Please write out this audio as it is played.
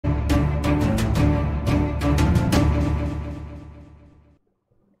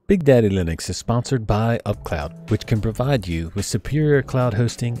Big Daddy Linux is sponsored by UpCloud, which can provide you with superior cloud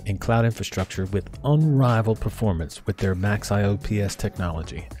hosting and cloud infrastructure with unrivaled performance with their Max IOPS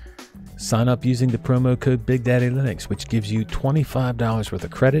technology. Sign up using the promo code BigDaddyLinux, which gives you $25 worth of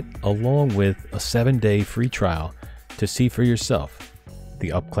credit along with a 7-day free trial to see for yourself the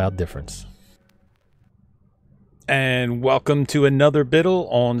UpCloud difference. And welcome to another Biddle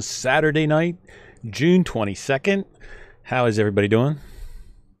on Saturday night, June 22nd. How is everybody doing?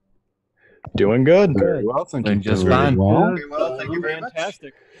 Doing good. Very well, thank you. Just fine. Very well, thank you very much.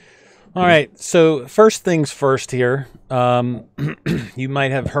 Fantastic. All right, so first things first here. You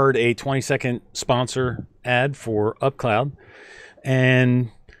might have heard a 20-second sponsor ad for UpCloud,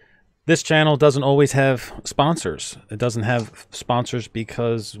 and this channel doesn't always have sponsors. It doesn't have sponsors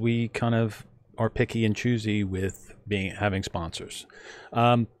because we kind of are picky and choosy with having sponsors.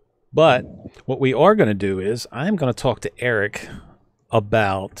 But what we are going to do is I'm going to talk to Eric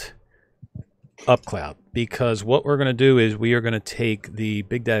about UpCloud, because what we're going to do is we are going to take the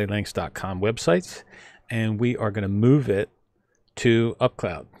BigDaddyLinux.com websites and we are going to move it to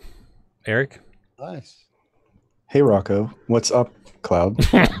UpCloud. Eric? Nice. Hey, Rocco. What's up, Cloud?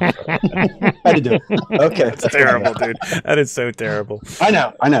 How you doing? Okay. That's terrible, dude. That is so terrible. I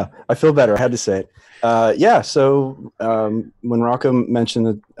know. I feel better. I had to say it. Yeah, so when Rocco mentioned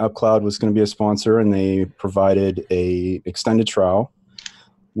that UpCloud was going to be a sponsor and they provided a extended trial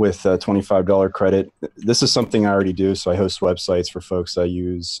with a $25 credit. This is something I already do. So I host websites for folks. I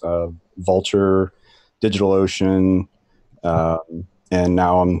use Vultr, DigitalOcean, and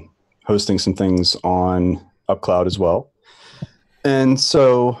now I'm hosting some things on UpCloud as well. And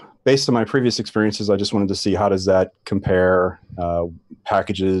so based on my previous experiences, I just wanted to see how does that compare,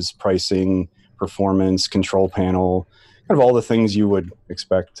 packages, pricing, performance, control panel, kind of all the things you would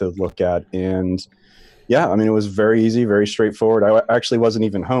expect to look at. And yeah, I mean, it was very easy, very straightforward. I actually wasn't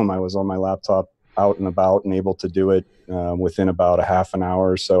even home. I was on my laptop out and about and able to do it within about a half an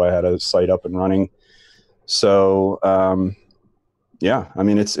hour or so. I had a site up and running. So yeah, I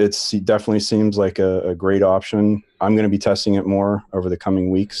mean, it definitely seems like a great option. I'm going to be testing it more over the coming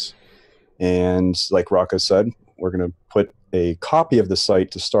weeks. And like Rocco said, we're going to put a copy of the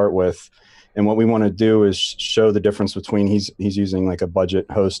site to start with. And what we want to do is show the difference between he's using like a budget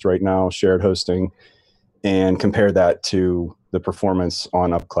host right now, shared hosting, and compare that to the performance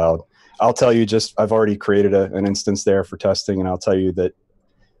on UpCloud. I'll tell you I've already created an instance there for testing, and I'll tell you that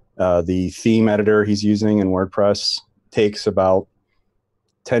the theme editor he's using in WordPress takes about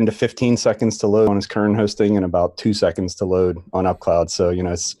 10 to 15 seconds to load on his current hosting and about 2 seconds to load on UpCloud. So, you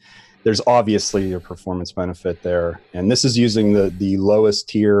know, there's obviously a performance benefit there. And this is using the lowest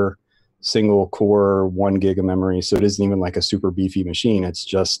tier single core 1 gig of memory. So it isn't even like a super beefy machine. It's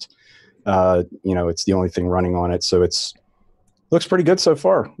just, you know, it's the only thing running on it. So looks pretty good so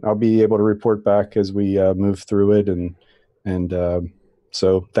far. I'll be able to report back as we move through it. And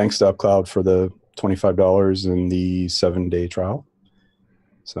so thanks to UpCloud for the $25 and the 7-day trial.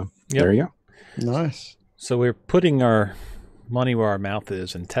 So There you go. Nice. So we're putting our money where our mouth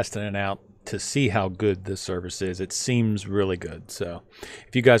is and testing it out to see how good this service is. It seems really good. So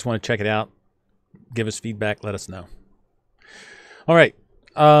if you guys want to check it out, give us feedback, let us know. All right.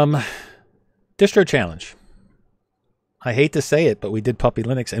 Distro challenge. I hate to say it, but we did Puppy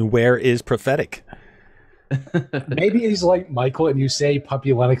Linux, and where is Prophetic? Maybe he's like Michael, and you say Puppy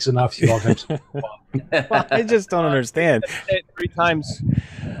Linux enough, you all have Well, I just don't understand. Say it three times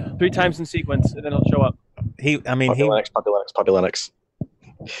in sequence, and then he'll show up. Puppy Linux.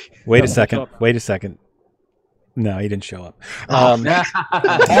 Wait a second. No, he didn't show up. Adam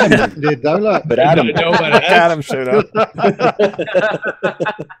did, don't I? But Adam showed up.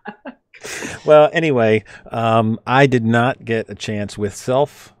 Well, anyway, I did not get a chance with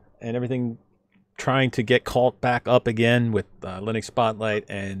Self and everything, trying to get caught back up again with Linux Spotlight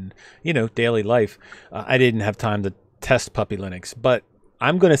and, you know, daily life. I didn't have time to test Puppy Linux, but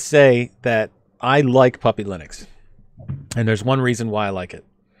I'm going to say that I like Puppy Linux, and there's one reason why I like it.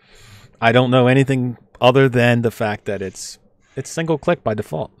 I don't know anything other than the fact that it's single click by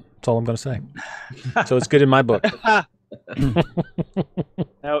default. That's all I'm going to say. So it's good in my book.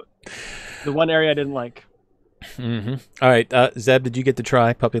 Now, the one area I didn't like. Mm-hmm. All right, Zeb, did you get to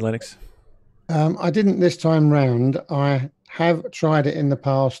try Puppy Linux? I didn't this time round. I have tried it in the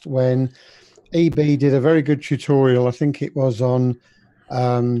past when EB did a very good tutorial. I think it was on,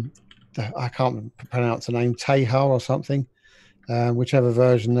 I can't pronounce the name, Tejo or something, whichever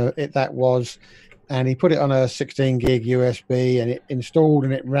version of it that was. And he put it on a 16 gig USB and it installed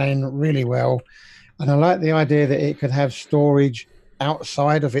and it ran really well. And I like the idea that it could have storage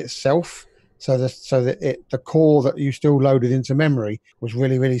outside of itself So the core that you still loaded into memory was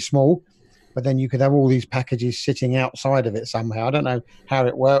really, really small. But then you could have all these packages sitting outside of it somehow. I don't know how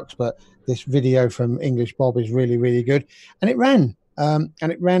it works, but this video from English Bob is really, really good. And it ran. And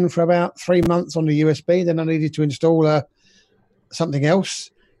it ran for about 3 months on the USB. Then I needed to install something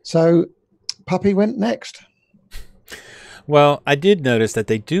else. So Puppy went next. Well, I did notice that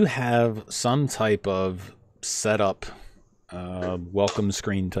they do have some type of setup welcome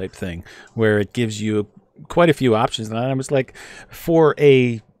screen type thing where it gives you quite a few options. And I was like, for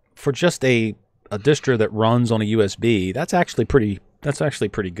just a distro that runs on a USB, that's actually pretty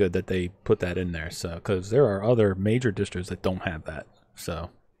good that they put that in there. So, because there are other major distros that don't have that. So,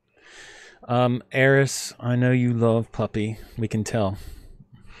 Eris, I know you love Puppy. We can tell.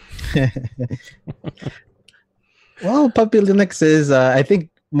 Well, Puppy Linux is, I think,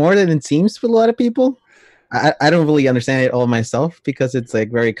 more than it seems to a lot of people. I don't really understand it all myself because it's like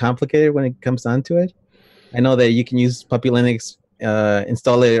very complicated when it comes down to it. I know that you can use Puppy Linux,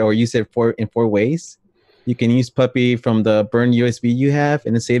 install it or use it in 4 ways. You can use Puppy from the burned USB you have,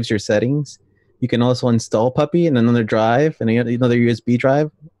 and it saves your settings. You can also install Puppy in another drive, and another USB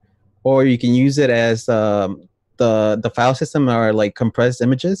drive, or you can use it as the file system are like compressed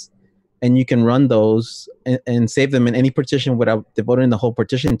images, and you can run those and save them in any partition without devoting the whole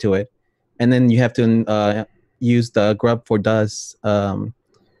partition to it. And then you have to use the grub for does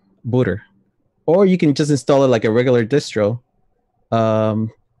booter, or you can just install it like a regular distro,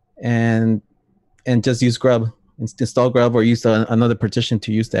 and just use grub, install grub, or use another partition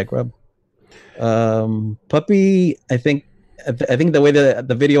to use that grub. Puppy, I think the way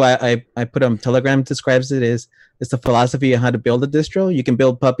the video I put on Telegram describes it is it's the philosophy of how to build a distro. You can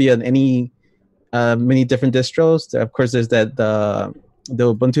build Puppy on any many different distros. Of course, there's the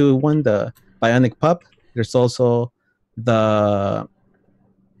Ubuntu one, the Bionic Pup. There's also the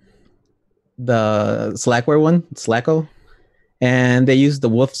Slackware one, Slacko, and they use the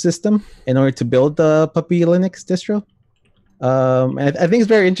Wolf system in order to build the Puppy Linux distro. And I think it's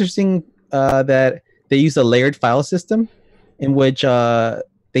very interesting that they use a layered file system in which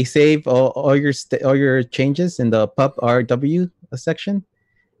they save all your changes in the pup RW section,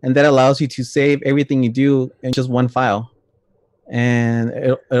 and that allows you to save everything you do in just one file. And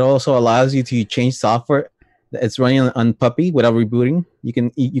it also allows you to change software that's running on Puppy without rebooting. You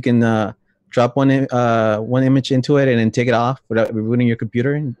can drop one image into it and then take it off without rebooting your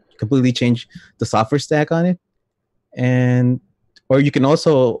computer and completely change the software stack on it. Or you can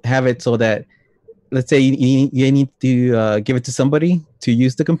also have it so that, let's say you need to give it to somebody to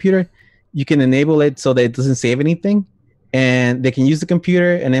use the computer. You can enable it so that it doesn't save anything, and they can use the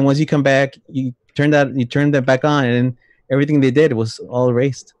computer. And then once you come back, you turn that back on, and everything they did was all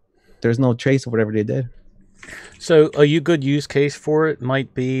erased. There's no trace of whatever they did. So a good use case for it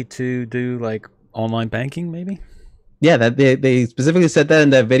might be to do like online banking, maybe. Yeah, that they specifically said that in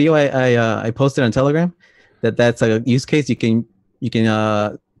that video I posted on Telegram. That's a use case. You can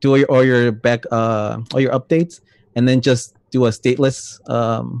do all your updates, and then just do a stateless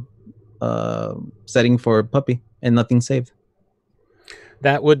setting for Puppy and nothing saved.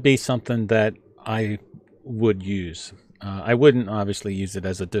 That would be something that I would use. I wouldn't obviously use it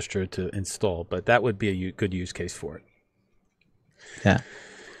as a distro to install, but that would be a good use case for it. Yeah.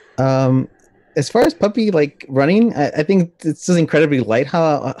 As far as Puppy like running, I think it's just incredibly light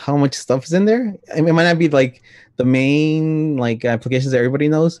how much stuff is in there. I mean, it might not be like the main like applications that everybody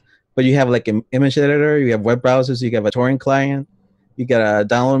knows, but you have like an image editor, you have web browsers, you have a torrent client, you got a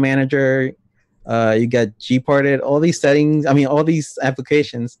download manager, you got Gparted, all these settings. I mean, all these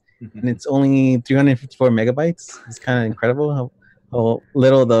applications, and it's only 354 megabytes. It's kind of incredible how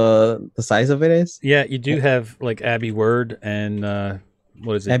little the size of it is. Yeah, you do have like Abby Word and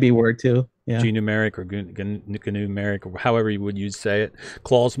what is it? Abby Word too. Yeah. G-numeric or GNU-numeric or however you would say it.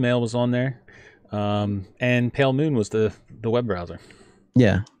 Claws Mail was on there, and Pale Moon was the web browser.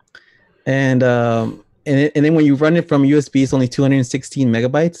 Yeah, and then when you run it from USB, it's only 216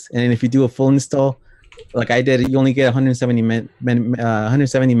 megabytes, and if you do a full install, like I did, you only get 170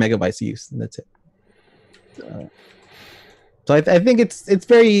 megabytes to use, and that's it. So I think it's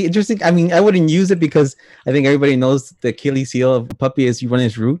very interesting. I mean, I wouldn't use it because I think everybody knows the Achilles heel of Puppy is you run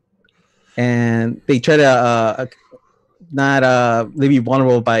its root, and they try to not leave you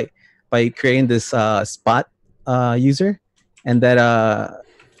vulnerable by creating this spot user, and that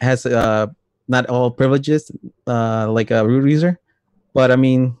has not all privileges like a root user. But I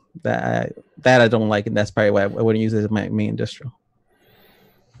mean that I don't like, and that's probably why I wouldn't use it as my main distro.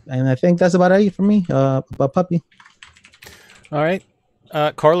 And I think that's about it for me about Puppy. All right,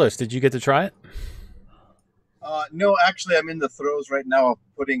 Carlos, did you get to try it? No, actually, I'm in the throes right now of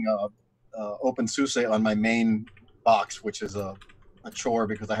putting OpenSUSE on my main box, which is a chore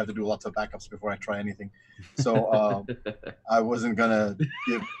because I have to do lots of backups before I try anything. So I wasn't gonna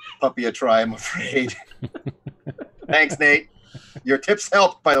give Puppy a try, I'm afraid. Thanks, Nate. Your tips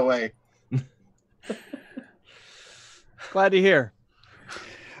helped, by the way. Glad to hear.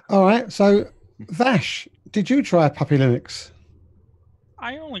 All right. So, Vash, did you try Puppy Linux?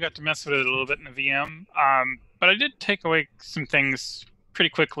 I only got to mess with it a little bit in the VM, but I did take away some things pretty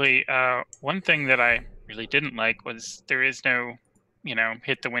quickly. One thing that I really didn't like was there is no,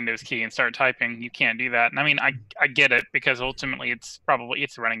 hit the Windows key and start typing. You can't do that. And I mean, I get it because ultimately it's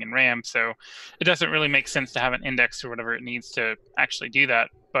running in RAM, so it doesn't really make sense to have an index or whatever it needs to actually do that.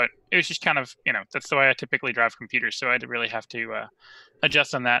 But it was just kind of, that's the way I typically drive computers, so I did really have to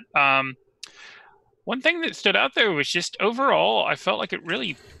adjust on that. One thing that stood out there was just overall, I felt like it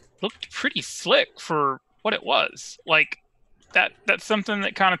really looked pretty slick for what it was. Like that's something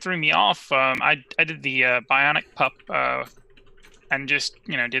that kind of threw me off. I did the Bionic Pup and just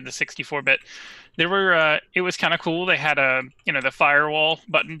did the 64-bit. There were it was kind of cool. They had a the firewall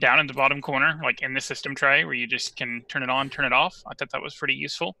button down in the bottom corner, like in the system tray, where you just can turn it on, turn it off. I thought that was pretty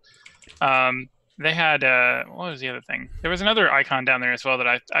useful. They had what was the other thing? There was another icon down there as well that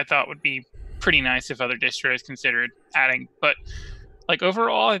I thought would be pretty nice if other distros considered adding. But like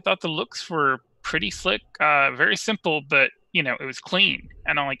overall, I thought the looks were pretty slick, very simple, but it was clean,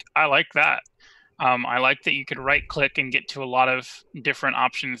 and I like that. I like that you could right click and get to a lot of different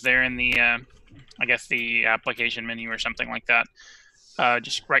options there in the I guess the application menu or something like that.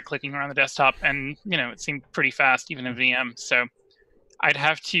 Just right clicking around the desktop, and it seemed pretty fast even in VM. So I'd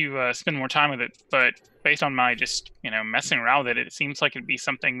have to spend more time with it, but based on my just messing around with it, it seems like it'd be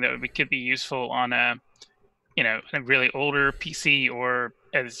something that could be useful on a a really older PC, or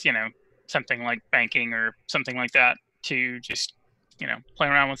as something like banking or something like that, to just play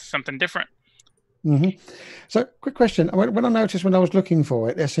around with something different. Mm-hmm. So, quick question. When I noticed when I was looking for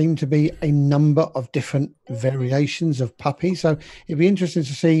it, there seemed to be a number of different variations of Puppy. So it'd be interesting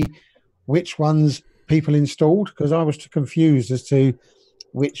to see which ones people installed, because I was confused as to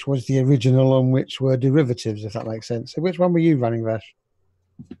which was the original and which were derivatives, if that makes sense. So which one were you running, Vash?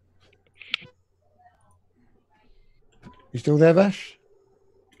 You still there, Vash?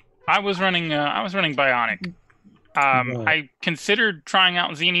 I was running Bionic. Right. I considered trying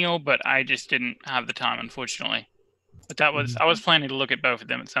out Xenial, but I just didn't have the time, unfortunately. But I was planning to look at both of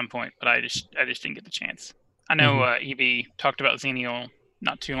them at some point, but I just didn't get the chance. I know EB talked about Xenial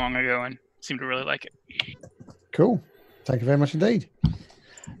not too long ago and seemed to really like it. Cool. Thank you very much indeed.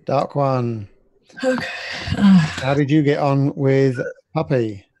 Dark One. Okay. How did you get on with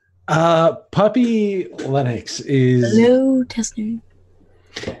Puppy? Puppy Linux Hello, tester.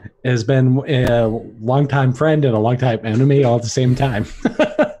 has been a longtime friend and a longtime enemy all at the same time.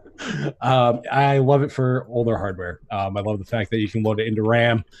 I love it for older hardware. I love the fact that you can load it into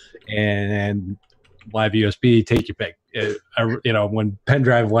RAM and live USB, take your pick. When pen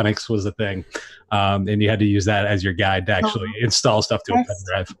drive Linux was a thing, and you had to use that as your guide to actually install stuff to a pen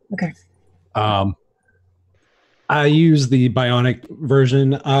drive. Okay. I use the Bionic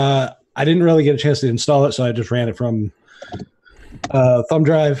version. I didn't really get a chance to install it, so I just ran it from thumb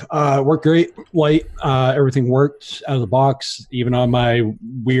drive. Worked great. Light. Everything worked out of the box, even on my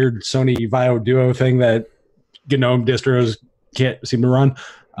weird Sony Vaio Duo thing that GNOME distros can't seem to run.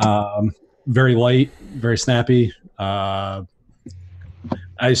 Very light, very snappy. I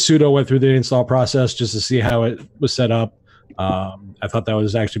sudo went through the install process just to see how it was set up. I thought that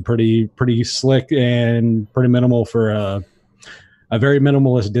was actually pretty slick and pretty minimal for a very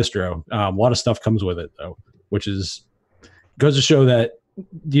minimalist distro. A lot of stuff comes with it though, which goes to show that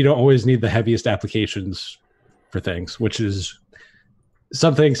you don't always need the heaviest applications for things, which is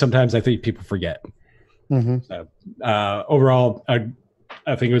something sometimes I think people forget. Mm-hmm. So, overall,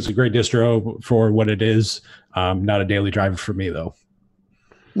 I think it was a great distro for what it is. Not a daily driver for me, though.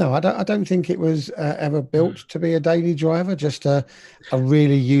 No, I don't think it was ever built to be a daily driver, just a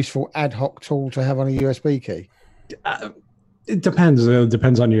really useful ad hoc tool to have on a USB key. It depends. It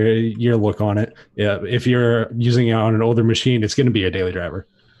depends on your look on it. Yeah, if you're using it on an older machine, it's going to be a daily driver.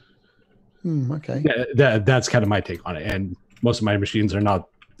 Okay. That's kind of my take on it. And most of my machines are not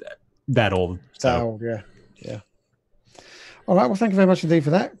that old. So. Yeah. All right. Well, thank you very much indeed for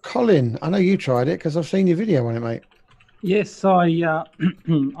that. Colin, I know you tried it because I've seen your video on it, mate. Yes, I I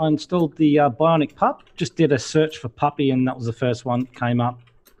installed the Bionic Pup. Just did a search for Puppy, and that was the first one that came up.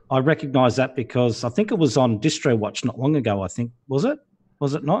 I recognise that because I think it was on DistroWatch not long ago. I think was it?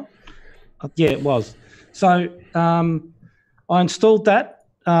 Was it not? Yeah, it was. So I installed that.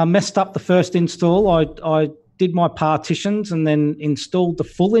 Messed up the first install. I did my partitions and then installed the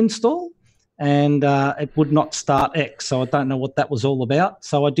full install. and it would not start X. So I don't know what that was all about.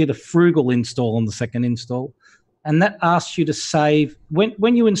 So I did a frugal install on the second install, and that asks you to save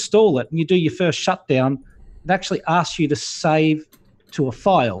when you install it and you do your first shutdown. It actually asks you to save to a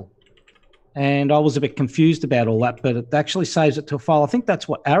file. And I was a bit confused about all that, but it actually saves it to a file. I think that's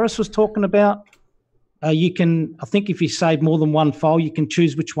what Aris was talking about. You can, I think, if you save more than one file, you can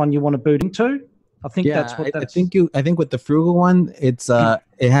choose which one you want to boot into. I think that's what that's. I think with the frugal one, it's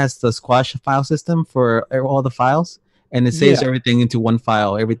it has the squash file system for all the files, and it saves everything into one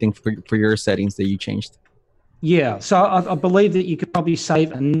file, everything for your settings that you changed. Yeah, so I believe that you could probably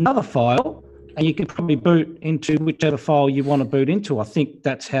save another file, and you can probably boot into whichever file you want to boot into. I think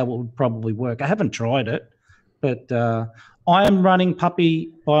that's how it would probably work. I haven't tried it, but I am running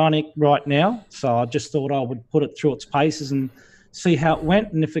Puppy Bionic right now, so I just thought I would put it through its paces and see how it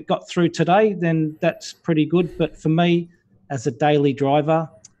went. And if it got through today, then that's pretty good. But for me, as a daily driver,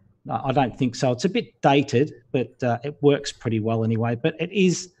 I don't think so. It's a bit dated, but it works pretty well anyway. But it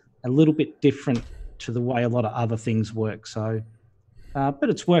is a little bit different to the way a lot of other things work. So, but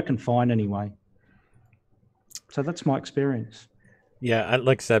it's working fine anyway. So that's my experience. Yeah,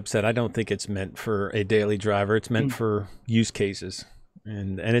 like Seb said, I don't think it's meant for a daily driver. It's meant for use cases,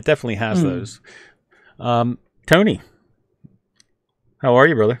 and it definitely has those. Tony, how are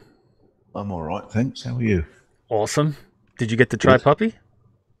you, brother? I'm all right, thanks. How are you? Awesome. Did you get to try Puppy?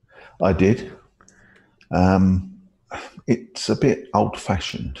 I did. It's a bit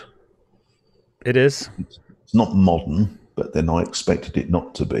old-fashioned. It is. It's not modern, but then I expected it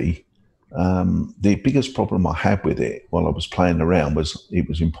not to be. The biggest problem I had with it while I was playing around was it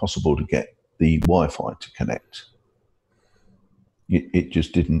was impossible to get the Wi-Fi to connect. It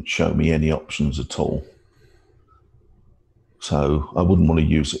just didn't show me any options at all. So I wouldn't want to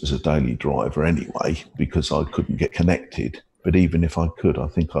use it as a daily driver anyway, because I couldn't get connected. But even if I could, I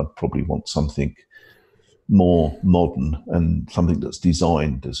think I'd probably want something more modern and something that's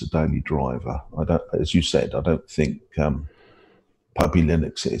designed as a daily driver. I don't, as you said, I don't think Puppy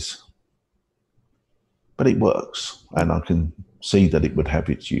Linux is. But it works, and I can see that it would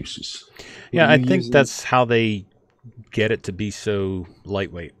have its uses. Yeah, I think that's how they get it to be so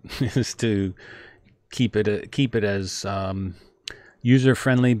lightweight, is to keep it as user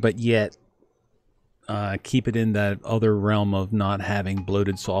friendly, but yet keep it in that other realm of not having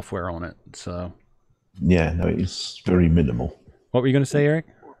bloated software on it. So yeah, no, it's very minimal. What were you going to say, Eric?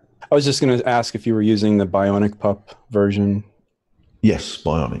 I was just going to ask if you were using the Bionic Pup version. Yes,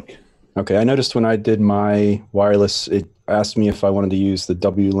 Bionic. Okay, I noticed when I did my wireless, it asked me if I wanted to use the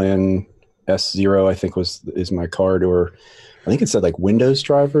WLAN S0, I think is my card, or I think it said like Windows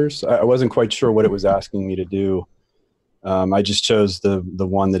drivers. I wasn't quite sure what it was asking me to do. I just chose the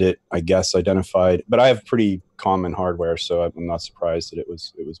one that it, I guess, identified. But I have pretty common hardware, so I'm not surprised that it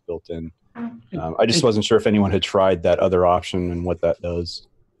was built in. I just wasn't sure if anyone had tried that other option and what that does.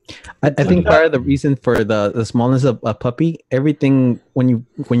 I think part of the reason for the smallness of a Puppy, everything when you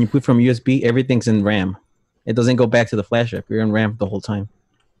put from USB, everything's in RAM. It doesn't go back to the flash drive. You're in RAM the whole time.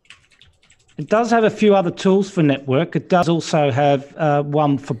 It does have a few other tools for network. It does also have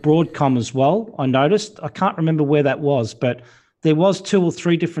one for Broadcom as well, I noticed. I can't remember where that was, but there was 2 or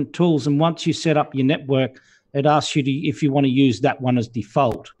 3 different tools. And once you set up your network, it asks you if you want to use that one as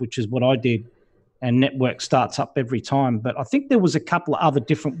default, which is what I did. And network starts up every time. But I think there was a couple of other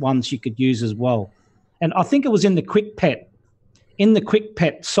different ones you could use as well. And I think it was in the QuickPet. In the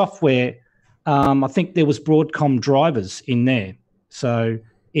QuickPet software, I think there was Broadcom drivers in there. So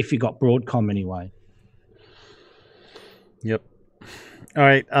if you got Broadcom anyway. Yep. All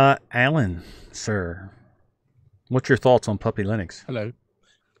right, Alan, sir, what's your thoughts on Puppy Linux? Hello.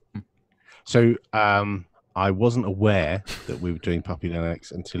 So I wasn't aware that we were doing Puppy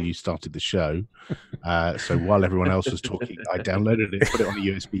Linux until you started the show. So while everyone else was talking, I downloaded it, put it on a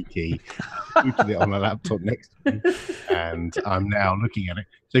USB key, booted it on a laptop next to me, and I'm now looking at it.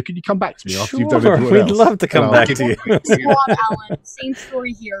 So could you come back to me after you've done everyone else? We'd love to come back to you. Alan. Same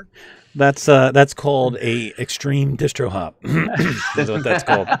story here. That's called a extreme distro hop. Is what that's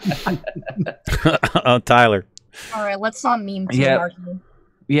called. Oh, Tyler. All right, let's not meme too Yeah. much.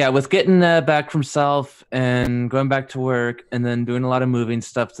 Yeah, with getting back from Self and going back to work and then doing a lot of moving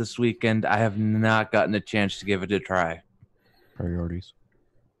stuff this weekend, I have not gotten a chance to give it a try. Priorities.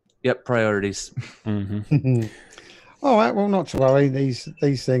 Yep, priorities. Mm-hmm. All right, well, not to worry.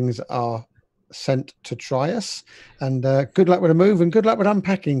 These things are sent to try us. And good luck with the move and good luck with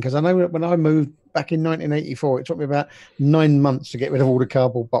unpacking, because I know that when I moved back in 1984, it took me about 9 months to get rid of all the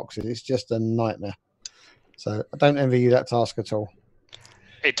cardboard boxes. It's just a nightmare. So I don't envy you that task at all.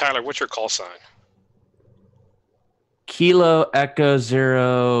 Hey, Tyler, what's your call sign? Kilo Echo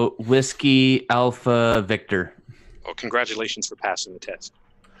Zero Whiskey Alpha Victor. Well, congratulations for passing the test.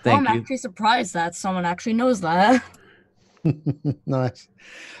 Thank I'm you. actually surprised that someone actually knows that. Nice.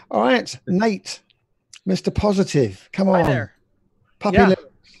 All right, Nate, Mr. Positive, come on. Hi there. Puppy Yeah.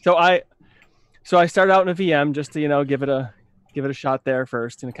 Linux. So I started out in a VM just to give it a shot there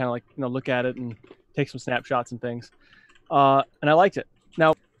first and kind of like look at it and take some snapshots and things, and I liked it.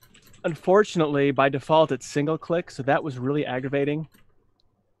 Now, unfortunately, by default it's single click, so that was really aggravating.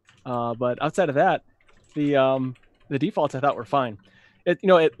 But outside of that, the defaults I thought were fine. It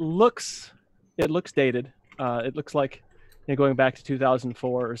looks dated. It looks like going back to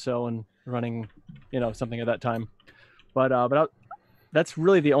 2004 or so and running something at that time. But that's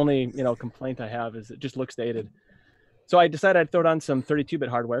really the only complaint I have, is it just looks dated. So I decided I'd throw down some 32-bit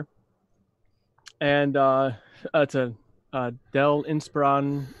hardware, and it's a Dell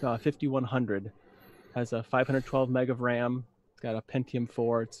Inspiron 5100. Has a 512 meg of RAM. It's got a Pentium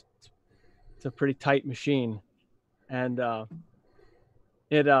 4. It's a pretty tight machine, and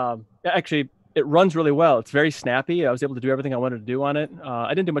it runs really well. It's very snappy. I was able to do everything I wanted to do on it. I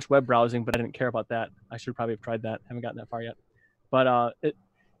didn't do much web browsing, but I didn't care about that. I should probably have tried that. Haven't gotten that far yet. But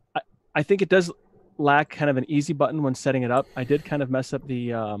I think it does lack kind of an easy button when setting it up. I did kind of mess up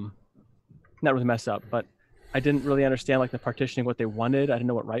the, not really mess up, but I didn't really understand like the partitioning, what they wanted. I didn't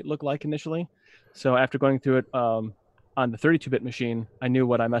know what write looked like initially. So after going through it on the 32-bit machine, I knew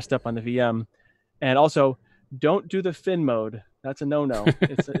what I messed up on the VM. And also, don't do the fin mode. That's a no-no.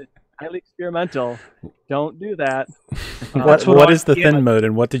 It's highly experimental. Don't do that. What is the thin mode,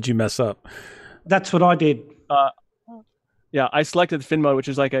 and what did you mess up? That's what I did. Yeah, I selected the fin mode, which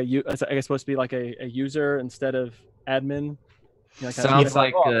is like I guess supposed to be like a user instead of admin. Sounds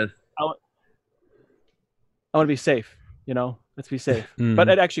like I want to be safe. Let's be safe. Mm. But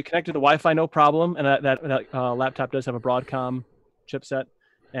it actually connected to Wi-Fi, no problem. And that laptop does have a Broadcom chipset,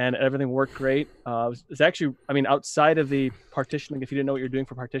 and everything worked great. It's actually, outside of the partitioning, if you didn't know what you're doing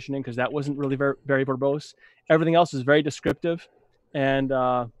for partitioning, because that wasn't really very, very verbose. Everything else is very descriptive, and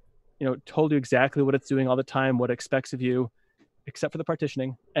told you exactly what it's doing all the time, what it expects of you, except for the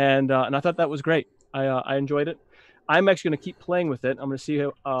partitioning. And I thought that was great. I enjoyed it. I'm actually going to keep playing with it. I'm going to see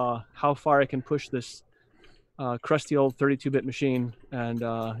how far I can push this crusty old 32-bit machine, and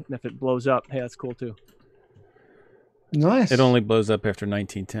if it blows up, hey, that's cool too. Nice. It only blows up after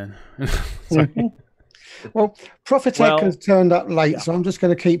 1910. Sorry. Well, Profitec has turned up late, so I'm just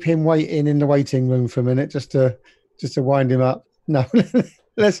going to keep him waiting in the waiting room for a minute, just to wind him up. No,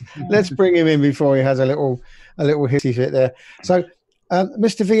 let's bring him in before he has a little hissy fit there. So,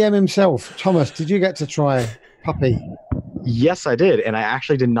 Mr. VM himself, Thomas, did you get to try Puppy? Yes, I did, and I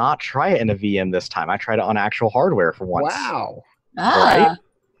actually did not try it in a VM this time. I tried it on actual hardware for once. Wow. Right?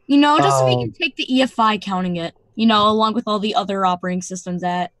 Just so we can take the EFI counting it, along with all the other operating systems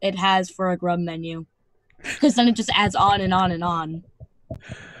that it has for a grub menu. Because then it just adds on and on and on.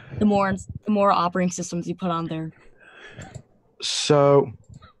 The more operating systems you put on there. So,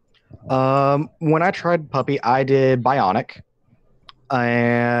 when I tried Puppy, I did Bionic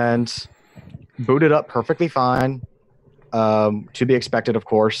and booted up perfectly fine. To be expected, of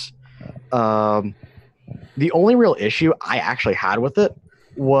course. The only real issue I actually had with it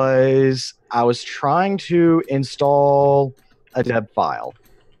was I was trying to install a deb file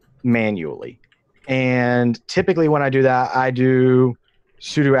manually. And typically when I do that, I do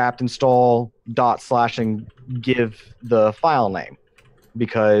sudo apt install / and give the file name,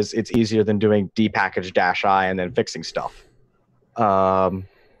 because it's easier than doing dpackage -i and then fixing stuff.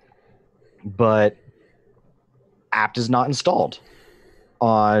 But apt is not installed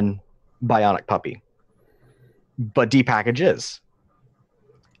on Bionic Puppy, but dpackage is.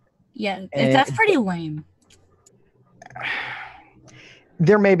 Yeah, that's pretty lame.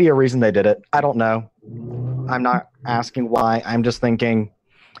 There may be a reason they did it. I don't know. I'm not asking why. I'm just thinking,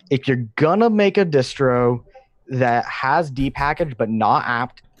 if you're gonna make a distro that has dpackage but not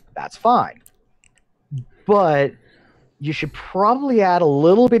apt, that's fine. But you should probably add a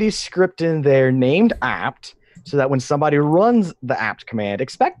little bitty script in there named apt, so that when somebody runs the apt command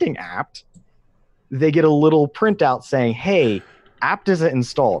expecting apt, they get a little printout saying, hey, apt isn't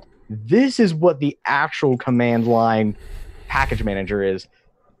installed. This is what the actual command line package manager is.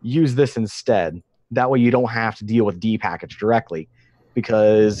 Use this instead. That way you don't have to deal with dpackage directly,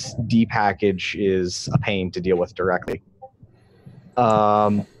 because dpackage is a pain to deal with directly.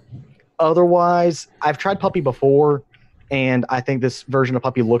 Otherwise, I've tried Puppy before, and I think this version of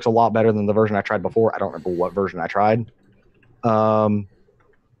Puppy looks a lot better than the version I tried before. I don't remember what version I tried. But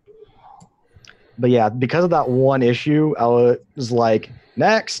yeah, because of that one issue, I was like,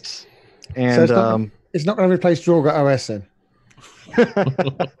 next. And so It's not going to replace Draugr OS then.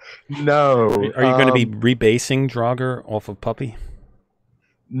 No. Are you going to be rebasing Draugr off of Puppy?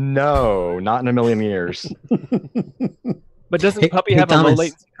 No, not in a million years. But doesn't Puppy have a low Thomas.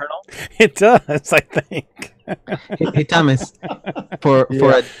 latency kernel? It does, I think. Hey, Thomas, for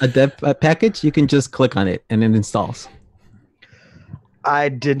a dev package, you can just click on it and it installs. I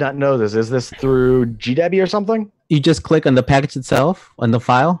did not know this. Is this through GDebi or something? You just click on the package itself, on the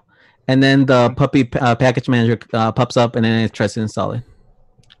file, and then the Puppy package manager pops up, and then it tries to install it.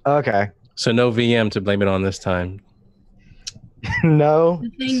 Okay. So no VM to blame it on this time. No,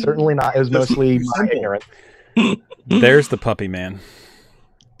 certainly not. It was mostly my ignorance. There's the Puppy man.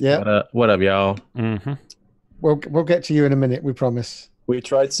 Yeah. What up, y'all? Mm-hmm. We'll get to you in a minute. We promise. We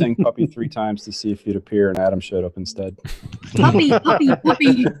tried saying puppy 3 times to see if you'd appear, and Adam showed up instead. Puppy, puppy,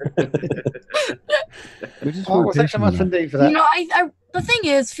 puppy. Well, thanks so much, Indeed, for that. You know, the thing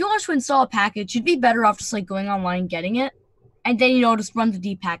is, if you want to install a package, you'd be better off just like going online and getting it, and then just run the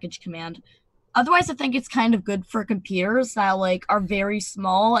dpackage command. Otherwise, I think it's kind of good for computers that like are very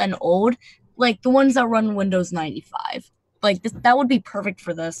small and old, like the ones that run Windows 95. Like that would be perfect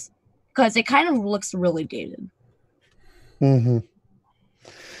for this because it kind of looks really dated. Mm-hmm.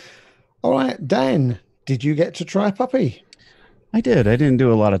 All right, Dan, did you get to try Puppy? I did. I didn't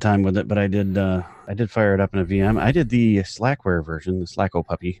do a lot of time with it, but I did fire it up in a VM. I did the Slackware version, the Slacko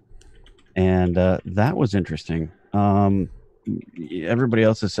Puppy, and that was interesting. Everybody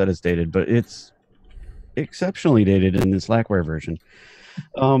else has said it's dated, but it's exceptionally dated in the Slackware version.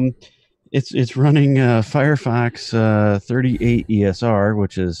 It's running Firefox 38 ESR,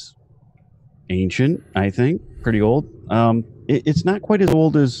 which is ancient, I think, pretty old. It's not quite as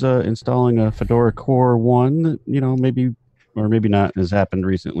old as installing a Fedora Core 1, maybe or maybe not, has happened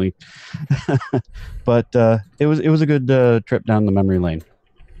recently. But it was a good trip down the memory lane.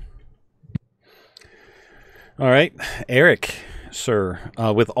 All right, Eric, sir,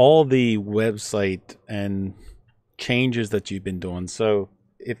 with all the website and changes that you've been doing, so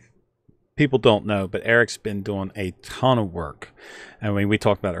if people don't know, but Eric's been doing a ton of work. I mean, we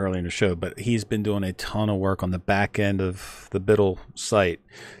talked about it earlier in the show, but he's been doing a ton of work on the back end of the Biddle site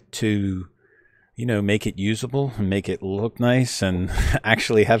to, make it usable and make it look nice and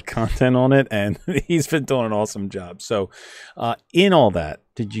actually have content on it. And he's been doing an awesome job. So in all that,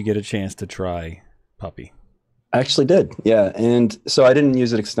 did you get a chance to try Puppy? I actually did, yeah. And so I didn't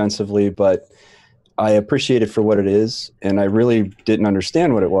use it extensively, but I appreciate it for what it is. And I really didn't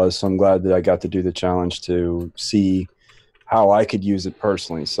understand what it was. So I'm glad that I got to do the challenge to see how I could use it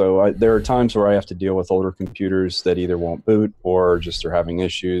personally. So there are times where I have to deal with older computers that either won't boot or just are having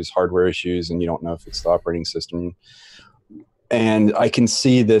issues, hardware issues, and you don't know if it's the operating system. And I can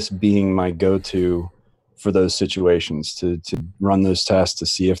see this being my go-to for those situations, to run those tests, to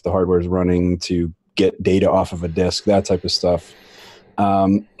see if the hardware is running, to get data off of a disk, that type of stuff.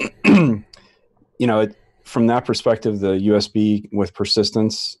 From that perspective, the USB with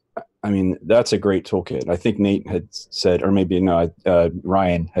persistence, I mean, that's a great toolkit. I think Nate had said, or maybe no,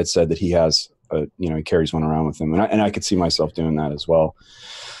 Ryan had said that he has, he carries one around with him, and I could see myself doing that as well.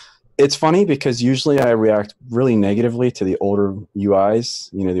 It's funny because usually I react really negatively to the older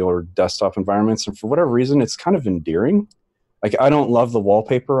UIs, the older desktop environments, and for whatever reason, it's kind of endearing. Like, I don't love the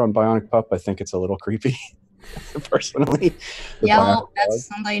wallpaper on Bionic Pup. I think it's a little creepy, personally. Yeah, well, that's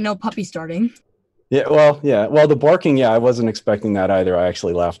something Puppy starting. Yeah, well, the barking, yeah, I wasn't expecting that either. I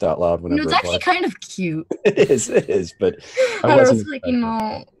actually laughed out loud whenever it's actually kind of cute. It is, but I was wasn't.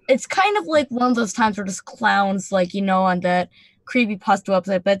 Like, it's kind of like one of those times where just clowns, like, on that creepypasta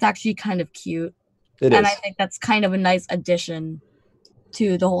website, but it's actually kind of cute. It and is. I think that's kind of a nice addition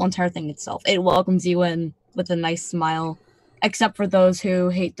to the whole entire thing itself. It welcomes you in with a nice smile, except for those who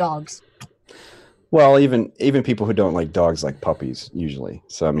hate dogs. Well, even people who don't like dogs like puppies usually.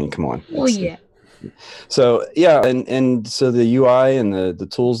 So I mean, come on. Well, yeah. So yeah, and so the UI and the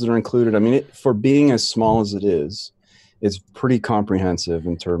tools that are included. I mean, for being as small as it is, it's pretty comprehensive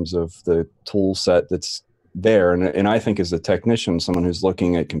in terms of the tool set that's there. And I think as a technician, someone who's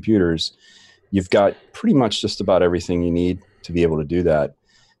looking at computers, you've got pretty much just about everything you need to be able to do that.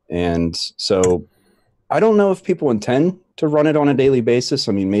 And so I don't know if people intend to run it on a daily basis.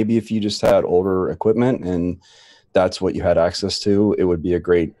 I mean, maybe if you just had older equipment and that's what you had access to, it would be a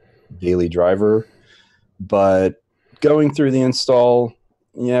great daily driver. But going through the install,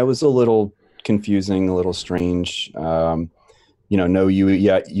 yeah, it was a little confusing, a little strange. No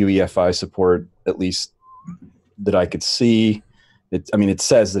UEFI support, at least that I could see. It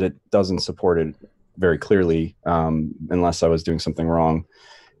says that it doesn't support it very clearly, unless I was doing something wrong.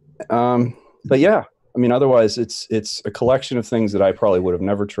 But yeah, I mean, otherwise it's a collection of things that I probably would have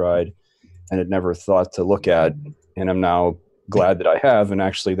never tried. and had never thought to look at, and I'm now glad that I have. And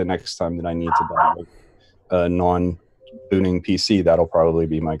actually, the next time that I need to buy a non-booting PC, that'll probably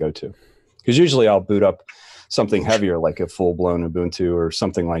be my go-to. Because usually I'll boot up something heavier, like a full-blown Ubuntu or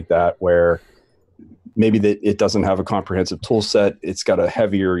something like that, where maybe that it doesn't have a comprehensive tool set. It's got a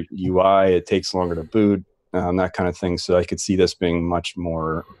heavier UI. It takes longer to boot, that kind of thing. So I could see this being much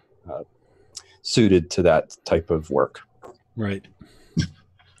more suited to that type of work. Right.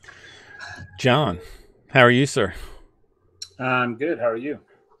 John, how are you, sir? I'm good. How are you?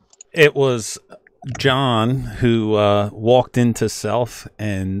 It was John who walked into Self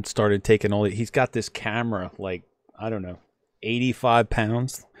and started taking all. He's got this camera, like, I don't know, 85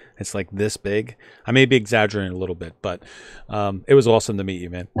 pounds. It's like this big. I may be exaggerating a little bit, but it was awesome to meet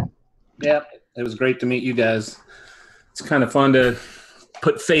you, man. Yeah, it was great to meet you guys. It's kind of fun to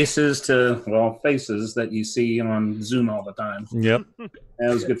put faces to, well, faces that you see on Zoom all the time. Yep. And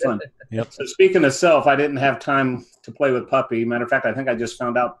it was good fun. Yep. So speaking of Self, I didn't have time to play with Puppy. Matter of fact, I think I just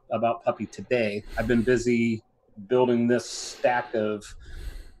found out about Puppy today. I've been busy building this stack of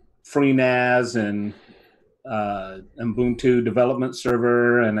FreeNAS and Ubuntu development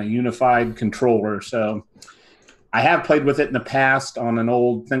server and a unified controller. So I have played with it in the past on an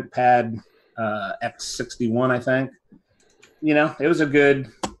old ThinkPad X61, I think. You know, it was a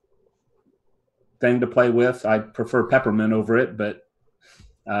good thing to play with. I prefer Peppermint over it, but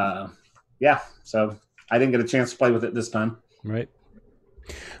yeah, so I didn't get a chance to play with it this time. Right.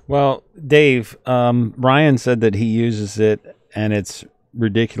 Well, Dave, Ryan said that he uses it and it's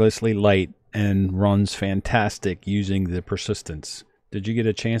ridiculously light and runs fantastic using the persistence. Did you get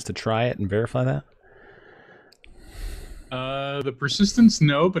a chance to try it and verify that? The persistence,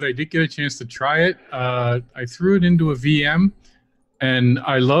 no, but I did get a chance to try it. I threw it into a VM, and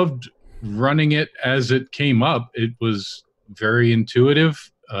I loved running it as it came up. It was very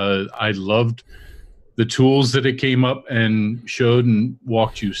intuitive. I loved the tools that it came up and showed and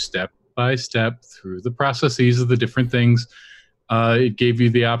walked you step by step through the processes of the different things. It gave you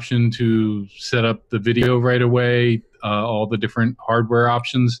the option to set up the video right away, all the different hardware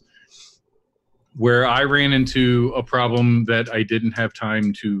options. Where I ran into a problem that I didn't have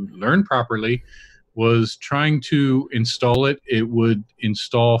time to learn properly was trying to install it. It would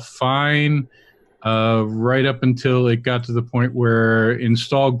install fine right up until it got to the point where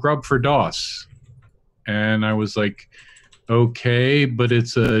install grub for DOS. And I was like, okay, but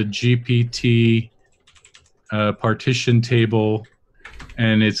it's a GPT partition table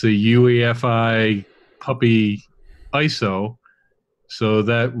and it's a UEFI puppy ISO. So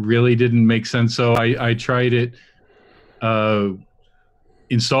that really didn't make sense. So I tried it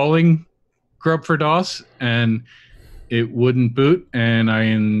installing grub for DOS and it wouldn't boot. And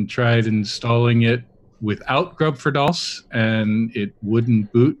I tried installing it without grub for DOS and it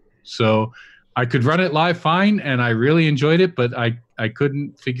wouldn't boot. So I could run it live fine and I really enjoyed it, but I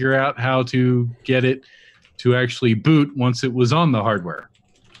couldn't figure out how to get it to actually boot once it was on the hardware.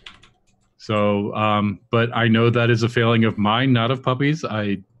 So, but I know that is a failing of mine, not of Puppy's.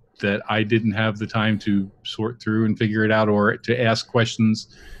 That I didn't have the time to sort through and figure it out or to ask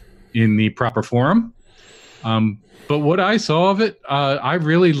questions in the proper forum. But what I saw of it, I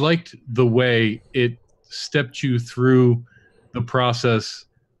really liked the way it stepped you through the process,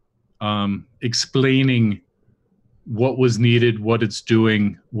 explaining what was needed, what it's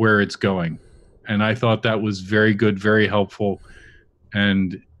doing, where it's going. And I thought that was very good, very helpful.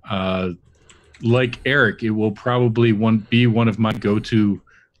 And like Eric, it will probably be one of my go-to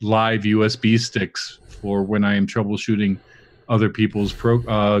live USB sticks for when I am troubleshooting other people's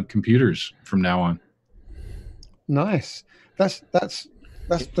computers from now on. Nice. That's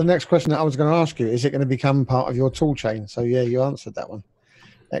the next question that I was going to ask you. Is it going to become part of your tool chain? So yeah, you answered that one.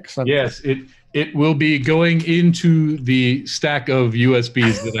 Excellent. Yes, it will be going into the stack of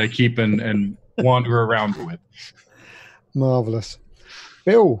USBs that I keep and wander around with. Marvelous.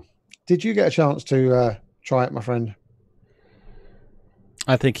 Bill, did you get a chance to try it, my friend?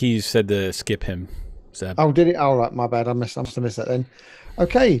 I think he said to skip him. Zeb. Oh, did it? All right, my bad. I must have missed that then.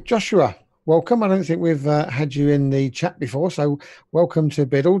 Okay, Joshua, welcome. I don't think we've had you in the chat before, so welcome to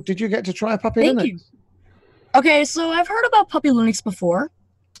Biddle. Did you get to try Puppy Linux? Thank you. Okay, so I've heard about Puppy Linux before.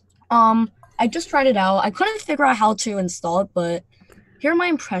 I just tried it out. I couldn't figure out how to install it, but here are my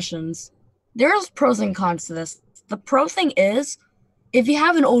impressions. There's pros and cons to this. The pro thing is, if you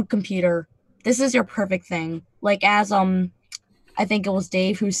have an old computer, this is your perfect thing. Like as I think it was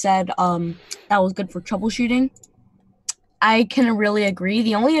Dave who said that was good for troubleshooting. I can really agree.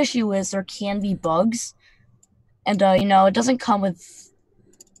 The only issue is there can be bugs, and you know, it doesn't come with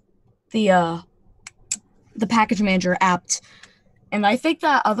the package manager apt. And I think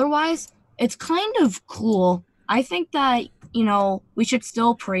that otherwise, it's kind of cool. I think that, we should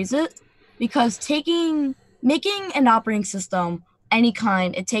still praise it because making an operating system any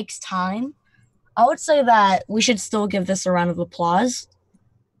kind, it takes time. I would say that we should still give this a round of applause.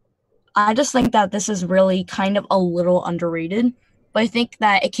 I just think that this is really kind of a little underrated, but I think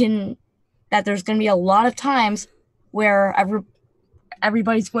that that there's going to be a lot of times where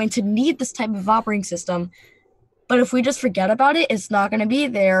everybody's going to need this type of operating system. But if we just forget about it, it's not going to be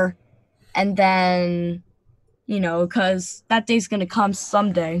there. And then, because that day's going to come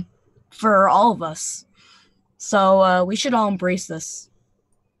someday for all of us. So we should all embrace this.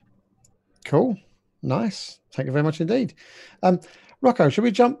 Cool. Nice. Thank you very much indeed. Rocco, should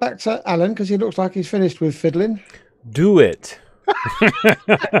we jump back to Alan because he looks like he's finished with fiddling? Do it.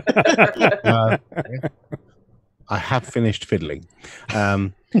 I have finished fiddling.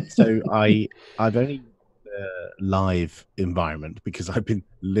 So I've only live environment because I've been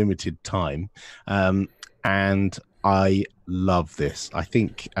limited time, and I love this. I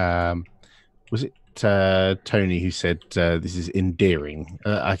think was it Tony who said this is endearing.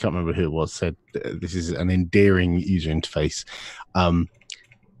 I can't remember who it was said this is an endearing user interface.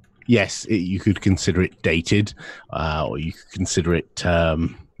 Yes, you could consider it dated, or you could consider it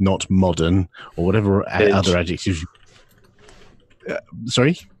not modern, or whatever other adjectives.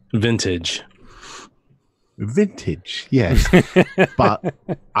 Sorry, vintage. Vintage, yes, but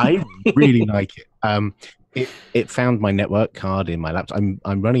I really like it. It found my network card in my laptop.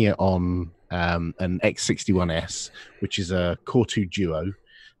 I'm running it on an X61S, which is a Core 2 Duo,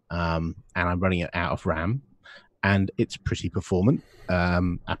 and I'm running it out of RAM, and it's pretty performant.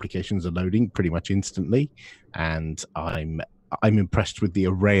 Applications are loading pretty much instantly, and I'm impressed with the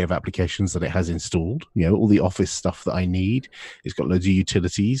array of applications that it has installed. All the Office stuff that I need. It's got loads of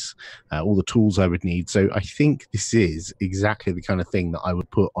utilities, all the tools I would need. So I think this is exactly the kind of thing that I would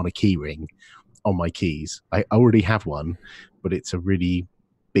put on a key ring on my keys. I already have one, but it's a really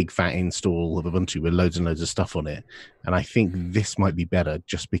big fat install of Ubuntu with loads and loads of stuff on it. And I think this might be better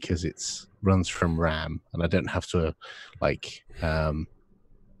just because it's runs from RAM and I don't have to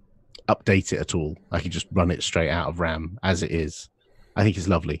update it at all. I can just run it straight out of RAM as it is. I think it's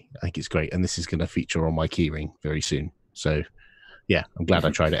lovely. I think it's great. And this is going to feature on my keyring very soon. So yeah, I'm glad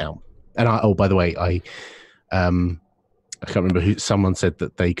I tried it out. And by the way, I can't remember who, someone said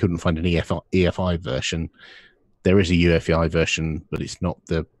that they couldn't find an EFI version. There is a UEFI version, but it's not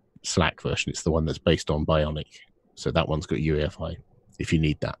the Slack version. It's the one that's based on Bionic. So that one's got UEFI if you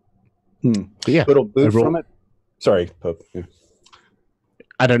need that. But yeah, it'll boot from it. Sorry, Pope. Yeah.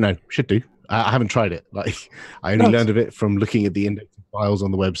 I don't know. Should do. I haven't tried it. I only learned of it from looking at the indexing files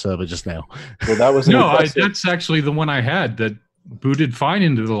on the web server just now. Well, that was that's actually the one I had that booted fine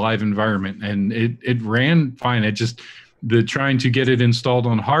into the live environment, and it ran fine. It just trying to get it installed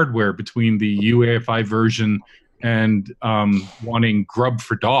on hardware between the UEFI version and wanting grub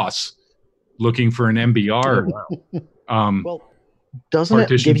for DOS, looking for an MBR. Well, doesn't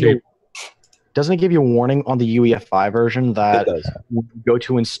it give you a warning on the UEFI version that when you go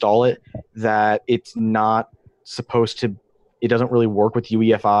to install it, that it's not supposed to, it doesn't really work with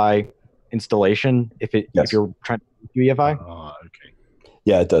UEFI installation if you're trying to use UEFI? Okay.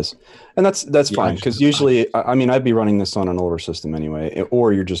 Yeah, it does. And that's fine because usually, I'd be running this on an older system anyway,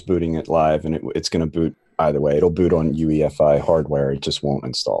 or you're just booting it live and it's going to boot either way. It'll boot on UEFI hardware. It just won't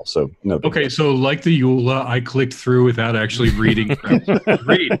install. So no. Okay, so like the EULA, I clicked through without actually reading.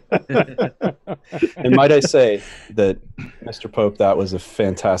 Read. And might I say that, Mr. Pope, that was a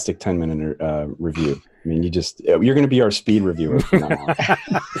fantastic 10-minute review. I mean, you're going to be our speed reviewer from now on.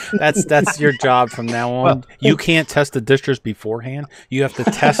 That's your job from now on. You can't test the distros beforehand. You have to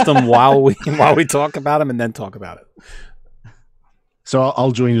test them while we talk about them and then talk about it. So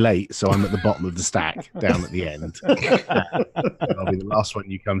I'll join late, so I'm at the bottom of the stack, down at the end. I'll be the last one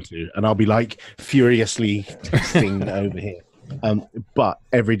you come to, and I'll be furiously testing over here. But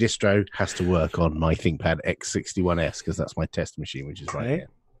every distro has to work on my ThinkPad X61S because that's my test machine, which is right here.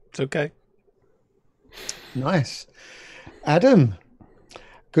 It's okay. Nice. Adam,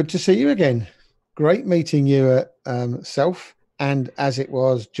 good to see you again. Great meeting you at Self, and as it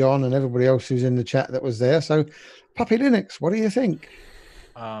was John and everybody else who's in the chat that was there. So, Puppy Linux, what do you think?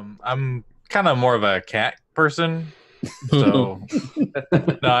 I'm kind of more of a cat person, so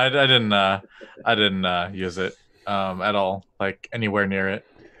no, I didn't use it at all, anywhere near it.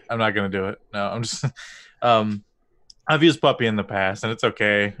 I'm not gonna do it. No, I'm just I've used Puppy in the past, and it's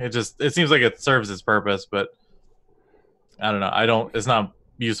okay. It seems like it serves its purpose, but I don't know. It's not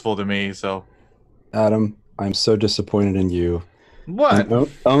useful to me. So, Adam, I'm so disappointed in you. What?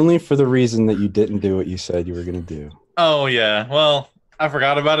 Only for the reason that you didn't do what you said you were going to do. Oh yeah. Well, I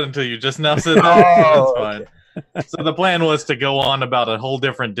forgot about it until you just now said that. That's fine. So the plan was to go on about a whole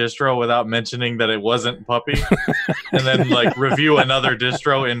different distro without mentioning that it wasn't Puppy, and then like review another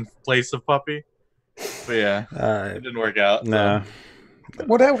distro in place of Puppy. But yeah, it didn't work out. No.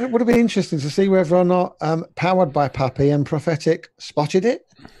 Would have been interesting to see whether or not Powered by Puppy and Prophetic spotted it.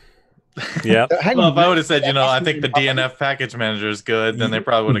 Yeah. Well, if I would have said, I think the DNF package manager is good, then they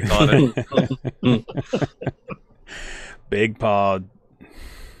probably would have caught it. Big Pod.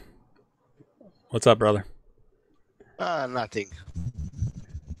 What's up, brother? Nothing.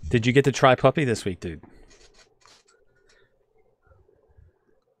 Did you get to try Puppy this week, dude?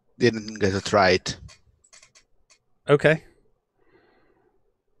 Didn't get to try it. Okay.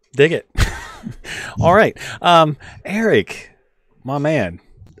 Dig it. All right. Eric, my man.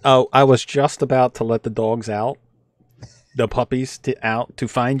 Oh, I was just about to let the dogs out, the puppies out to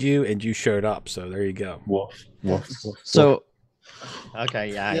find you, and you showed up. So there you go. Woof, woof, woof. So,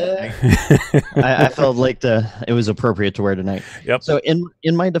 okay, I felt like it was appropriate to wear tonight. Yep. So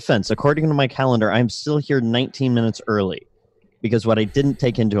in my defense, according to my calendar, I'm still here 19 minutes early, because what I didn't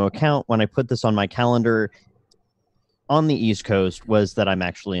take into account when I put this on my calendar on the East Coast was that I'm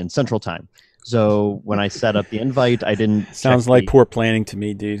actually in Central Time. So when I set up the invite, I didn't. Sounds like poor planning to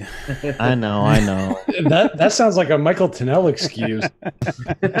me, dude. I know. That sounds like a Michael Tennell excuse.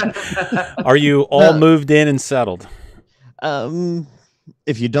 Are you all moved in and settled?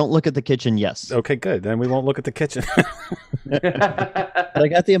 If you don't look at the kitchen, yes. Okay, good. Then we won't look at the kitchen. But I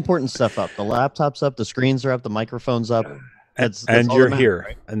got the important stuff up. The laptop's up. The screens are up. The microphone's up. That's and all you're that matters, here,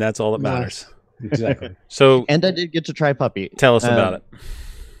 right? and that's all that matters. Exactly. So, and I did get to try Puppy. Tell us about it.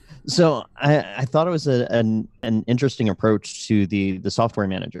 So I thought it was an interesting approach to the software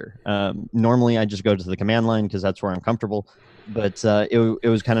manager. Normally, I just go to the command line because that's where I'm comfortable. But it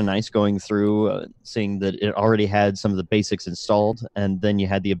was kind of nice going through, seeing that it already had some of the basics installed, and then you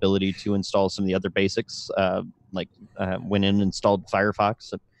had the ability to install some of the other basics, went in and installed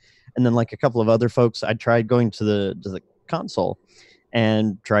Firefox, and then like a couple of other folks, I tried going to the console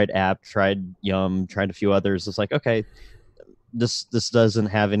and tried app, tried Yum, tried a few others. It's like, okay, this doesn't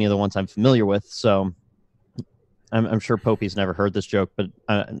have any of the ones I'm familiar with, so I'm sure Popey's never heard this joke, but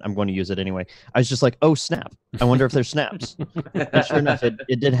I'm going to use it anyway. I was just like, oh, snap. I wonder if there's snaps. And sure enough,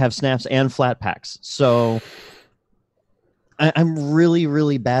 it did have snaps and flat packs. So I'm really,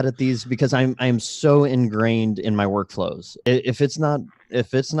 really bad at these because I'm so ingrained in my workflows. If it's not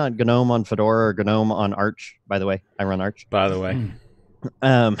GNOME on Fedora or GNOME on Arch, by the way, I run Arch. By the way.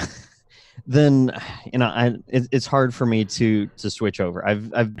 Then it's hard for me to switch over.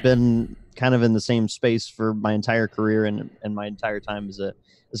 I've been kind of in the same space for my entire career and my entire time as a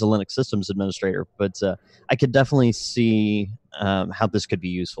Linux systems administrator, but I could definitely see how this could be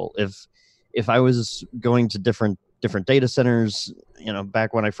useful if I was going to different data centers.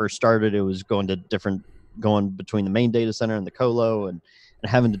 Back when I first started, it was going between the main data center and the colo and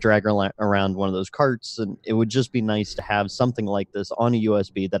having to drag around one of those carts, and it would just be nice to have something like this on a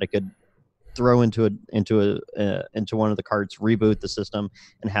USB that I could throw into one of the carts, reboot the system,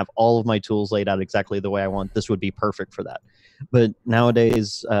 and have all of my tools laid out exactly the way I want. This would be perfect for that. But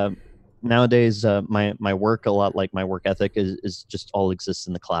nowadays, my work, a lot like my work ethic, is just all exists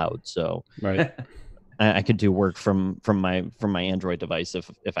in the cloud. So right, I could do work from my Android device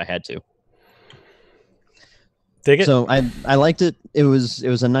if I had to. Dig it. So I liked it. It was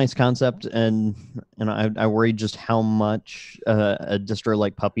a nice concept, and I worried just how much a distro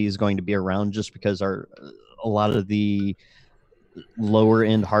like Puppy is going to be around, just because a lot of the lower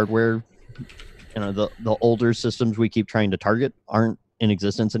end hardware, the older systems we keep trying to target aren't in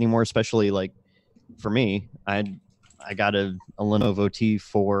existence anymore. Especially like for me, I got a Lenovo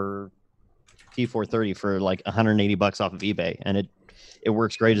T430 for like $180 off of eBay, and it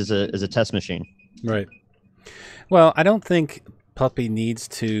works great as a test machine. Right. Well, I don't think Puppy needs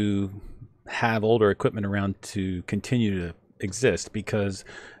to have older equipment around to continue to exist, because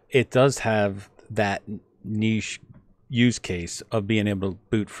it does have that niche use case of being able to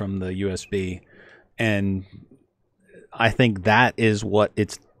boot from the USB. And I think that is what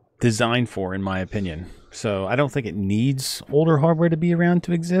it's designed for, in my opinion. So I don't think it needs older hardware to be around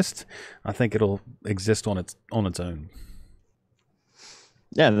to exist. I think it'll exist on its own.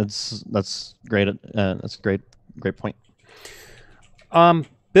 Yeah, that's great. That's a great point.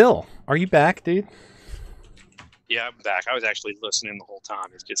 Bill, are you back, dude? Yeah, I'm back. I was actually listening the whole time.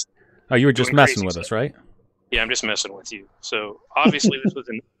 It's just you were just messing with us, right? Yeah, I'm just messing with you. So obviously this was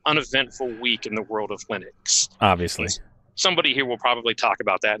an uneventful week in the world of Linux. Obviously. Somebody here will probably talk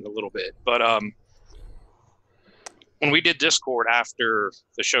about that in a little bit. But when we did Discord after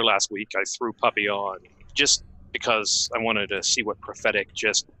the show last week, I threw Puppy on. Just because I wanted to see what Prophetic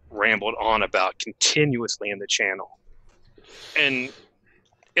just rambled on about continuously in the channel. And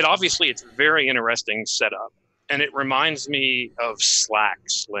it's very interesting setup. And it reminds me of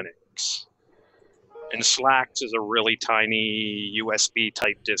Slack's Linux. And Slack's is a really tiny USB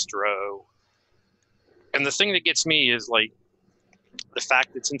type distro. And the thing that gets me is like the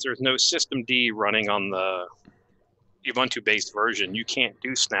fact that since there's no systemd running on the Ubuntu based version, you can't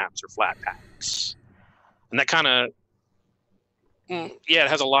do snaps or Flatpaks. And that kind of, it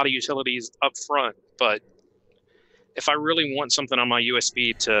has a lot of utilities up front, but if I really want something on my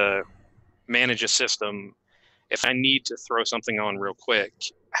USB to manage a system, if I need to throw something on real quick,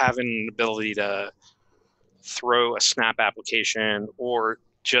 having an ability to throw a snap application or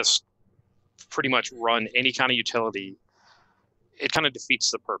just pretty much run any kind of utility, it kind of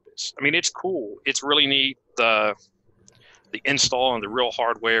defeats the purpose. I mean, it's cool. It's really neat. The install on the real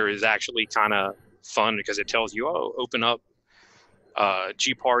hardware is actually kind of fun because it tells you, oh, open up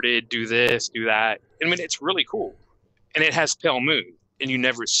gparted, do this, do that. I mean, it's really cool. And it has Pale Moon, and you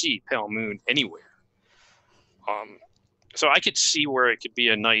never see Pale Moon anywhere. So I could see where it could be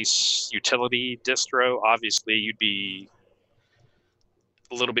a nice utility distro. Obviously, you'd be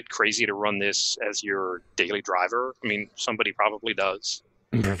a little bit crazy to run this as your daily driver. I mean, somebody probably does.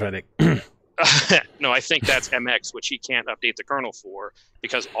 Prophetic. No, I think that's MX, which he can't update the kernel for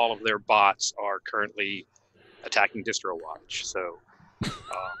because all of their bots are currently attacking DistroWatch. So,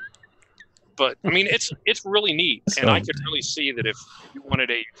 but I mean, it's really neat, and I could really see that if you wanted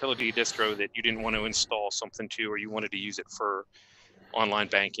a utility distro that you didn't want to install something to, or you wanted to use it for online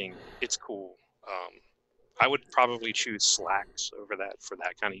banking, it's cool. I would probably choose Slacks over that for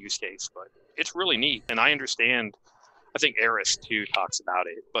that kind of use case, but it's really neat, and I understand. I think Eris too talks about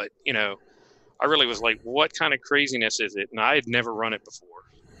it, but I really was like, what kind of craziness is it? And I had never run it before.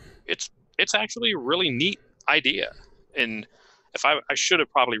 It's actually a really neat idea. And if I should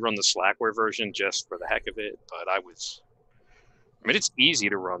have probably run the Slackware version just for the heck of it, but it's easy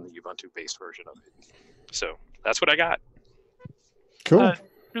to run the Ubuntu-based version of it. So that's what I got. Cool.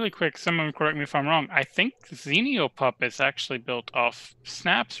 Really quick, someone correct me if I'm wrong. I think XenioPup is actually built off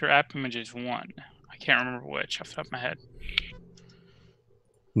Snaps or App Images 1. I can't remember which off the top of my head.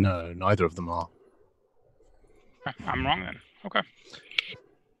 No, neither of them are. I'm wrong then. Okay.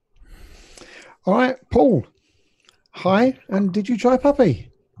 All right, Paul. Hi, and did you try Puppy?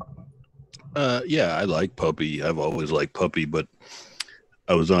 Yeah, I like Puppy. I've always liked Puppy, but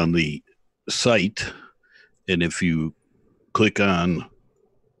I was on the site, and if you click on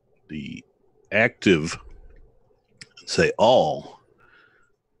the active, say all,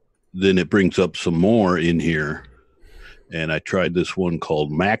 then it brings up some more in here. And I tried this one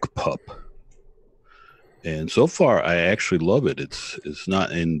called MacPup. And so far, I actually love it. It's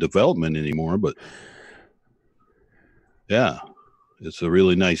not in development anymore, but yeah, it's a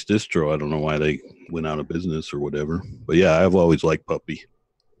really nice distro. I don't know why they went out of business or whatever. But yeah, I've always liked Puppy.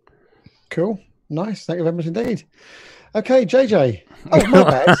 Cool. Nice. Thank you very much indeed. Okay, JJ. Oh, my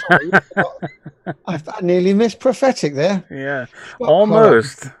bad. Sorry. I nearly missed Prophetic there. Yeah,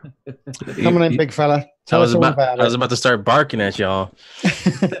 almost. Come on in, big fella. Tell us all about it. I was about to start barking at y'all.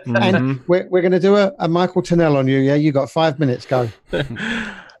 And we're going to do a Michael Tunnell on you. Yeah, you got 5 minutes. Go.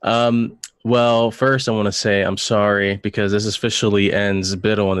 Well, first I want to say I'm sorry because this officially ends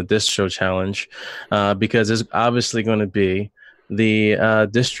Biddle on the distro challenge because it's obviously going to be the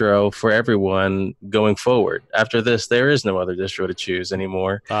distro for everyone going forward. After this, there is no other distro to choose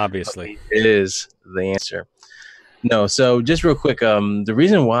anymore. Obviously. It is the answer. No, so just real quick, the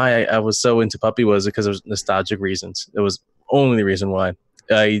reason why I was so into Puppy was because of nostalgic reasons. It was only the reason why.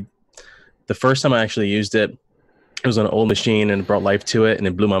 The first time I actually used it, it was on an old machine and it brought life to it and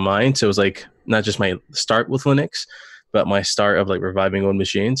it blew my mind. So it was like not just my start with Linux, but my start of like reviving old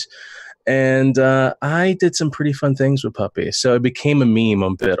machines. And I did some pretty fun things with Puppy. So it became a meme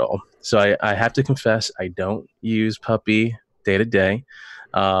on Biddle. So I have to confess, I don't use Puppy day to day,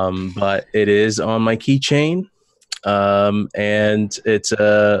 but it is on my keychain. And it's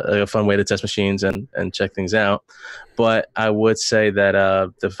a fun way to test machines and check things out. But I would say that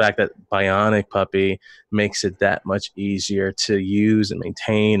the fact that Bionic Puppy makes it that much easier to use and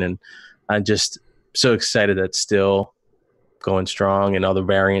maintain. And I'm just so excited that it's still going strong and all the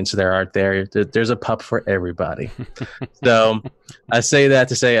variants there are there. There's a pup for everybody. So I say that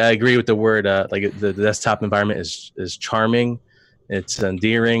to say I agree with the word. Like the desktop environment is charming. It's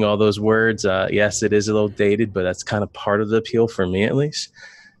endearing, all those words. Yes, it is a little dated, but that's kind of part of the appeal for me, at least.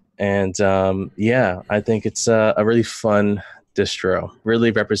 And yeah, I think it's a really fun distro,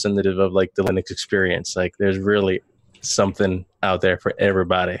 really representative of like the Linux experience. Like there's really something out there for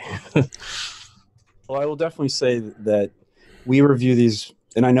everybody. Well, I will definitely say that we review these,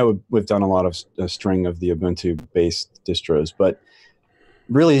 and I know we've done a lot of a string of the Ubuntu-based distros, but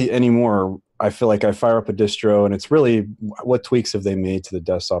really anymore, I feel like I fire up a distro, and it's really what tweaks have they made to the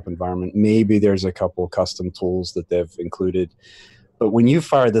desktop environment. Maybe there's a couple custom tools that they've included, but when you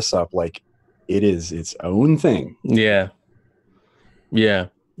fire this up, like it is its own thing. Yeah. Yeah.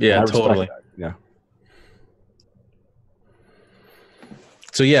 Yeah. I respect Totally. that.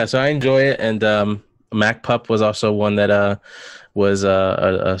 Yeah. So I enjoy it, and MacPup was also one that was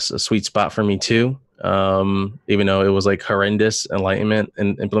a sweet spot for me too. Even though it was like horrendous enlightenment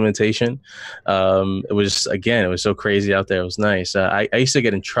and implementation, it was it was so crazy out there. It was nice. I used to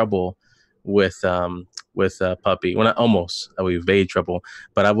get in trouble with Puppy when I would evade trouble,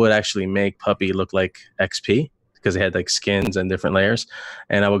 but I would actually make Puppy look like XP because they had like skins and different layers.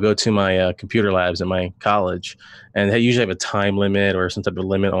 And I would go to my computer labs in my college, and they usually have a time limit or some type of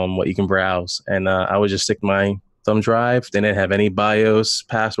limit on what you can browse. And I would just stick my thumb drive. They didn't have any BIOS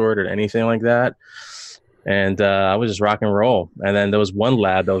password or anything like that. And I would just rock and roll. And then there was one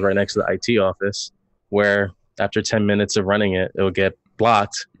lab that was right next to the IT office where after 10 minutes of running it, it would get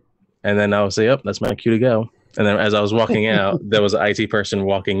blocked. And then I would say, "Yep, that's my cue to go." And then as I was walking out, there was an IT person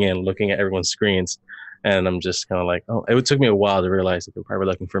walking in, looking at everyone's screens. And I'm just kind of like, oh, it took me a while to realize that they were probably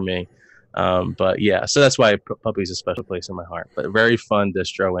looking for me. But yeah, so that's why Puppy's a special place in my heart. But very fun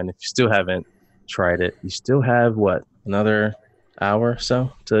distro. And if you still haven't tried it, you still have another hour or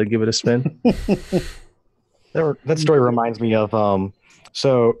so to give it a spin. That story reminds me of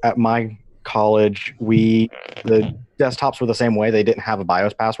so at my college, the desktops were the same way. They didn't have a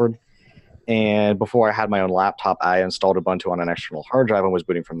BIOS password. And before I had my own laptop, I installed Ubuntu on an external hard drive and was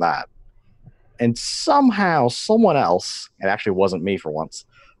booting from that. And somehow someone else, it actually wasn't me for once,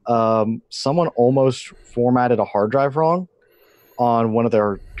 someone almost formatted a hard drive wrong on one of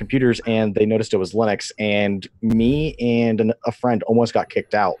their computers, and they noticed it was Linux, and me and a friend almost got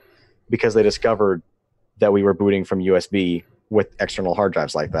kicked out because they discovered that we were booting from USB with external hard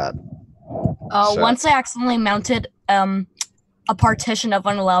drives like that. Once I accidentally mounted a partition of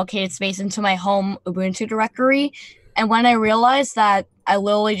unallocated space into my home Ubuntu directory, and when I realized that I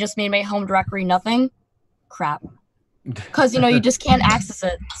literally just made my home directory nothing, crap. Because, you just can't access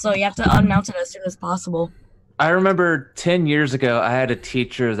it, so you have to unmount it as soon as possible. I remember 10 years ago, I had a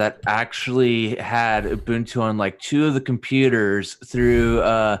teacher that actually had Ubuntu on like 2 of the computers through,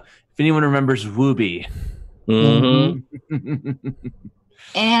 if anyone remembers Wooby. Mm-hmm.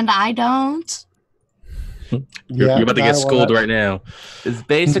 And I don't. You're about to get schooled right now. It's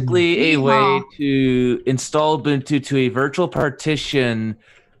basically a way to install Ubuntu to a virtual partition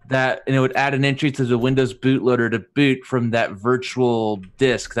that, and it would add an entry to the Windows bootloader to boot from that virtual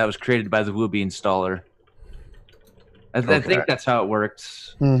disk that was created by the Wooby installer. I think that's how it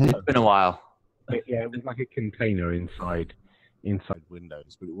works. It's been a while. Yeah, it was like a container inside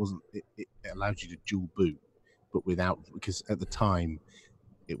Windows, but it wasn't. It allowed you to dual boot, but without, because at the time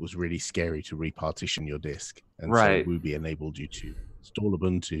it was really scary to repartition your disk, and so Wooby enabled you to install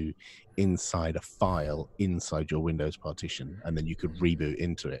Ubuntu inside a file inside your Windows partition, and then you could reboot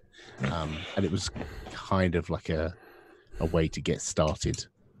into it. And it was kind of like a way to get started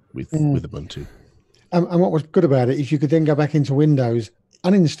with Ubuntu. And what was good about it is you could then go back into Windows,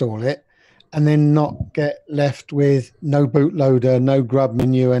 uninstall it, and then not get left with no bootloader, no grub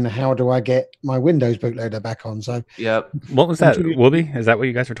menu, and how do I get my Windows bootloader back on? So, What was that? Wooby? Is that what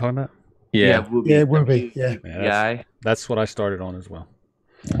you guys were talking about? Yeah, Wooby. Yeah, Wooby. Yeah. That's what I started on as well.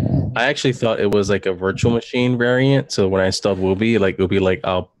 I actually thought it was like a virtual machine variant. So when I installed Wooby, like it would be like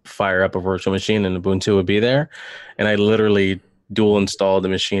I'll fire up a virtual machine and Ubuntu would be there, and I literally dual installed the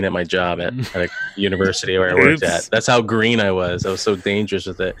machine at my job at a university where I worked at. That's how green I was. I was so dangerous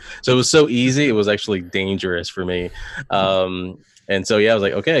with it. So it was so easy. It was actually dangerous for me. And so, I was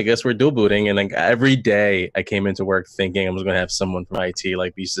like, okay, I guess we're dual booting. And like every day I came into work thinking I was going to have someone from IT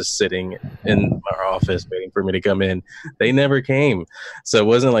like be just sitting in our office waiting for me to come in. They never came. So it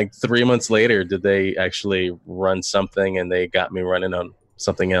wasn't like 3 months later did they actually run something and they got me running on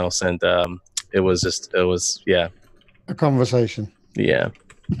something else. And it was a conversation. Yeah.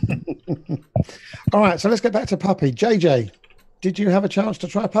 All right, so let's get back to Puppy. JJ, did you have a chance to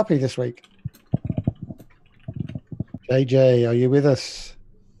try Puppy this week? JJ, are you with us?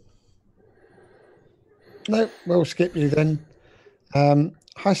 No, we'll skip you then.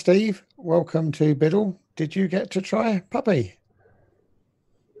 Hi, Steve. Welcome to Biddle. Did you get to try Puppy?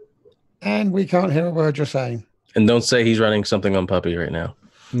 And we can't hear a word you're saying. And don't say he's running something on Puppy right now.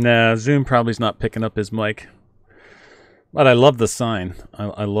 Nah, Zoom probably's not picking up his mic. But I love the sign.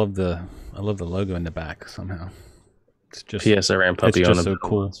 I love the logo in the back somehow. It's just PS I ran Puppy it's on just a so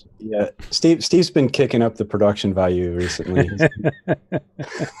cool. Yeah, Steve's been kicking up the production value recently.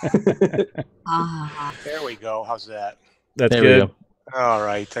 There we go. How's that? That's There good. we go. All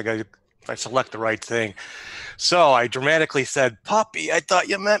right. I select the right thing. So I dramatically said, puppy. I thought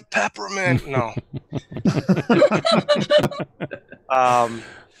you meant peppermint. No. I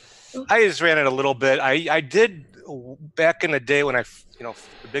just ran it a little bit. I did back in the day when the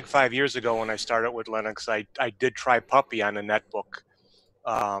big 5 years ago when I started with Linux, I did try puppy on a netbook.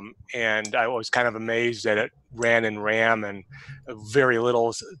 And I was kind of amazed that it ran in RAM and very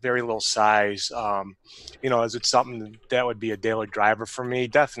little size. Is it something that would be a daily driver for me?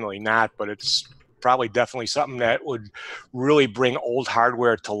 Definitely not, but it's probably definitely something that would really bring old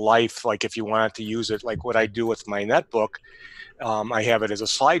hardware to life. Like if you wanted to use it, like what I do with my netbook, I have it as a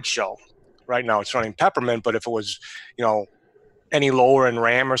slideshow. Right now it's running Peppermint, but if it was, any lower in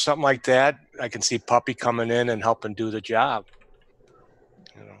RAM or something like that, I can see Puppy coming in and helping do the job.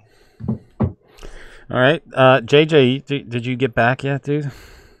 All right, JJ, did you get back yet, dude?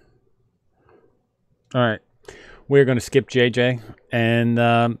 All right, we're going to skip JJ,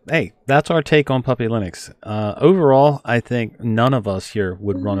 and hey, that's our take on Puppy Linux. Overall, I think none of us here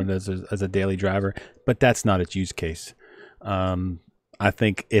would run it as a daily driver, but that's not its use case. I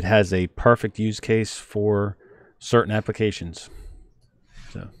think it has a perfect use case for certain applications.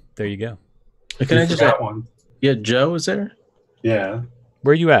 So there you go. Can I just add one? Yeah, Joe is there? Yeah.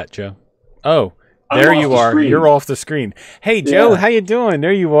 Where you at, Joe? Oh, I'm there off you the are. screen. You're off the screen. Hey, Joe, Yeah. how you doing?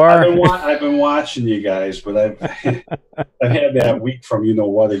 There you are. I've been watching you guys, but I've had that week from you know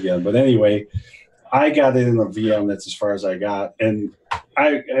what again. But anyway, I got it in a VM. That's as far as I got. And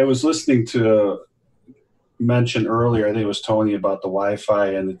I was listening to mention earlier, I think it was Tony, about the Wi-Fi,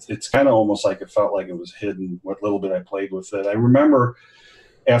 and it's kind of almost like it felt like it was hidden, what little bit I played with it. I remember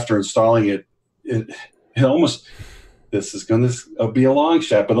after installing it, it almost, this is going to be a long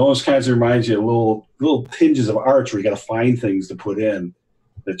shot, but almost kind of reminds you of little hinges of arch where you got to find things to put in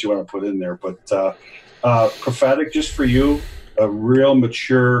that you want to put in there. But Prophetic, just for you, a real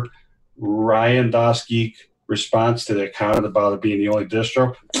mature Ryan Dosgeek response to the comment about it being the only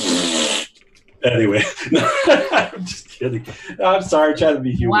distro. Anyway, I'm just kidding. I'm sorry, trying to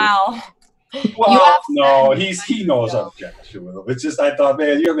be humorous. Wow. Well, no, he knows I'm joshing with him. It's just I thought,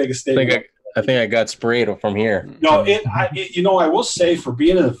 man, you're gonna make a statement. I think I got sprayed from here. No, I will say for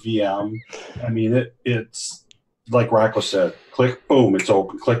being in a VM, I mean, it's like Rocco said, click, boom, it's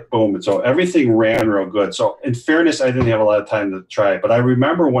open, click, boom, it's open. Everything ran real good. So in fairness, I didn't have a lot of time to try it, but I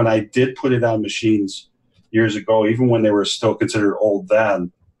remember when I did put it on machines years ago, even when they were still considered old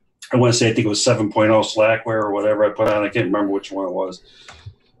then, I want to say, I think it was 7.0 Slackware or whatever I put on. I can't remember which one it was.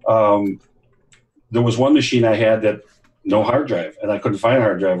 There was one machine I had that no hard drive, and I couldn't find a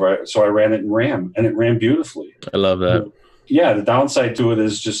hard drive, right? So I ran it in RAM, and it ran beautifully. I love that. Yeah, the downside to it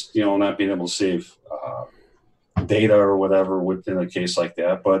is just, not being able to save data or whatever within a case like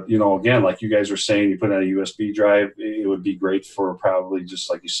that. But, again, like you guys were saying, you put it on a USB drive, it would be great for probably just,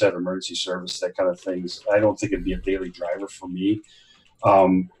 like you said, emergency service, that kind of things. I don't think it'd be a daily driver for me.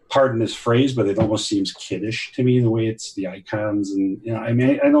 Pardon this phrase, but it almost seems kiddish to me, the way it's the icons. And, I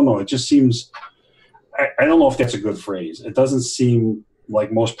don't know. It just seems, I don't know if that's a good phrase. It doesn't seem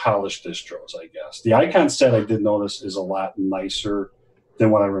like most polished distros, I guess. The icon set, I did notice, is a lot nicer than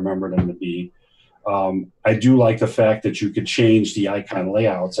what I remember them to be. I do like the fact that you could change the icon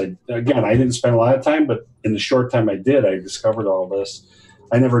layouts. I didn't spend a lot of time, but in the short time I did, I discovered all this.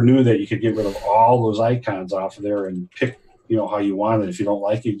 I never knew that you could get rid of all those icons off of there and pick how you want it. If you don't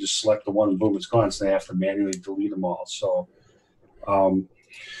like it, you just select the one and boom, it's gone. So they have to manually delete them all. So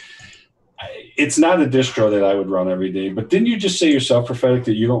it's not a distro that I would run every day. But didn't you just say yourself, Prophetic,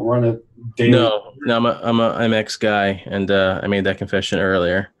 that you don't run it daily? No, I'm a MX guy, and I made that confession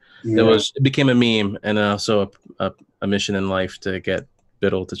earlier. Yeah. It became a meme, and also a mission in life to get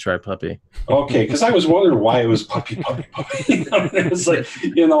Biddle to try Puppy. Okay, because I was wondering why it was puppy. It was like,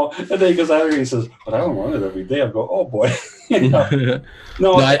 and then because he says, but I don't run it every day. I go, oh boy.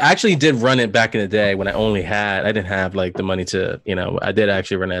 No, I actually did run it back in the day when I didn't have like the money to, I did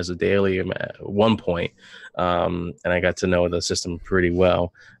actually run it as a daily at one point. And I got to know the system pretty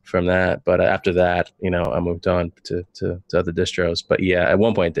well from that. But after that, I moved on to other distros. But yeah, at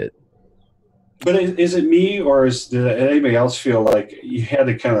one point I did. But is it me, or did anybody else feel like you had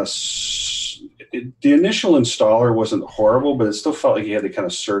to kind of the initial installer wasn't horrible, but it still felt like you had to kind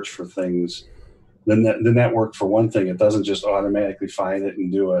of search for things. Then that worked for one thing. It doesn't just automatically find it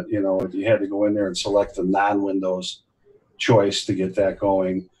and do it. You had to go in there and select the non-Windows choice to get that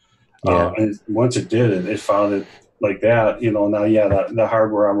going. Yeah. And once it did it, it found it like that. Now, yeah, the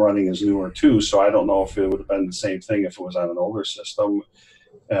hardware I'm running is newer too, so I don't know if it would have been the same thing if it was on an older system.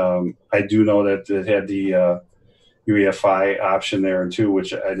 I do know that it had the UEFI option there too,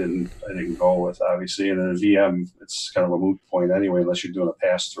 which I didn't go with, obviously. And in a VM, it's kind of a moot point anyway, unless you're doing a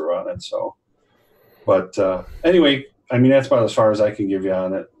pass through on it. So, but anyway, I mean, that's about as far as I can give you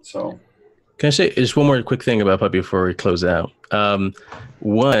on it. So, can I say just one more quick thing about Puppy before we close out?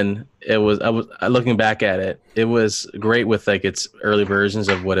 One, I was looking back at it. It was great with like its early versions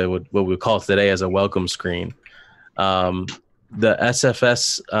of what we call today as a welcome screen. The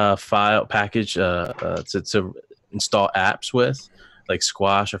SFS file package to install apps with, like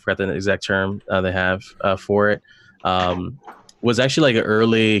Squash, I forgot the exact term they have for it, was actually like an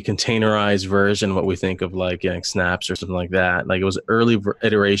early containerized version of what we think of like snaps or something like that. Like it was early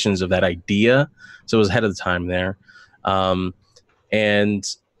iterations of that idea, so it was ahead of the time there. And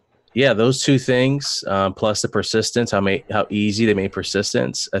yeah, those two things plus the persistence, how easy they made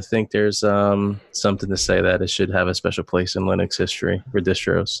persistence. I think there's something to say that it should have a special place in Linux history for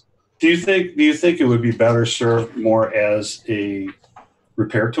distros. do you think it would be better served more as a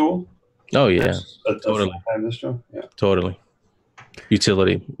repair tool? Oh yeah, totally. Full-time distro? Yeah, totally.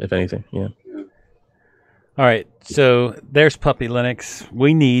 Utility, if anything. Yeah. All right, so there's Puppy Linux.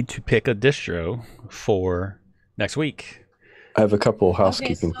 We need to pick a distro for next week. I have a couple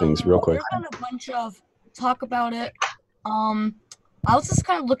housekeeping things real quick. There's been a bunch of talk about it. I was just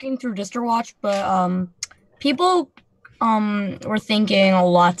kind of looking through DistroWatch, but people were thinking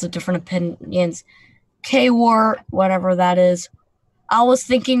lots of different opinions. K-War, whatever that is. I was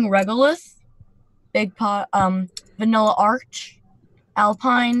thinking Regolith, Big Pot, Vanilla Arch,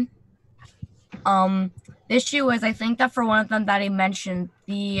 Alpine. The issue is, I think that for one of them that he mentioned,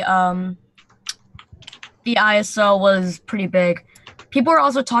 the ISO was pretty big. People are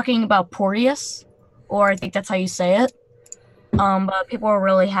also talking about Porteous, or I think that's how you say it. But people are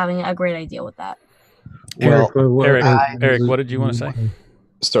really having a great idea with that. Well, Eric, what did you want to say?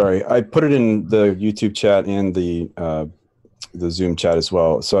 Sorry, I put it in the YouTube chat and the Zoom chat as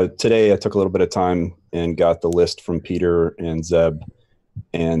well. So today I took a little bit of time and got the list from Peter and Zeb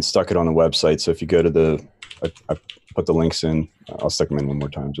and stuck it on the website. So if you go to I put the links in. I'll stick them in one more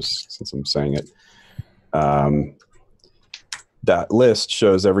time just since I'm saying it. That list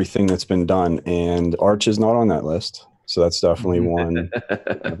shows everything that's been done, and Arch is not on that list. So that's definitely one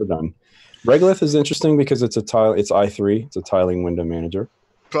never done. Regolith is interesting because it's i3. It's a tiling window manager.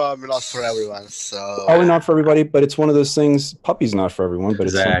 Probably not for everyone. So Probably not for everybody, but it's one of those things. Puppy's not for everyone, but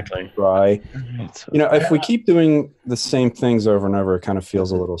exactly. It's dry. If we keep doing the same things over and over, it kind of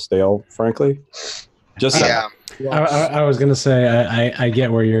feels a little stale, frankly. I was gonna say I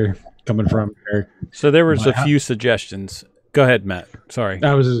get where you're coming from, Eric. So there was a few suggestions. Go ahead, Matt. Sorry.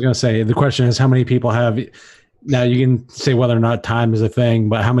 I was just gonna say the question is how many people have. Now you can say whether or not time is a thing,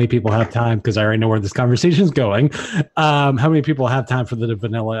 but how many people have time? Because I already know where this conversation is going. How many people have time for the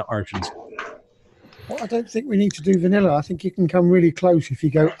vanilla Arch install? Well, I don't think we need to do vanilla. I think you can come really close if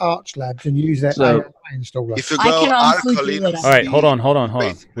you go Arch Labs and use that AI installer. If you go All right, hold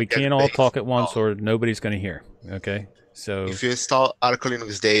on. We can't all talk at once, or nobody's going to hear. Okay, so if you install Arch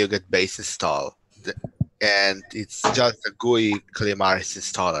Linux Day, you get base install, and it's just a GUI Climaris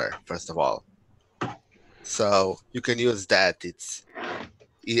installer. First of all. So you can use that.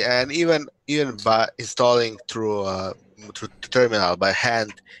 And even by installing through terminal by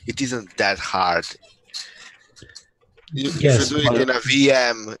hand, it isn't that hard. If you do it in a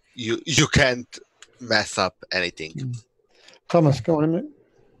VM, you can't mess up anything. Thomas, go on a minute.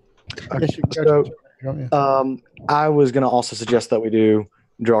 I was going to also suggest that we do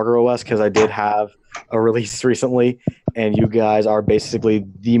Draugr OS because I did have a release recently, and you guys are basically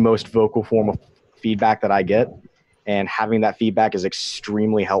the most vocal form of feedback that I get, and having that feedback is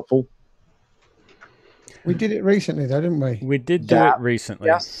extremely helpful. We did it recently, though, didn't we? We did do it recently.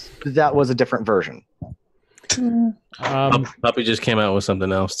 Yes, that was a different version. Puppy just came out with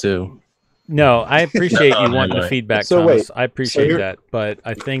something else too. No, I appreciate you wanting the feedback, So Thomas. wait, I appreciate so that, but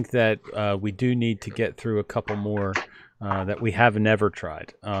I think that we do need to get through a couple more that we have never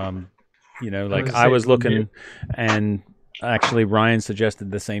tried. I was looking, and actually Ryan suggested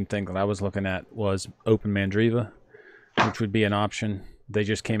the same thing that I was looking at was Open Mandriva, which would be an option. They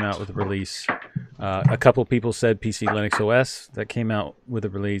just came out with a release. A couple people said PC Linux OS that came out with a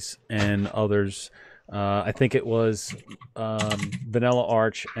release, and others, I think it was Vanilla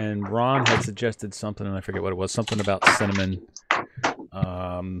Arch, and Ron had suggested something, and I forget what it was, something about Cinnamon.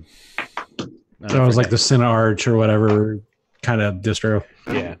 That was like the Cine Arch or whatever kind of distro.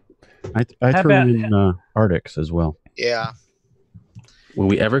 Yeah. I threw in Arctics as well. Yeah. Will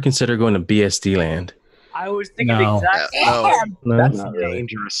we ever consider going to BSD land? I was thinking No. the exact same No. thing. That's not really.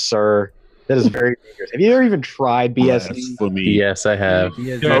 dangerous, sir. That is very dangerous. Have you ever even tried BSD? Yes, I have.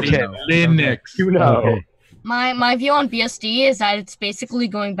 Okay. Linux. You know. Okay. My view on BSD is that it's basically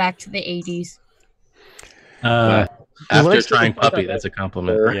going back to the 80s. After Linux trying doesn't- Puppy, that's a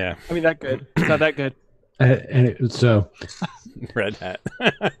compliment. Yeah. I mean, that good. It's not that good. So Red Hat.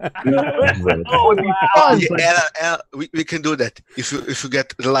 Oh, wow. Yeah, we can do that if you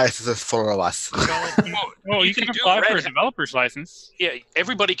get the licenses for us. Well, you can apply for a developer's license. Yeah,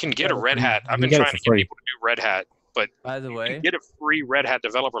 everybody can get a Red Hat. I've You been get it trying for to get free. people to do Red Hat, but By the you way, can get a free Red Hat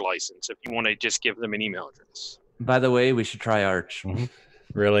developer license if you want to just give them an email address. we should try Arch.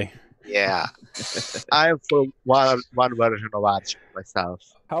 Really? Yeah, I'm for one version of Arch myself.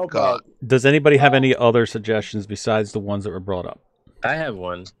 How God. about Does anybody have any other suggestions besides the ones that were brought up? I have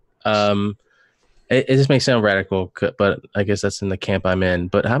one. It just may sound radical, but I guess that's in the camp I'm in.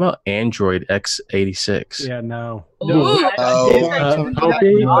 But how about Android x86? yeah, no.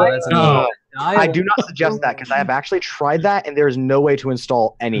 I do not suggest that because I have actually tried that and there's no way to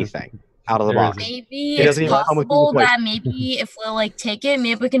install anything out of the box. Maybe It it's doesn't even come with possible Google Play. that maybe if we like take it,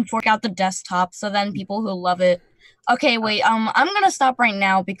 maybe we can fork out the desktop so then people who love it. Okay, wait. I'm gonna stop right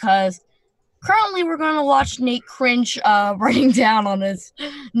now because currently we're gonna watch Nate cringe writing down on his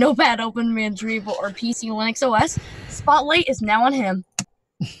notepad open Mandriva or PC Linux OS. Spotlight is now on him.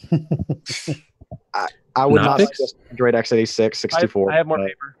 I would not Knoppix? suggest Android x86 64. I have more but,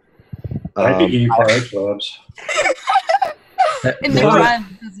 paper. I'd be game for I- Arch Labs. In the grind,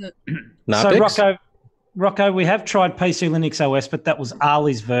 is it? So Rocco, we have tried PC Linux OS, but that was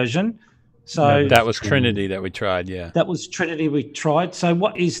Ali's version. So That was Trinity that we tried, yeah. that was Trinity we tried. So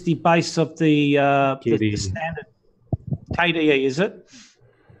what is the base of the standard KDE? Is it?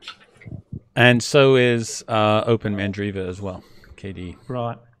 And so is Open Mandriva as well, KDE.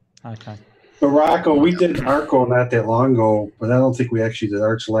 Right. Okay. But Rocco, we did Arco not that long ago, but I don't think we actually did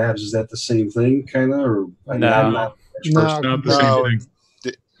Arch Labs. Is that the same thing, kind of? Or I'm not Not the same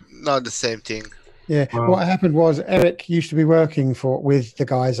thing. Not the same thing. Yeah, what happened was Eric used to be working with the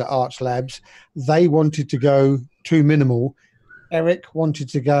guys at Arch Labs. They wanted to go too minimal. Eric wanted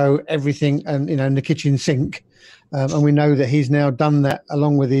to go everything and in the kitchen sink, and we know that he's now done that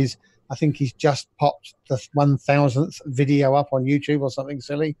along with his. I think he's just popped the 1,000th video up on YouTube or something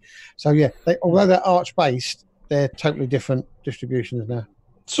silly. So yeah, although they're Arch based, they're totally different distributions now.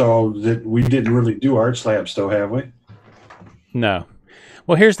 So we didn't really do Arch Labs, though, have we? No.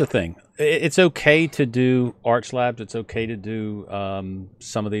 Well, here's the thing. It's okay to do Arch Labs. It's okay to do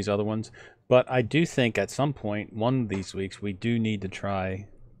some of these other ones. But I do think at some point, one of these weeks, we do need to try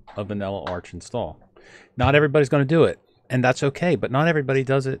a vanilla Arch install. Not everybody's going to do it, and that's okay. But not everybody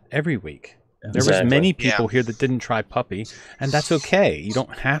does it every week. There was many people here that didn't try Puppy, and that's okay. You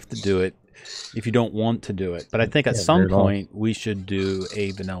don't have to do it if you don't want to do it. But I think at some point, we should do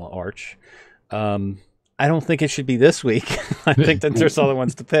a vanilla Arch. I don't think it should be this week. I think that there's other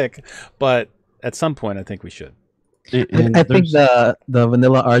ones to pick, but at some point, I think we should. I think the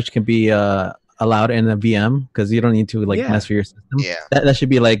vanilla Arch can be allowed in a VM because you don't need to mess with your system. Yeah, that should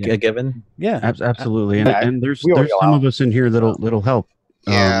be like a given. Yeah, absolutely. And there's some of us in here that'll help.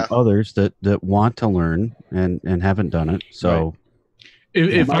 Others that want to learn and haven't done it. So.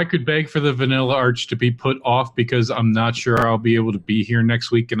 If I could beg for the vanilla Arch to be put off because I'm not sure I'll be able to be here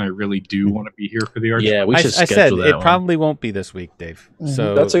next week, and I really do want to be here for the Arch. Yeah, I said it probably won't be this week, Dave.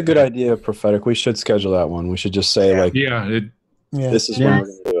 So that's a good idea, Prophetic. We should schedule that one. We should just say this is when we're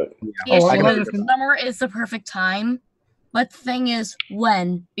going to do it. Yeah, summer is the perfect time, but the thing is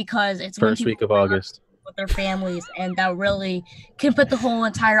when, because it's when First week people of August. with their families, and that really can put the whole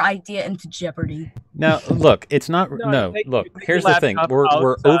entire idea into jeopardy. Now, look, it's not. Look. Here's the thing. We're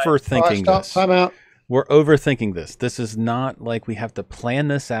overthinking this. Time out. We're overthinking this. This is not like we have to plan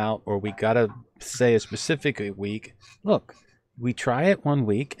this out, or we got to say a specific week. Look, we try it one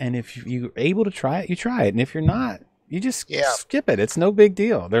week, and if you're able to try it, you try it, and if you're not, you just skip it. It's no big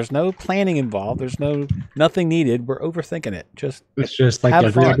deal. There's no planning involved. There's nothing needed. We're overthinking it. It's just like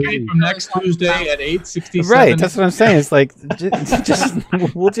have fun. From next Tuesday at 8:67. Right, that's what I'm saying. It's like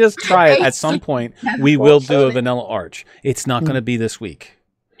we'll just try it at some point. We will do a vanilla Arch. It's not going to be this week.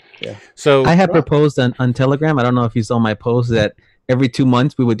 Yeah. So I have proposed on Telegram. I don't know if you saw my post that every 2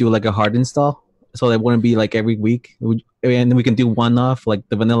 months we would do like a hard install, so that wouldn't be like every week. And then we can do one off. Like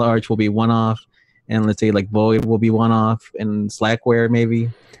the vanilla Arch will be one off, and let's say like Void will be one off, and Slackware maybe.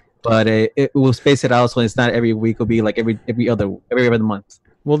 But it will space it out so it's not every week. It'll be like every other month.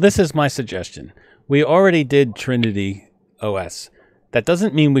 Well, this is my suggestion. We already did Trinity OS. That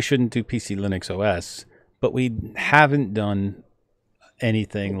doesn't mean we shouldn't do PC Linux OS, but we haven't done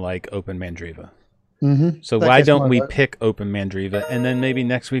anything like Open Mandriva. So That why gets don't my we vote. pick Open Mandriva, and then maybe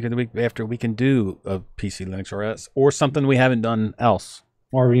next week or the week after we can do a PC Linux OS or something we haven't done else.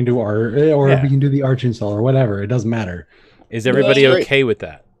 Or we can do we can do the Arch install or whatever. It doesn't matter. Is everybody Great. okay with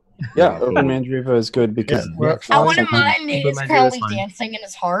that? Yeah, Open Mandriva is good because I wouldn't mind Nate's probably dancing in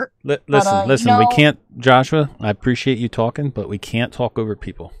his heart. Listen, but, we can't, Joshua, I appreciate you talking, but we can't talk over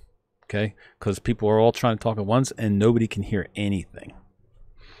people, okay? Because people are all trying to talk at once and nobody can hear anything.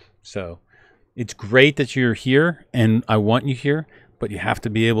 So it's great that you're here and I want you here, but you have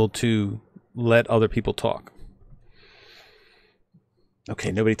to be able to let other people talk.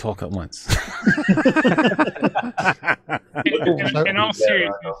 Okay, nobody talk at once. In all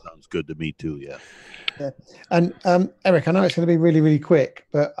seriousness, sounds good to me too. Yeah. Yeah. And Eric, I know it's going to be really, really quick,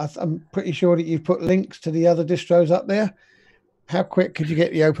 but I'm pretty sure that you've put links to the other distros up there. How quick could you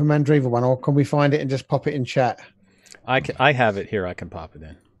get the Open Mandriva one, or can we find it and just pop it in chat? I have it here. I can pop it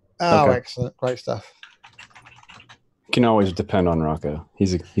in. Oh, Okay. excellent. Great stuff. Can always depend on Rocco.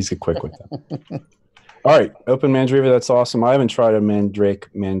 He's a quick with that. All right, Open Mandriva, that's awesome. I haven't tried a Mandrake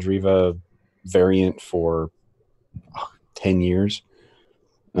Mandriva variant for 10 years.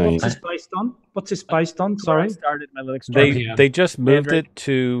 What's this based on? What's this based on? Sorry. Started my Linux. They just moved Mandrake. it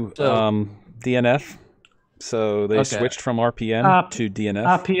to DNF, so they Okay. switched from RPM to DNF.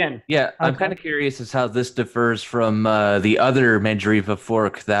 RPM. Yeah, I'm kind of curious as how this differs from the other Mandriva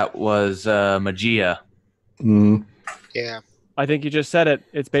fork that was Magia. Yeah. I think you just said it.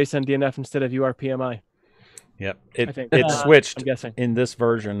 It's based on DNF instead of URPMI. Yep, I think. it switched. I'm guessing. In this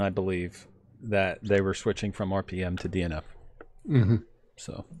version, I believe that they were switching from RPM to DNF. Mm-hmm.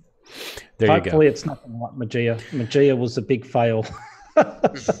 So there you Hopefully, go. it's nothing like Magia. Magia was a big fail.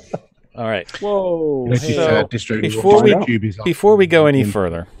 All right. Whoa. So distro before we YouTube is before we go any asking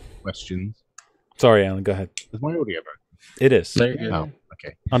further, questions. sorry, Alan, go ahead. Is my audio broken? It is. Oh,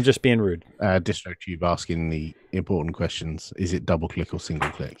 okay. I'm just being rude. DistroTube asking the important questions. Is it double click or single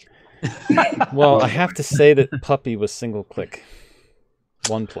click? Well, I have to say that Puppy was single click.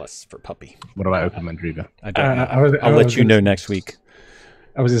 1+ for Puppy. What about Open Mandriva? I don't know. I'll let you know next week.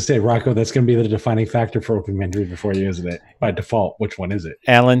 I was going to say, Rocco, that's going to be the defining factor for Open Mandriva for you, isn't it? By default, which one is it?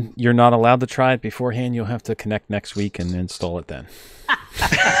 Alan, you're not allowed to try it beforehand. You'll have to connect next week and install it then.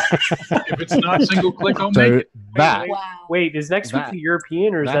 If it's not single click, I'll So make it. that Wait, is next week the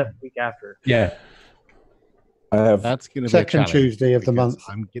European or is that the week after? Yeah. I have that's going to be a Second challenge Tuesday of the because month.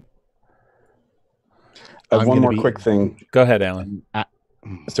 I have I'm one gonna more be- quick thing. Go ahead, Alan.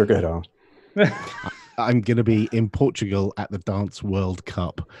 Sir, go ahead, Alan. I'm going to be in Portugal at the Dance World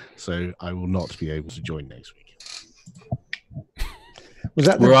Cup, so I will not be able to join next week. Was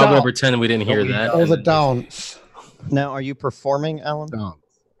that the We're all going to dance pretend we didn't hear that. or the dance? Now, are you performing, Alan?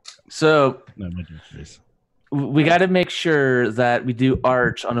 So No, my daughter is. we got to make sure that we do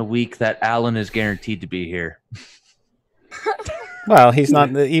Arch on a week that Alan is guaranteed to be here. Well, he's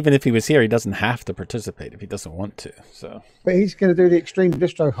not. Even if he was here, he doesn't have to participate if he doesn't want to. So But he's going to do the extreme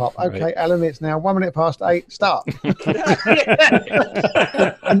distro hop. Okay, Right. Alan, it's now 8:01. Start.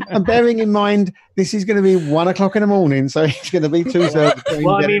 and bearing in mind, this is going to be 1:00 in the morning, so it's going to be 2:30.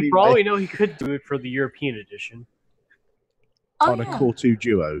 Well, I mean, for all we know, he could do it for the European edition. Oh, On a Core 2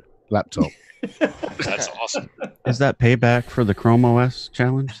 Duo laptop. That's awesome. Is that payback for the Chrome OS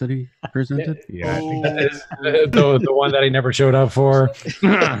challenge that he presented? Yeah, I think That is the one that he never showed up for.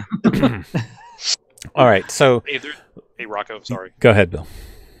 all right. So Hey, Rocco, sorry. go ahead, Bill.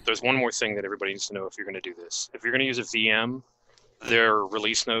 There's one more thing that everybody needs to know if you're going to do this. If you're going to use a VM, their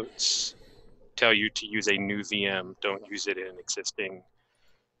release notes tell you to use a new VM. Don't use it in an existing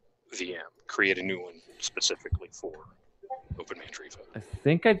VM. Create a new one specifically for Open Mandriva. I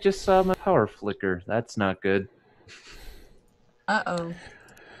think I just saw my power flicker. That's not good. Uh-oh.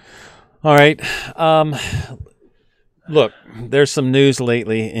 All right. Look, there's some news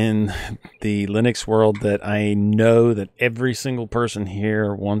lately in the Linux world that I know that every single person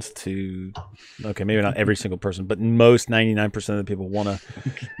here wants to. Okay, maybe not every single person, but most 99% of the people want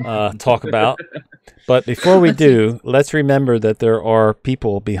to talk about. But before we do, let's remember that there are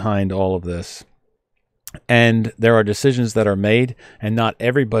people behind all of this. And there are decisions that are made, and not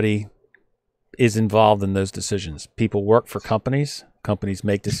everybody is involved in those decisions. People work for companies. Companies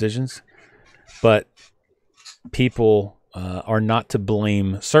make decisions. But people are not to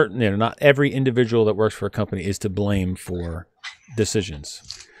blame. Not every individual that works for a company is to blame for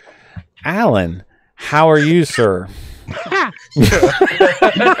decisions. Alan, how are you, sir?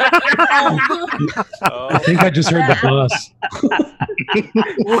 I think I just heard the bus.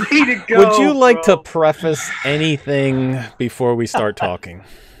 Way to go! Would you like to preface anything before we start talking?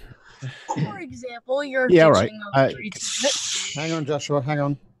 For example, you're Yeah, all right. ditching of treats. Hang on, Joshua. Hang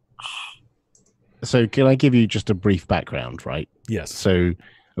on. So can I give you just a brief background, right? Yes. So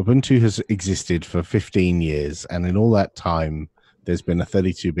Ubuntu has existed for 15 years, and in all that time, there's been a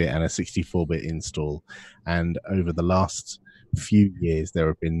 32-bit and a 64-bit install. And over the last few years, there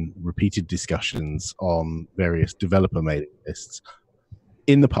have been repeated discussions on various developer mailing lists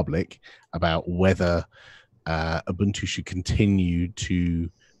in the public about whether Ubuntu should continue to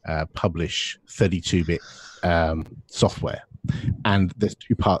publish 32-bit software. And there's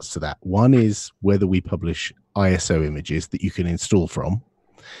two parts to that. One is whether we publish ISO images that you can install from.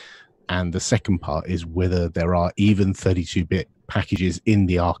 And the second part is whether there are even 32-bit packages in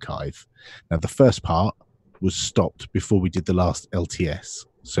the archive. Now, the first part was stopped before we did the last LTS.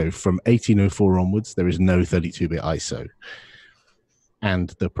 So from 1804 onwards, there is no 32-bit ISO. And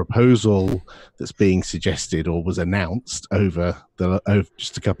the proposal that's being suggested or was announced over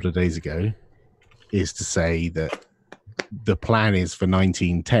just a couple of days ago is to say that the plan is for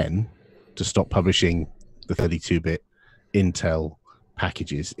 1910 to stop publishing the 32-bit Intel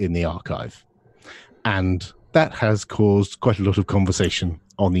packages in the archive. And that has caused quite a lot of conversation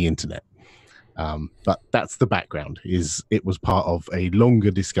on the internet. But that's the background. It was part of a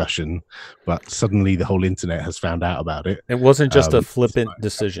longer discussion, but suddenly the whole internet has found out about it. It wasn't just a flippant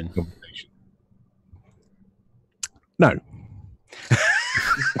decision. No.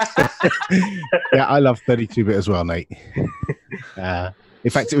 Yeah, I love 32-bit as well, Nate. In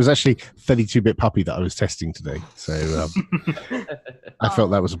fact, it was actually 32-bit Puppy that I was testing today, so I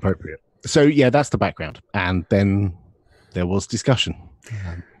felt that was appropriate. So yeah, that's the background, and then there was discussion.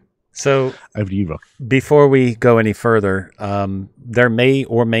 So over to you, Rock. Before we go any further, there may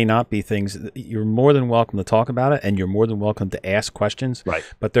or may not be things. You're more than welcome to talk about it, and you're more than welcome to ask questions. Right.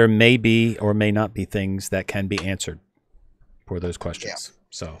 But there may be or may not be things that can be answered for those questions. Yeah.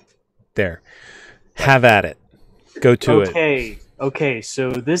 So there. Have at it. Go to it. Okay. So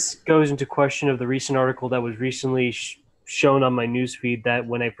this goes into question of the recent article that was recently shown on my newsfeed that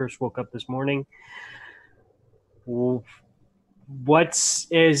when I first woke up this morning.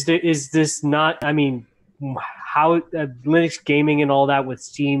 Is this not? I mean, how Linux gaming and all that with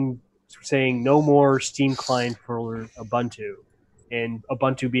Steam saying no more Steam client for Ubuntu, and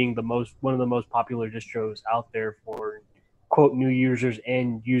Ubuntu being one of the most popular distros out there for quote new users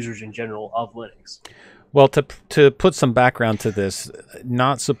and users in general of Linux. Well, to put some background to this,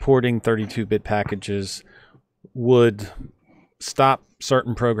 not supporting 32-bit packages would stop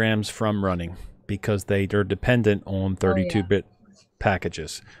certain programs from running because they're dependent on 32-bit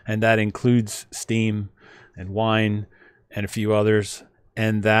packages, and that includes Steam and Wine and a few others,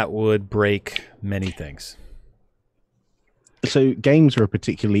 and that would break many things. So games are a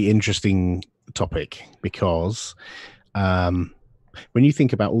particularly interesting topic because when you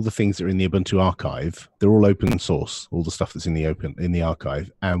think about all the things that are in the Ubuntu archive, they're all open source, all the stuff that's in the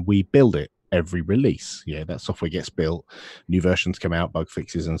archive, and we build it every release. Yeah, that software gets built, new versions come out, bug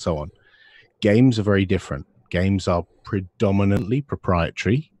fixes, and so on. Games are very different. Games are predominantly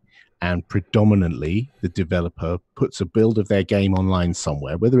proprietary, and predominantly the developer puts a build of their game online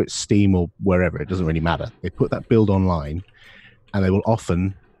somewhere, whether it's Steam or wherever, it doesn't really matter. They put that build online, and they will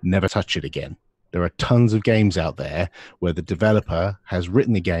often never touch it again. There are tons of games out there where the developer has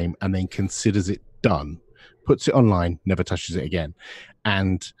written the game and then considers it done, puts it online, never touches it again.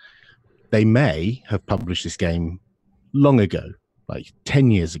 And they may have published this game long ago, like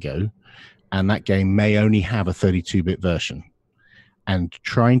 10 years ago, and that game may only have a 32-bit version. And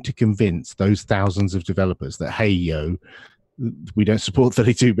trying to convince those thousands of developers that, hey, we don't support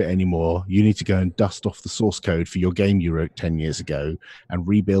 32-bit anymore. You need to go and dust off the source code for your game you wrote 10 years ago and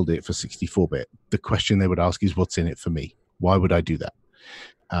rebuild it for 64-bit. The question they would ask is, what's in it for me? Why would I do that?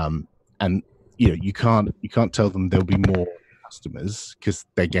 And you can't tell them there'll be more customers because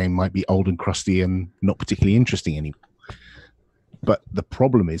their game might be old and crusty and not particularly interesting anymore. But the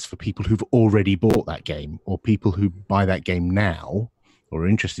problem is for people who've already bought that game or people who buy that game now or are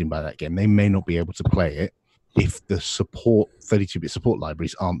interested in buy that game, they may not be able to play it if the 32-bit support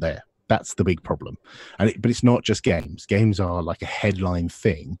libraries aren't there. That's the big problem. But it's not just games. Games are like a headline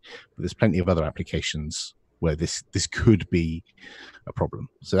thing, but there's plenty of other applications where this could be a problem.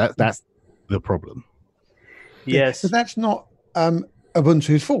 So that's the problem. Yes. But that's not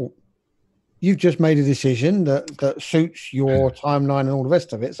Ubuntu's fault. You've just made a decision that suits your timeline and all the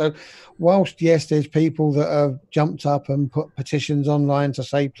rest of it. So whilst, yes, there's people that have jumped up and put petitions online to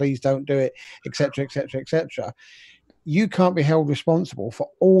say, please don't do it, etc., etc., etc., you can't be held responsible for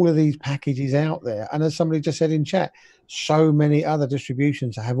all of these packages out there. And as somebody just said in chat, so many other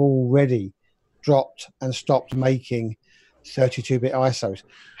distributions have already dropped and stopped making 32-bit ISOs.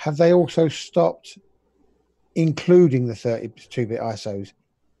 Have they also stopped including the 32-bit ISOs?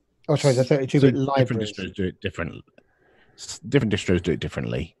 Oh, sorry, the 32-bit libraries. Different distros do it different. Different distros do it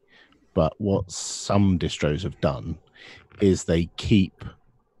differently, but what some distros have done is they keep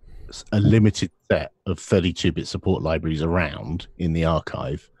a limited set of 32-bit support libraries around in the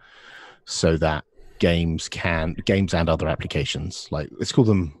archive, so that games and other applications, like let's call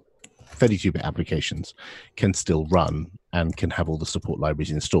them 32-bit applications, can still run and can have all the support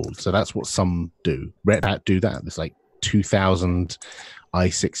libraries installed. So that's what some do. Red Hat do that. There's like 2,000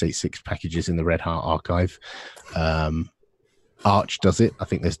 i686 packages in the Red Hat archive. Arch does it. I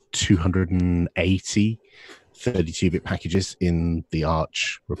think there's 280 32-bit packages in the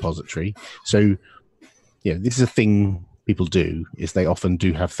Arch repository. So, this is a thing people do, is they often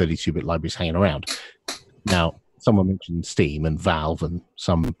do have 32-bit libraries hanging around. Now, someone mentioned Steam and Valve and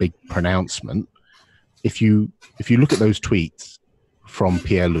some big pronouncement. If you look at those tweets from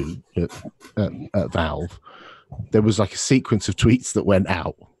Pierre Lou at Valve, there was like a sequence of tweets that went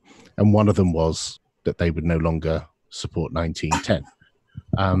out, and one of them was that they would no longer support 1910.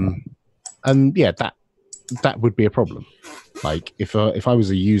 And yeah, that would be a problem. Like if I was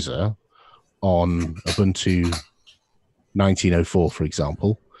a user on Ubuntu 1904, for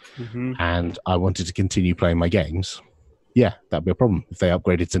example, and I wanted to continue playing my games, yeah, that'd be a problem. If they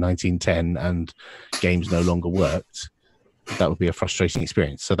upgraded to 1910 and games no longer worked, that would be a frustrating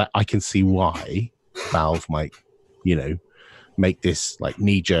experience. So that I can see why Valve might, make this like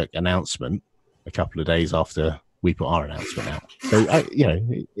knee-jerk announcement a couple of days after we put our announcement out. So,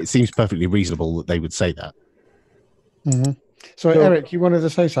 it seems perfectly reasonable that they would say that. Mm-hmm. So, Eric, you wanted to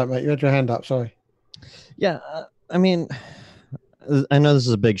say something, mate. You had your hand up. Sorry. Yeah, I mean, I know this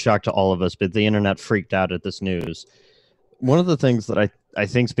is a big shock to all of us, but the internet freaked out at this news. One of the things that I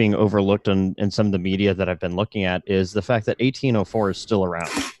think is being overlooked in some of the media that I've been looking at is the fact that 1804 is still around.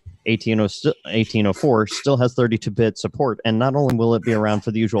 1804 still has 32-bit support, and not only will it be around for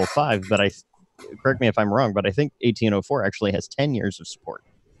the usual 5, but correct me if I'm wrong, but I think 1804 actually has 10 years of support.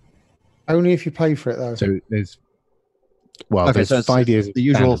 Only if you pay for it, though. So there's 5 years of the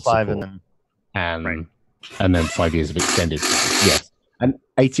usual 5 support, and then 5 years of extended support. Yes. And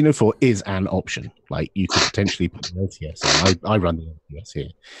 1804 is an option. Like you could potentially put an LTS in. I run the LTS here.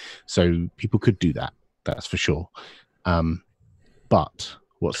 So people could do that. That's for sure. But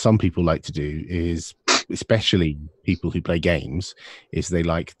what some people like to do is, especially people who play games, is they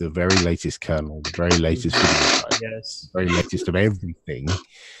like the very latest kernel, the very latest video type, yes, very latest of everything.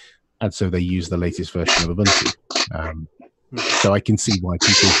 And so they use the latest version of Ubuntu. So I can see why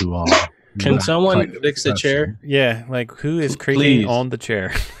people who are... Can someone fix the chair? Yeah, like who is creeping Please. on the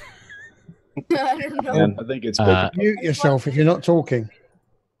chair? I don't know. And I think it's Mute yourself if you're not talking.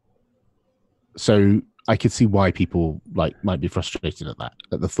 So I could see why people might be frustrated at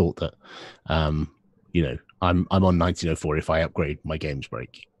the thought that, I'm on 1904. If I upgrade, my games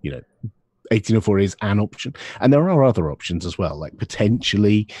break. 1804 is an option, and there are other options as well. Like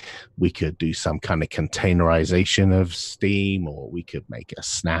potentially, we could do some kind of containerization of Steam, or we could make a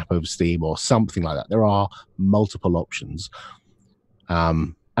snap of Steam, or something like that. There are multiple options,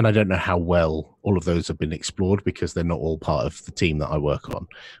 and I don't know how well all of those have been explored because they're not all part of the team that I work on.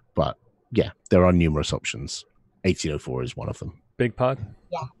 But yeah, there are numerous options. 1804 is one of them. Big Pod?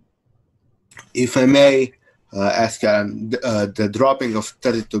 Yeah. If I may ask, the dropping of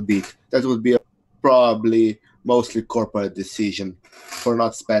 32-bit, that would be probably mostly corporate decision for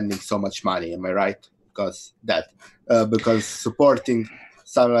not spending so much money. Am I right? Because supporting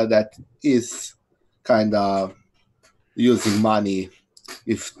something like that is kind of using money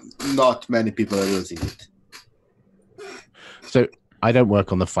if not many people are using it. So I don't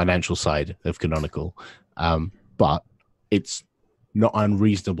work on the financial side of Canonical, but it's not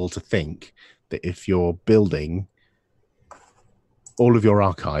unreasonable to think that if you're building all of your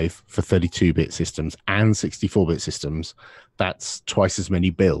archive for 32-bit systems and 64-bit systems, that's twice as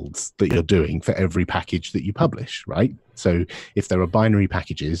many builds that you're doing for every package that you publish, right? So if there are binary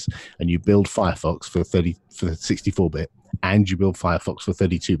packages and you build Firefox for 64-bit and you build Firefox for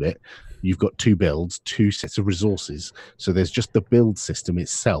 32-bit, you've got 2 builds, 2 sets of resources. So there's just the build system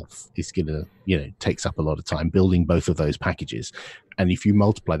itself is going to, takes up a lot of time building both of those packages. And if you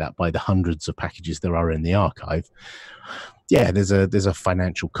multiply that by the hundreds of packages there are in the archive, yeah, there's a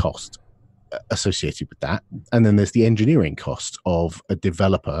financial cost associated with that. And then there's the engineering cost of a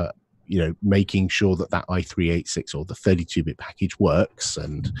developer, making sure that i386 or the 32-bit package works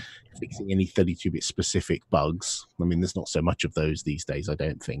and fixing any 32-bit specific bugs. I mean, there's not so much of those these days, I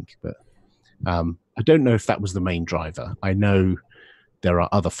don't think, but I don't know if that was the main driver. I know there are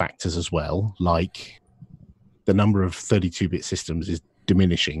other factors as well, like the number of 32-bit systems is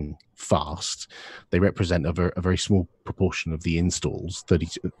diminishing fast. They represent a very small proportion of the installs,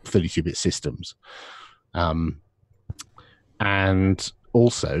 32-bit systems. And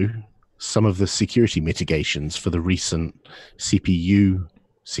also some of the security mitigations for the recent CPU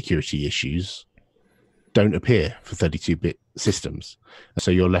security issues don't appear for 32-bit systems. So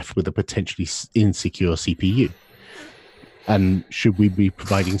you're left with a potentially insecure CPU. And should we be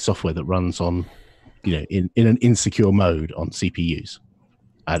providing software that runs on, in an insecure mode on CPUs?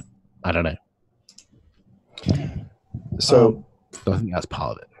 I don't know. So I think that's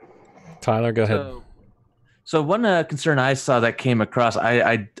part of it. Tyler, go ahead. So one concern I saw that came across,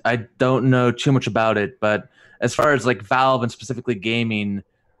 I don't know too much about it, but as far as like Valve and specifically gaming,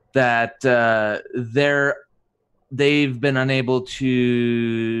 that they've been unable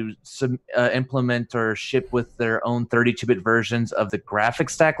to implement or ship with their own 32-bit versions of the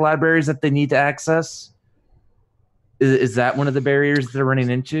graphics stack libraries that they need to access. Is that one of the barriers they're running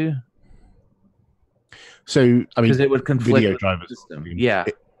into? So, I mean, because it would conflict video with drivers. the system. Yeah.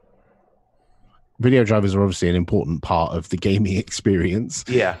 Video drivers are obviously an important part of the gaming experience.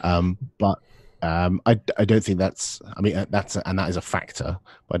 Yeah. But I don't think that's. I mean, that is a factor,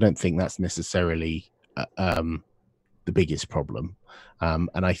 but I don't think that's necessarily the biggest problem.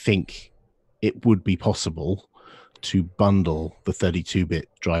 And I think it would be possible to bundle the 32-bit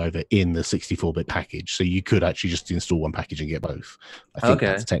driver in the 64-bit package, so you could actually just install one package and get both. I think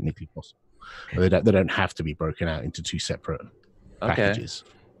that's technically possible. They don't have to be broken out into two separate packages.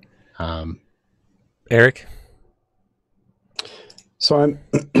 Eric? So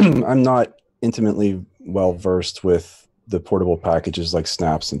I'm not intimately well versed with the portable packages like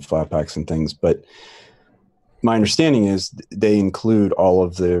snaps and flatpaks and things, but my understanding is they include all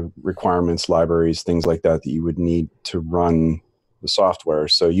of the requirements, libraries, things like that you would need to run the software.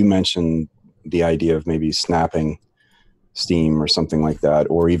 So you mentioned the idea of maybe snapping Steam or something like that,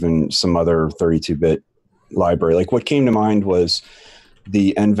 or even some other 32-bit library. Like what came to mind was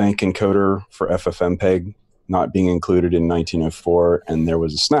the NVENC encoder for FFmpeg not being included in 1904, and there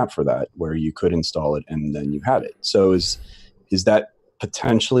was a snap for that where you could install it and then you had it. So is that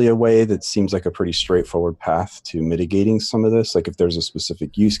potentially a way that seems like a pretty straightforward path to mitigating some of this? Like if there's a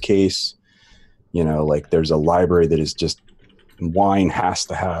specific use case, like there's a library that is just wine has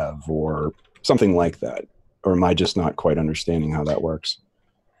to have or something like that. Or am I just not quite understanding how that works?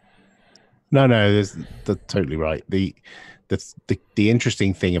 No, that's totally right. The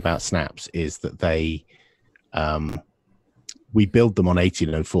interesting thing about snaps is that they we build them on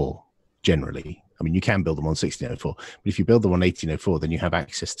 1804 generally. I mean, you can build them on 1604, but if you build them on 1804, then you have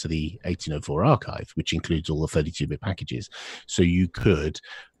access to the 1804 archive, which includes all the 32-bit packages. So you could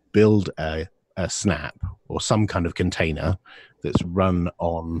build a snap or some kind of container that's built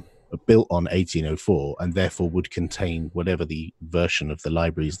on 1804 and therefore would contain whatever the version of the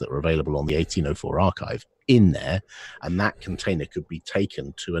libraries that are available on the 1804 archive in there, and that container could be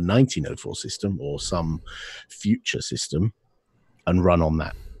taken to a 1904 system or some future system and run on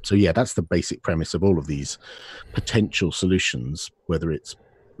that. So yeah, that's the basic premise of all of these potential solutions, whether it's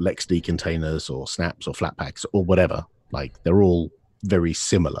LexD containers or snaps or flatpaks or whatever. Like they're all very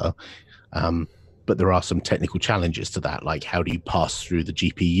similar. But there are some technical challenges to that, like how do you pass through the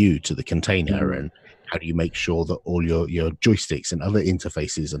GPU to the container, and how do you make sure that all your joysticks and other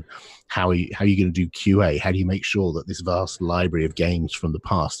interfaces, and how are you going to do QA? How do you make sure that this vast library of games from the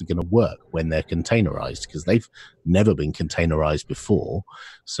past are going to work when they're containerized? Because they've never been containerized before,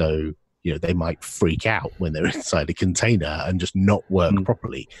 so they might freak out when they're inside a container and just not work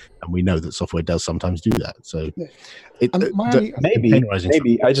properly. And we know that software does sometimes do that. So maybe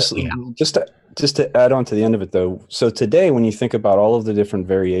I just to add on to the end of it though. So today, when you think about all of the different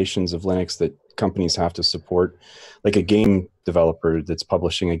variations of Linux that companies have to support, like a game developer that's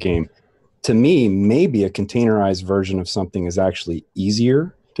publishing a game, to me, maybe a containerized version of something is actually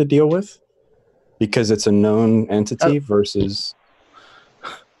easier to deal with because it's a known entity versus...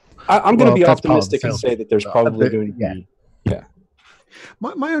 I'm going to be optimistic and say that there's probably going to be,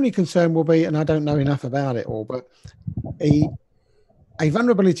 My only concern will be, and I don't know enough about it all, but a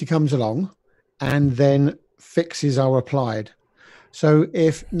vulnerability comes along and then fixes are applied. So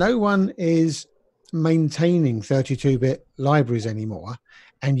if no one is maintaining 32-bit libraries anymore,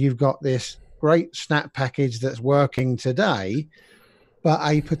 and you've got this great snap package that's working today, but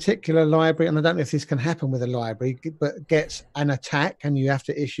a particular library, and I don't know if this can happen with a library, but gets an attack and you have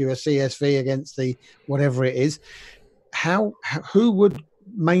to issue a CSV against the whatever it is, who would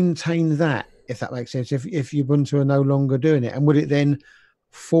maintain that, if that makes sense, if Ubuntu are no longer doing it? And would it then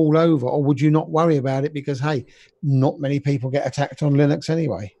fall over, or would you not worry about it because, hey, not many people get attacked on Linux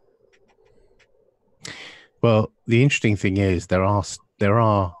anyway? Well, the interesting thing is there are there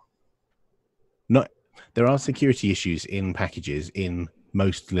are security issues in packages in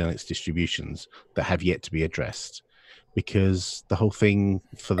most Linux distributions that have yet to be addressed, because the whole thing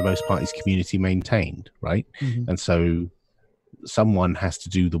for the most part is community maintained, right? Mhm. And so someone has to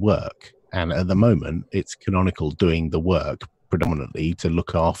do the work, and at the moment it's Canonical doing the work predominantly to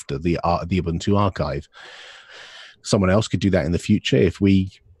look after the Ubuntu archive. Someone else could do that in the future if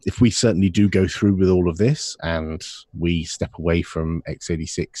we certainly do go through with all of this and we step away from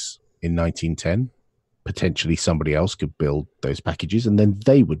x86 in 1910. Potentially somebody else could build those packages, and then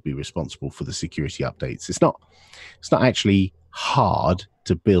they would be responsible for the security updates. It's not actually hard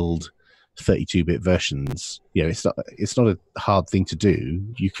to build 32-bit versions. You know, it's not a hard thing to do.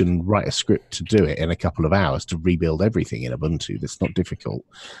 You can write a script to do it in a couple of hours to rebuild everything in Ubuntu. That's not difficult.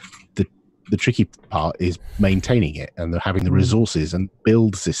 The tricky part is maintaining it and having the resources and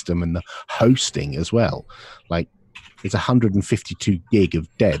build system and the hosting as well. Like, it's 152 gig of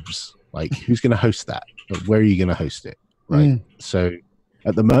debs. Like, who's going to host that? Where are you going to host it? Right. So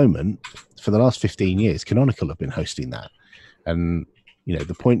at the moment, for the last 15 years, Canonical have been hosting that. And, you know,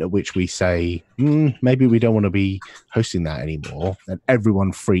 the point at which we say, maybe we don't want to be hosting that anymore, and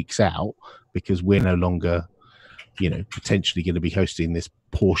everyone freaks out because we're no longer, you know, potentially going to be hosting this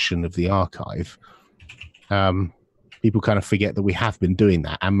portion of the archive. People kind of forget that we have been doing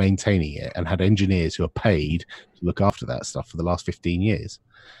that and maintaining it and had engineers who are paid to look after that stuff for the last 15 years.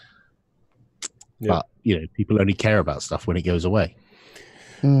 But, you know, people only care about stuff when it goes away.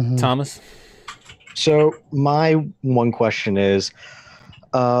 Thomas? So my one question is,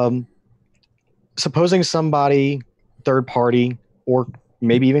 supposing somebody, third party, or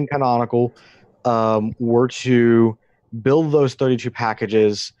maybe even Canonical, were to build those 32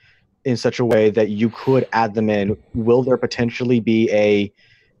 packages in such a way that you could add them in, will there potentially be a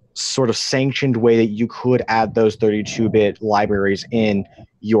sort of sanctioned way that you could add those 32-bit libraries in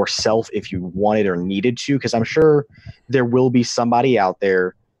yourself if you wanted or needed to? Because I'm sure there will be somebody out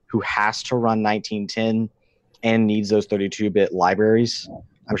there who has to run 1910 and needs those 32-bit libraries.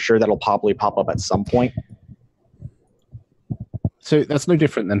 I'm sure that'll probably pop up at some point. So that's no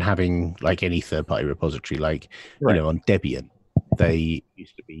different than having like any third-party repository. Like, you know, on Debian, they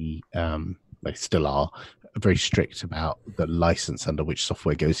used to be, they still are, very strict about the license under which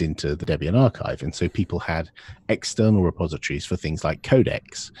software goes into the Debian archive. And so people had external repositories for things like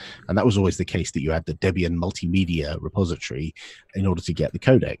codecs. And that was always the case, that you had the Debian multimedia repository in order to get the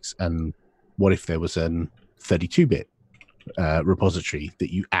codecs. And what if there was an 32-bit repository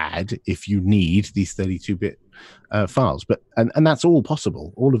that you add if you need these 32-bit files? But and that's all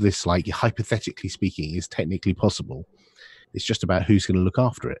possible. All of this, like, hypothetically speaking, is technically possible. It's just about who's going to look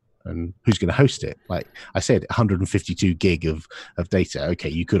after it and who's going to host it. Like I said, 152 gig of data. Okay,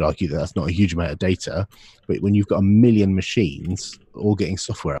 you could argue that that's not a huge amount of data, but when you've got a million machines all getting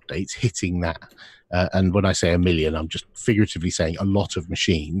software updates hitting that, and when I say a million, I'm just figuratively saying a lot of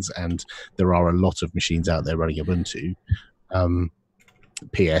machines, and there are a lot of machines out there running Ubuntu.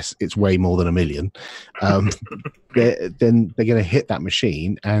 P.S. It's way more than a million. Then they're going to hit that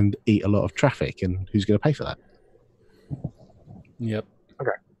machine and eat a lot of traffic, and who's going to pay for that? Yep.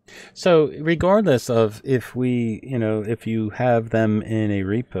 Okay. So regardless of if if you have them in a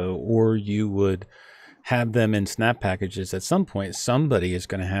repo or you would have them in snap packages, at some point somebody is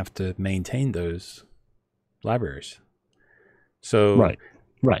going to have to maintain those libraries. So right.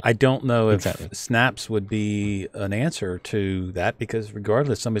 I don't know if snaps would be an answer to that, because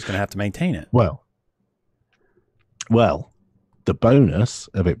regardless, somebody's going to have to maintain it. Well, the bonus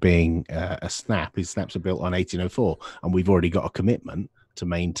of it being a snap is snaps are built on 1804, and we've already got a commitment to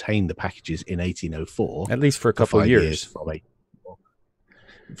maintain the packages in 1804 at least for a couple of years. For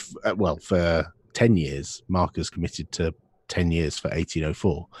 10 years, Mark has committed to 10 years for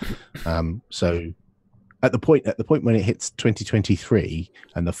 1804. So at the point when it hits 2023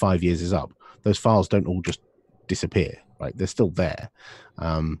 and the 5 years is up, those files don't all just disappear, right? They're still there,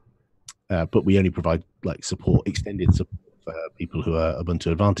 but we only provide like support, extended support for people who are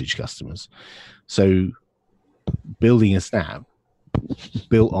Ubuntu Advantage customers. So building a snap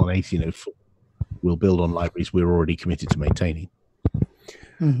built on 1804 will build on libraries we're already committed to maintaining.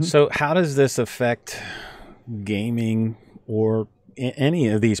 So how does this affect gaming or any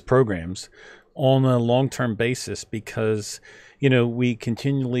of these programs on a long-term basis? Because, we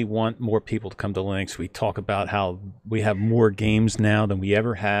continually want more people to come to Linux. We talk about how we have more games now than we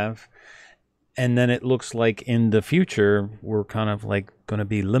ever have. And then it looks like in the future, we're kind of like going to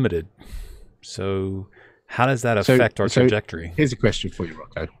be limited. So how does that affect our trajectory? Here's a question for you,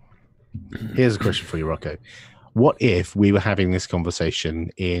 Rocco. What if we were having this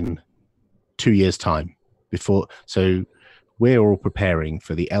conversation in 2 years' time? we're all preparing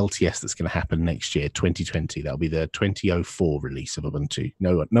for the LTS that's going to happen next year, 2020. That'll be the 2004 release of Ubuntu.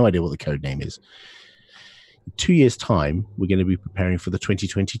 No idea what the code name is. In 2 years' time, we're going to be preparing for the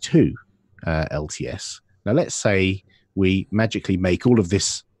 2022 LTS. Now, let's say we magically make all of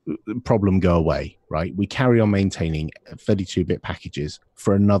this problem go away, right? We carry on maintaining 32-bit packages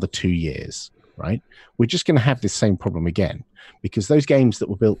for another 2 years, right? We're just going to have this same problem again, because those games that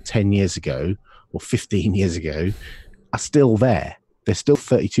were built 10 years ago or 15 years ago are still there. They're still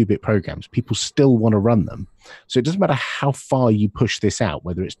 32-bit programs. People still want to run them. So it doesn't matter how far you push this out,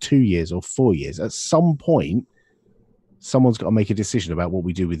 whether it's 2 years or 4 years, at some point, someone's got to make a decision about what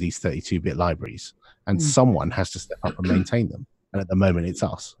we do with these 32-bit libraries, and someone has to step up and maintain them. And at the moment, it's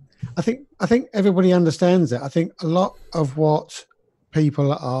us. I think everybody understands it. I think a lot of what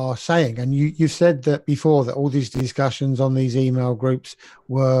people are saying, and you said that before, that all these discussions on these email groups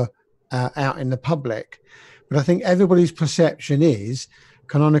were out in the public. But I think everybody's perception is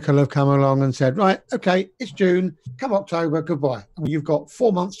Canonical have come along and said, right, okay, it's June, come October, goodbye. I mean, you've got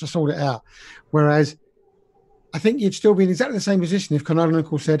 4 months to sort it out. Whereas I think you'd still be in exactly the same position if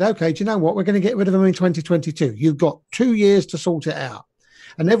Canonical said, okay, do you know what? We're going to get rid of them in 2022. You've got 2 years to sort it out.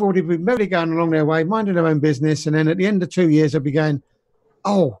 And everybody would be merrily going along their way, minding their own business. And then at the end of 2 years, they'll be going,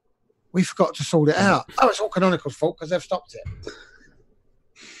 oh, we forgot to sort it out. Oh, it's all Canonical's fault because they've stopped it.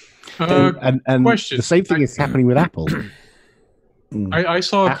 And question. The same thing is happening with Apple. I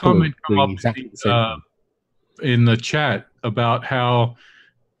saw a comment come up in the chat about how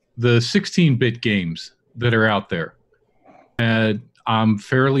the 16-bit games that are out there, and I'm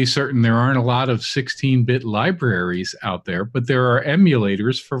fairly certain there aren't a lot of 16-bit libraries out there, but there are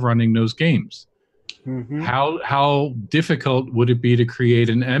emulators for running those games. How difficult would it be to create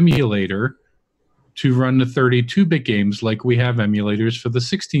an emulator to run the 32-bit games like we have emulators for the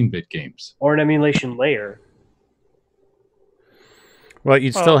 16-bit games? Or an emulation layer. Well,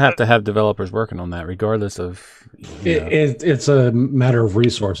 you'd still have to have developers working on that, regardless of. It's a matter of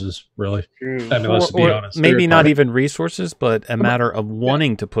resources, really. I mean, let's be honest. Maybe not even resources, but a matter of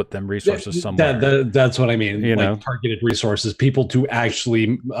wanting to put them resources somewhere. That's what I mean. You know, targeted resources, people to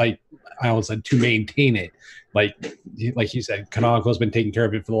actually, like I almost said, to maintain it. Like you said, Canonical has been taking care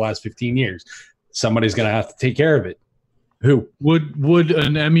of it for the last 15 years. Somebody's going to have to take care of it. Who would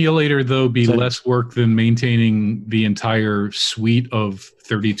an emulator though be less work than maintaining the entire suite of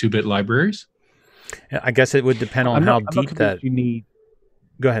 32-bit libraries? Yeah, I guess it would depend on how deep that you need.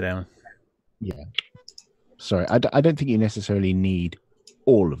 Go ahead, Alan. Yeah, sorry, I don't think you necessarily need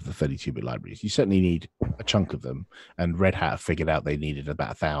all of the 32-bit libraries. You certainly need a chunk of them. And Red Hat have figured out they needed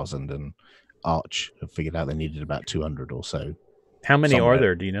about 1,000, and Arch have figured out they needed about 200 or so. How many are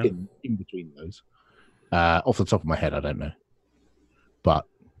there? Do you know? In between those. Off the top of my head, I don't know, but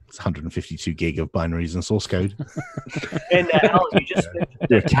it's 152 gig of binaries and source code. And Alan, you just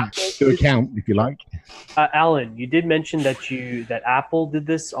do a count if you like. Alan, you did mention that Apple did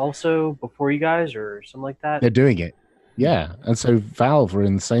this also before you guys, or something like that. They're doing it, yeah. And so Valve are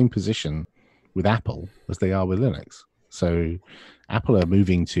in the same position with Apple as they are with Linux. So Apple are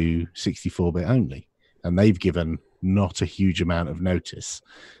moving to 64-bit only, and they've given not a huge amount of notice.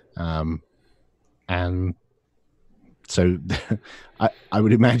 And so I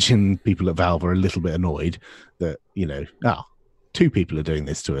would imagine people at Valve are a little bit annoyed that, two people are doing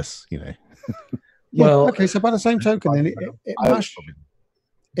this to us, Yeah, well, okay, so by the same token, then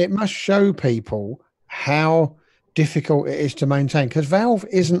it must show people how difficult it is to maintain, because Valve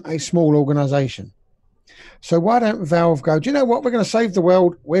isn't a small organization. So why don't Valve go, do you know what, we're going to save the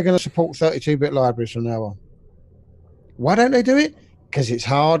world, we're going to support 32-bit libraries from now on? Why don't they do it? Because it's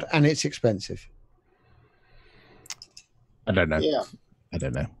hard and it's expensive. I don't know. Yeah. I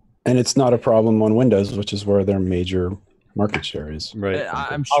don't know. And it's not a problem on Windows, which is where their major market share is. Right.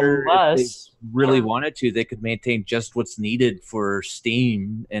 I'm sure if they really wanted to, they could maintain just what's needed for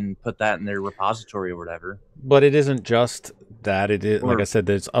Steam and put that in their repository or whatever. But it isn't just that. It is, like I said,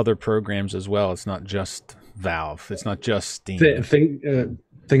 there's other programs as well. It's not just Valve. It's not just Steam.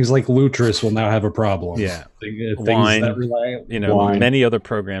 Things like Lutris will now have a problem. Yeah. Wine, that rely, many other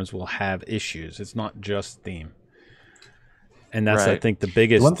programs will have issues. It's not just Steam. And that's, I think, the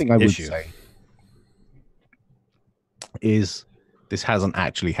biggest one thing I would issue. say is this hasn't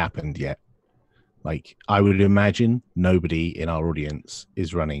actually happened yet. Like, I would imagine nobody in our audience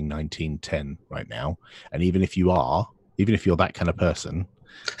is running 1910 right now. And even if you're that kind of person,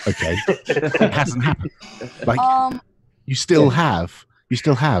 okay, it hasn't happened. Like, you still have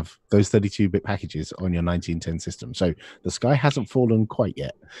those 32-bit packages on your 1910 system. So the sky hasn't fallen quite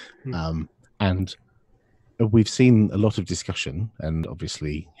yet. And we've seen a lot of discussion, and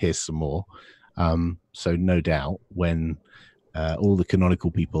obviously here's some more. So no doubt when all the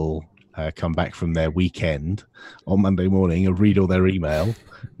canonical people come back from their weekend on Monday morning and read all their email,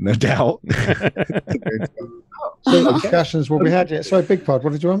 no doubt. So discussions will be had. Yeah. Sorry, Big Pod,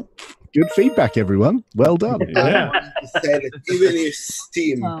 what did you want? Good feedback, everyone. Well done. I wanted to say that even if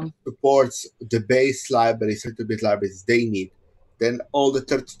Steam supports the base libraries, 32-bit libraries they need, then all the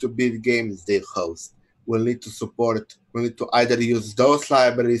 32-bit games they host will need to either use those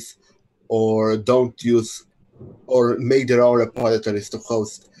libraries or don't use or make their own repositories to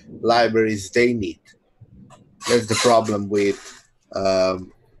host libraries they need. That's the problem with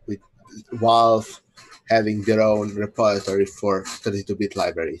Valve having their own repository for 32-bit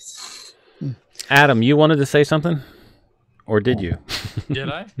libraries. Adam, you wanted to say something, or did you? Did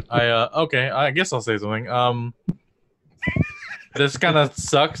I? Okay. I guess I'll say something. This kind of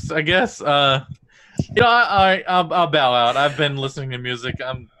sucks. I guess. I'll bow out. I've been listening to music.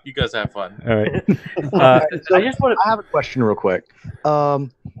 You guys have fun. All right. So I have a question real quick.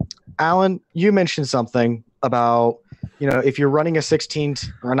 Alan, you mentioned something about, if you're running a 16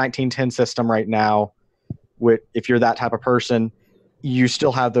 or a 1910 system right now, if you're that type of person, you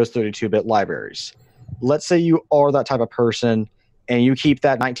still have those 32-bit libraries. Let's say you are that type of person and you keep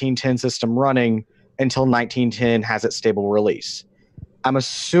that 1910 system running until 1910 has its stable release. I'm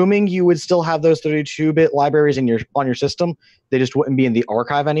assuming you would still have those 32-bit libraries on your system. They just wouldn't be in the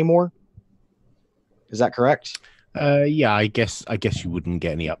archive anymore. Is that correct? Yeah, I guess you wouldn't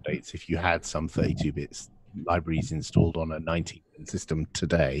get any updates if you had some 32-bit libraries installed on a 1910 system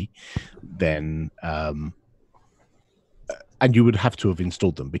today. Then, and you would have to have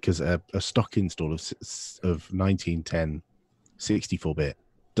installed them because a stock install of 1910 64-bit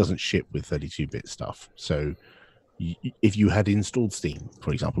doesn't ship with 32-bit stuff. So if you had installed Steam,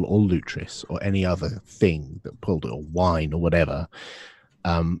 for example, or Lutris or any other thing that pulled it, or Wine or whatever,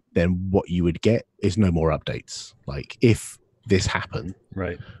 then what you would get is no more updates. Like if this happened,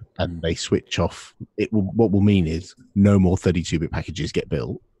 right, and they switch off, what will mean is no more 32-bit packages get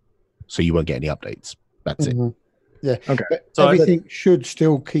built, so you won't get any updates. That's it. Yeah. Okay. But So everything should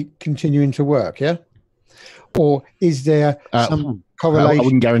still keep continuing to work, yeah? Or is there some correlation? I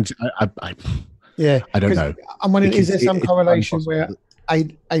wouldn't guarantee. Yeah, I don't know. I'm wondering, is there Because some it's correlation impossible. where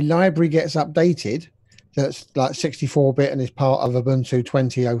a library gets updated that's like 64-bit and is part of Ubuntu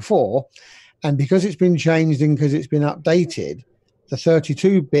 20.04, and because it's been changed and because it's been updated, the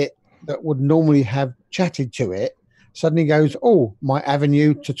 32-bit that would normally have chatted to it suddenly goes, oh, my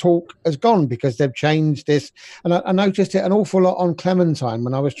avenue to talk has gone because they've changed this. And I noticed it an awful lot on Clementine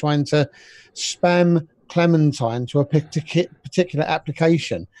when I was trying to spam Clementine to a particular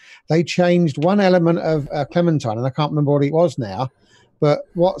application. They changed one element of Clementine, and I can't remember what it was now, but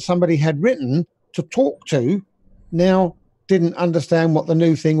what somebody had written to talk to now didn't understand what the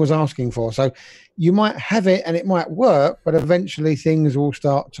new thing was asking for. So you might have it and it might work, but eventually things will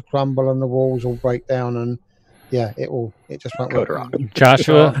start to crumble and the walls will break down, and yeah, it just won't work.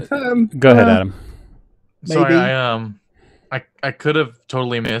 Joshua, go ahead, Adam. Sorry, I could have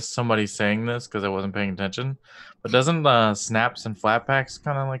totally missed somebody saying this because I wasn't paying attention. But doesn't snaps and Flatpaks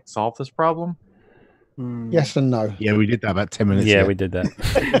kind of like solve this problem? Yes and no. Yeah, we did that about 10 minutes Yeah, ago. we did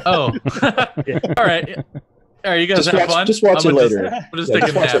that. Oh, all right. All right, you guys Just have watch- fun. just watch I'm it gonna later. I'm just Yeah,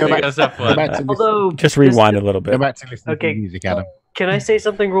 taking just a watch nap. it. You guys have Go back fun. to Although Just rewind a little bit. Go back to listen Okay. to the music, Adam. Can I say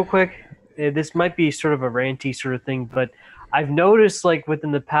something real quick? This might be sort of a ranty sort of thing, but I've noticed like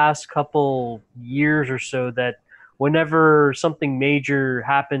within the past couple years or so that whenever something major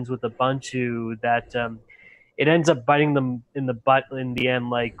happens with Ubuntu, that it ends up biting them in the butt in the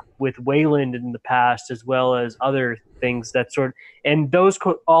end, like with Wayland in the past, as well as other things that and those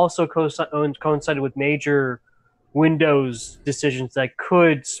also coincided with major Windows decisions that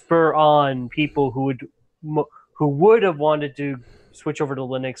could spur on people who would have wanted to switch over to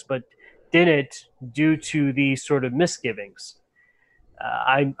Linux but didn't due to these sort of misgivings.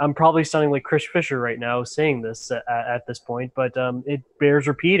 I'm probably sounding like Chris Fisher right now saying this at this point, but it bears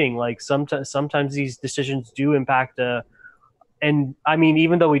repeating. Like sometimes these decisions do impact. And I mean,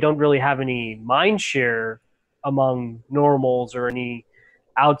 even though we don't really have any mind share among normals or any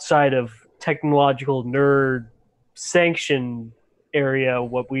outside of technological nerd sanction area,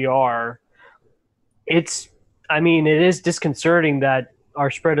 what we are, it is disconcerting that our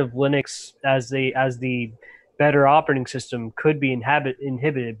spread of Linux as the better operating system could be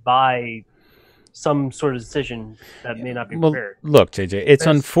inhibited by some sort of decision that may not be prepared. Look, JJ, it's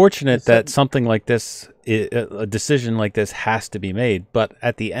unfortunate that something like this, a decision like this, has to be made. But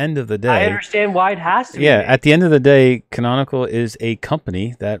at the end of the day, I understand why it has to be yeah, made. at the end of the day, Canonical is a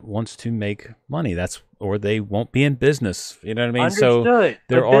company that wants to make money. Or they won't be in business. You know what I mean? So Understood.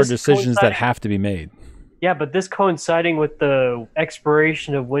 there But are this decisions that coincided- have to be made. Yeah, but this coinciding with the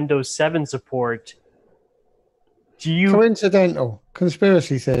expiration of Windows 7 support, do you... Coincidental.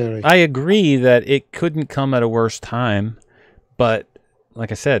 Conspiracy theory. I agree that it couldn't come at a worse time, but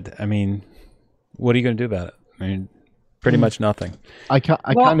like I said, I mean, what are you going to do about it? I mean, pretty much nothing. I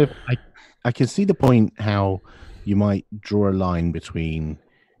can see the point how you might draw a line between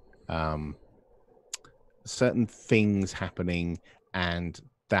certain things happening and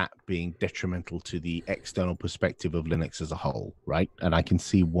that being detrimental to the external perspective of Linux as a whole, right? And I can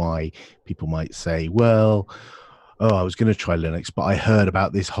see why people might say, well, oh, I was going to try Linux, but I heard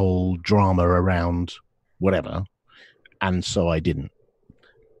about this whole drama around whatever, and so I didn't.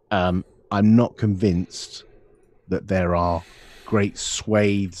 I'm not convinced that there are great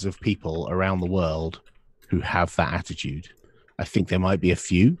swathes of people around the world who have that attitude. I think there might be a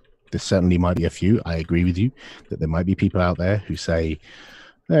few. There certainly might be a few. I agree with you that there might be people out there who say,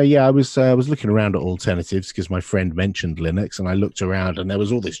 yeah, I was looking around at alternatives because my friend mentioned Linux, and I looked around and there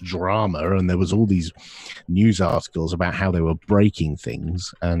was all this drama and there was all these news articles about how they were breaking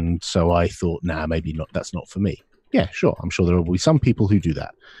things, and so I thought, nah, maybe not. That's not for me. Yeah, sure. I'm sure there will be some people who do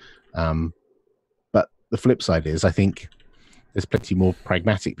that. But the flip side is, I think there's plenty more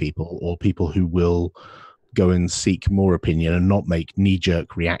pragmatic people, or people who will go and seek more opinion and not make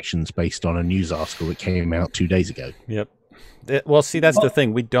knee-jerk reactions based on a news article that came out 2 days ago. Yep. Well, see, that's the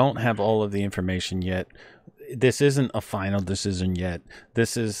thing. We don't have all of the information yet. This isn't a final decision yet.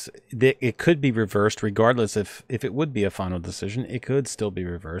 It could be reversed regardless if it would be a final decision. It could still be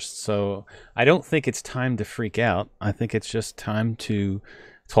reversed. So I don't think it's time to freak out. I think it's just time to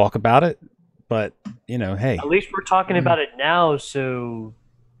talk about it. But, you know, hey. At least we're talking about it now, so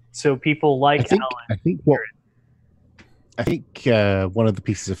people like Alan. I think one of the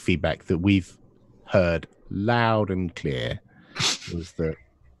pieces of feedback that we've heard loud and clear was that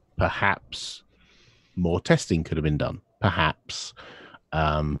perhaps more testing could have been done. Perhaps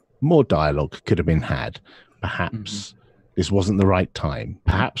more dialogue could have been had. Perhaps this wasn't the right time.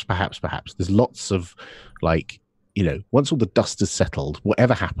 Perhaps. There's lots of, like, you know, once all the dust is settled,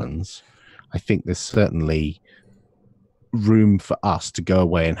 whatever happens, I think there's certainly room for us to go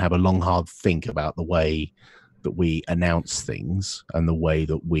away and have a long, hard think about the way that we announce things and the way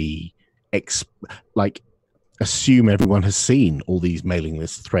that we assume everyone has seen all these mailing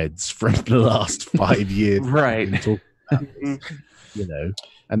list threads from the last 5 years. Right. You know,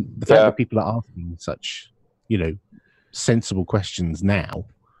 and the fact that people are asking such, you know, sensible questions now,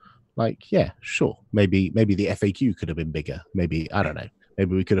 like, yeah, sure. Maybe the FAQ could have been bigger. Maybe, I don't know.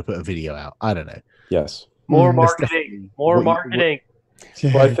 Maybe we could have put a video out. I don't know. Yes. More marketing. Well,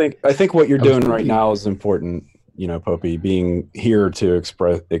 I think what you're doing right now is important, you know, Popey, being here to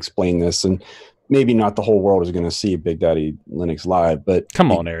explain this, and maybe not the whole world is going to see Big Daddy Linux live, but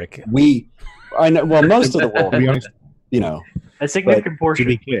come on, Eric. I know. Well, most of the world, you know, a significant portion. To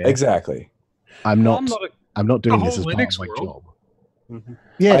be clear, exactly. I'm not doing this as part of my job. Mm-hmm.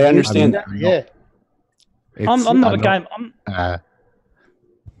 Yeah, I understand. I'm not a game.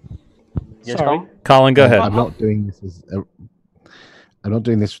 Sorry, Colin, go ahead. I'm not doing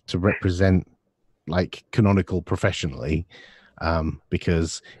this to represent like Canonical professionally,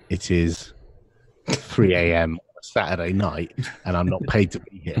 because it is 3 a.m. Saturday night and I'm not paid to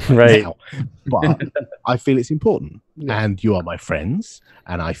be here right now. But I feel it's important, and you are my friends,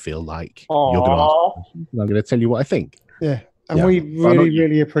 and I feel like you're going to ask questions, and I'm going to tell you what I think. Yeah, and we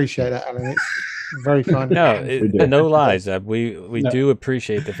really appreciate that, Alan. It's very fun. No lies. We do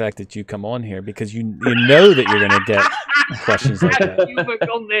appreciate the fact that you come on here, because you know that you're going to get questions like that.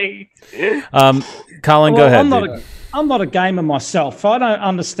 Colin, go ahead. I'm not a gamer myself. I don't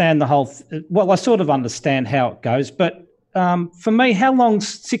understand the whole. Well, I sort of understand how it goes, but for me, how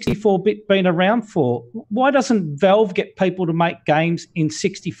long's 64-bit been around for? Why doesn't Valve get people to make games in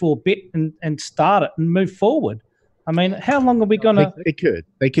 64-bit and start it and move forward? I mean, how long are we going to?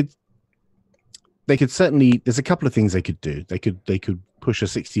 They could certainly. There's a couple of things they could do. They could push a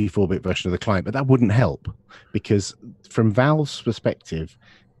 64-bit version of the client, but that wouldn't help, because from Valve's perspective,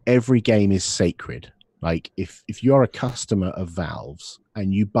 every game is sacred. Like, if you're a customer of Valve's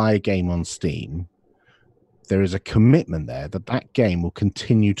and you buy a game on Steam, there is a commitment there that that game will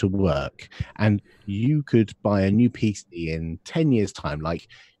continue to work, and you could buy a new PC in 10 years' time. Like,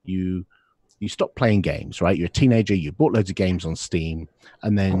 you stop playing games, right? You're a teenager, you bought loads of games on Steam,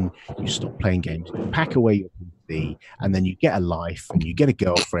 and then you stop playing games, you pack away your PC, and then you get a life, and you get a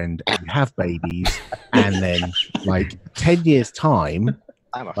girlfriend, and you have babies, and then, like, 10 years' time,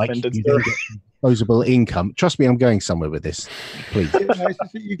 I'm like, offended, you sir. then get disposable income. Trust me, I'm going somewhere with this, please.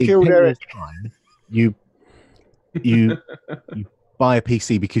 You killed Eric. You buy a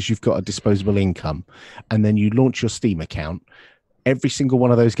PC because you've got a disposable income, and then you launch your Steam account, every single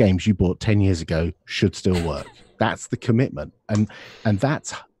one of those games you bought 10 years ago should still work. That's the commitment, and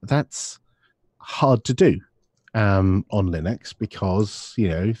that's hard to do on Linux, because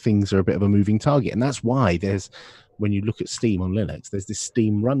things are a bit of a moving target, and that's why when you look at Steam on Linux, there's this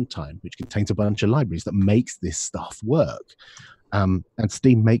Steam runtime which contains a bunch of libraries that makes this stuff work. And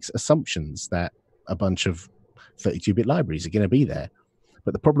Steam makes assumptions that a bunch of 32-bit libraries are going to be there.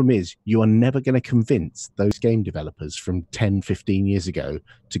 But the problem is you are never going to convince those game developers from 10, 15 years ago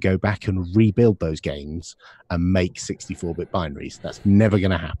to go back and rebuild those games and make 64-bit binaries. That's never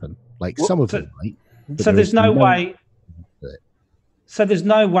going to happen. Some of them might. So there's no way. So there's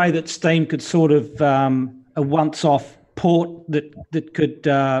no way that Steam could sort of a once-off port that could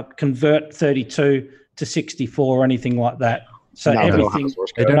convert 32 to 64 or anything like that. So everything.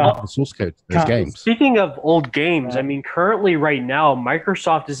 They don't have the source code to those games. Speaking of old games, I mean, currently right now,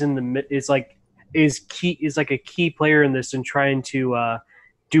 Microsoft is like a key player in this and trying to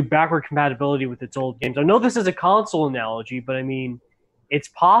do backward compatibility with its old games. I know this is a console analogy, but I mean, it's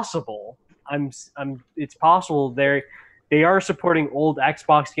possible. It's possible they are supporting old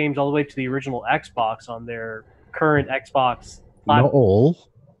Xbox games all the way to the original Xbox on their current Xbox platform. Not all.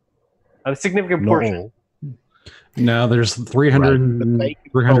 A significant portion. All. No, there's 300, right,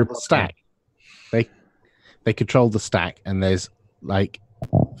 300 the stack. They control the stack, and there's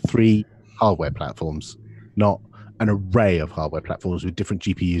 3 hardware platforms, not an array of hardware platforms with different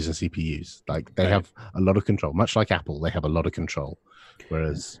GPUs and CPUs. They have a lot of control, much like Apple. They have a lot of control,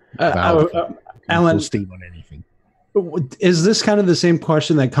 whereas Valve Alan, Steam on anything. Is this kind of the same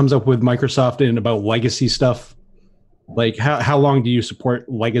question that comes up with Microsoft and about legacy stuff? How long do you support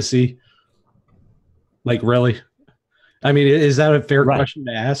legacy? Really? I mean, is that a fair question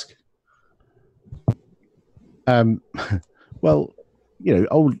to ask? Well,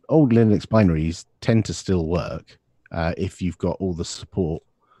 old Linux binaries tend to still work if you've got all the support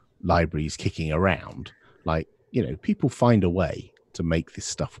libraries kicking around. People find a way to make this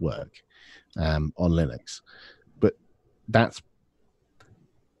stuff work on Linux, but that's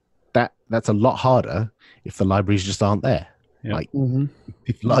a lot harder if the libraries just aren't there. Yep.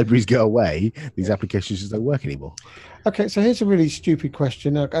 If libraries go away, these applications just don't work anymore. Okay, so here's a really stupid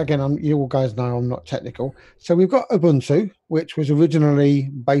question. Again, you all guys know I'm not technical. So we've got Ubuntu, which was originally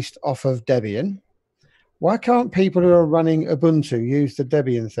based off of Debian. Why can't people who are running Ubuntu use the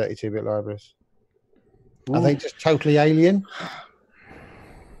Debian 32-bit libraries? Are they just totally alien?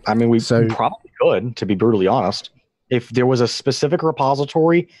 I mean, we probably could, to be brutally honest. If there was a specific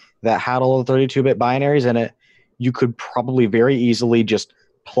repository that had all the 32-bit binaries in it, you could probably very easily just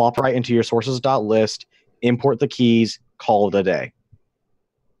plop right into your sources.list, import the keys, call it a day.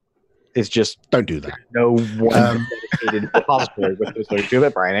 It's just don't do that. No one dedicated repository with those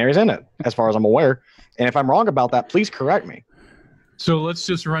 32-bit binaries in it, as far as I'm aware. And if I'm wrong about that, please correct me. So let's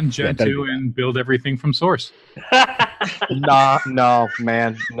just run Gen 2 and build everything from source. No,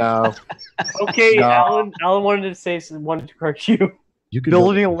 man, no. Okay, No. Alan wanted to correct you.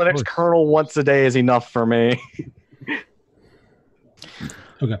 Building a Linux kernel once a day is enough for me.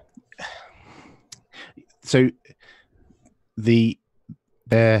 Okay. So you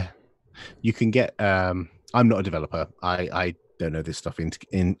can get I'm not a developer. I don't know this stuff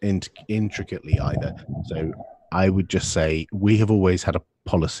intricately either. So I would just say we have always had a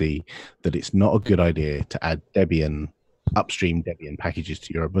policy that it's not a good idea to add upstream Debian packages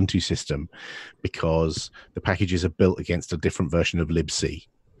to your Ubuntu system, because the packages are built against a different version of libc.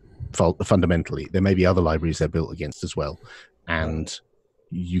 Fundamentally, there may be other libraries they're built against as well, and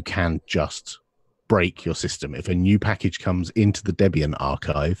you can just break your system. If a new package comes into the Debian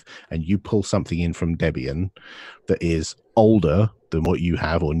archive and you pull something in from Debian that is older than what you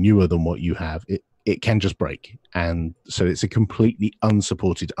have or newer than what you have, it can just break. And so it's a completely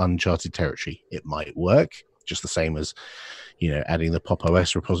unsupported, uncharted territory. It might work just the same as, adding the Pop!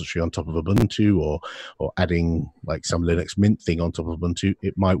 OS repository on top of Ubuntu or adding some Linux Mint thing on top of Ubuntu.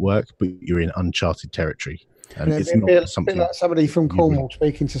 It might work, but you're in uncharted territory. And it's not something like somebody from Cornwall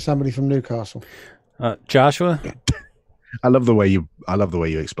speaking to somebody from Newcastle. Joshua, I love the way you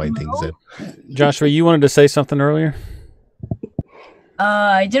explain things. Ed. Joshua, you wanted to say something earlier?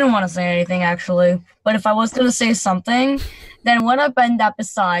 I didn't want to say anything actually, but if I was going to say something, then it would have been that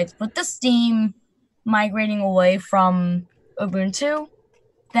besides with the Steam migrating away from Ubuntu,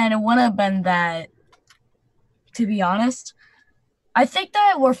 then it would have been that, to be honest, I think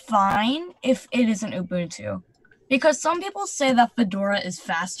that we're fine if it isn't Ubuntu, because some people say that Fedora is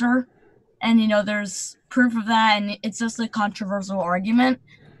faster, and there's proof of that, and it's just a controversial argument.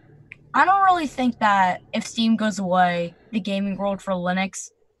 I don't really think that if Steam goes away, the gaming world for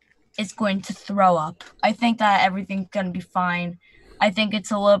Linux is going to throw up. I think that everything's going to be fine. I think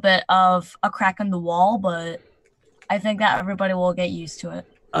it's a little bit of a crack in the wall, but I think that everybody will get used to it.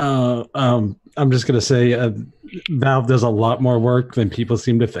 I'm just gonna say, Valve does a lot more work than people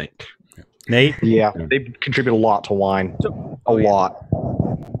seem to think. Nate, Yeah, they contribute a lot to wine. A lot.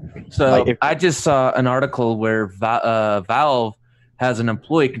 So I just saw an article where Valve has an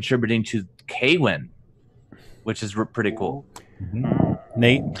employee contributing to KWin, which is pretty cool.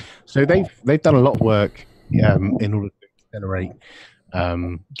 Nate, so they've done a lot of work in order to generate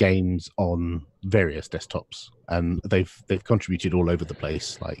games on various desktops, and they've contributed all over the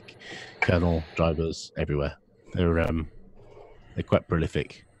place, like kernel drivers everywhere. They're quite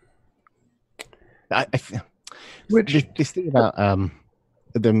prolific. This thing about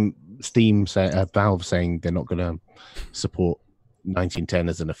them Valve saying they're not going to support 1910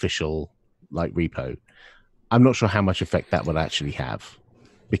 as an official like repo, I'm not sure how much effect that will actually have,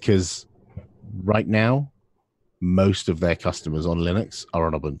 because right now most of their customers on Linux are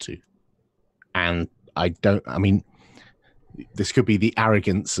on Ubuntu, and I mean, this could be the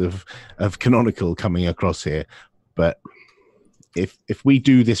arrogance of Canonical coming across here, but if we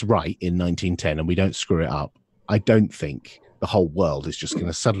do this right in 1910 and we don't screw it up, I don't think the whole world is just going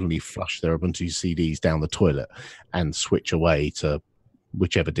to suddenly flush their Ubuntu CDs down the toilet and switch away to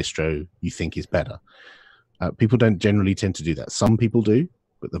whichever distro you think is better. People don't generally tend to do that. Some people do,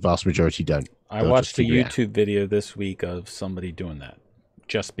 but the vast majority don't. I watched a YouTube video this week of somebody doing that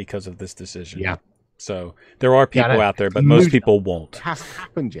just because of this decision. Yeah. So there are people out there, but most people won't. It hasn't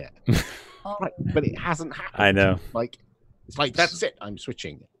happened yet. Right, but it hasn't happened. I know. It's like, that's it. I'm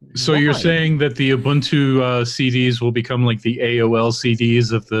switching. So you're saying that the Ubuntu CDs will become like the AOL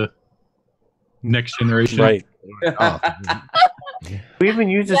CDs of the next generation? Right. We haven't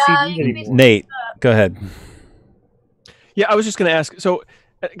used a CD anymore. Nate, go ahead. Yeah, I was just going to ask. So,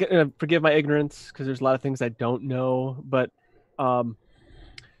 forgive my ignorance because there's a lot of things I don't know. But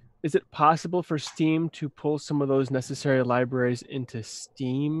is it possible for Steam to pull some of those necessary libraries into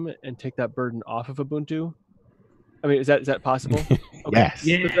Steam and take that burden off of Ubuntu? I mean, is that possible? Okay.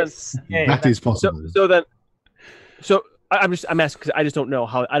 Yes. That is possible. So I'm asking because I just don't know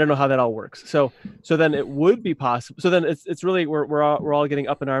how that all works. So then it would be possible. So then it's really we're all getting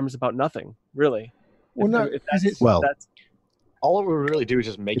up in arms about nothing, really. Well, That's all it would really do is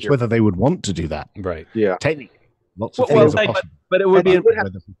just make it's whether they would want to do that. Right. Yeah. Technically, lots of things are possible. But it would be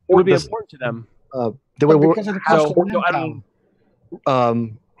important to them. Because of the cost of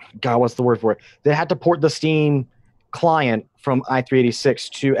manpower. God, what's the word for it? They had to port the Steam client from i386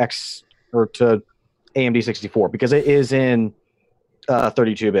 to AMD 64 because it is in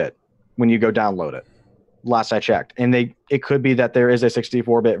 32-bit when you go download it. Last I checked, and it could be that there is a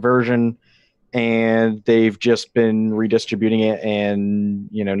 64-bit version, and they've just been redistributing it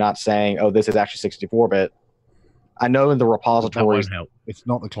and not saying, oh, this is actually 64-bit. I know in the repositories. That won't help. It's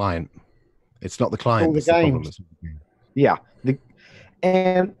not the client. It's not the client. All the that's the problem. games. Yeah,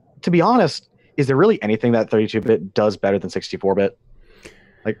 and to be honest, is there really anything that 32-bit does better than 64-bit?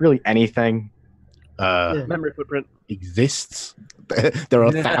 Like really anything? Memory footprint exists. There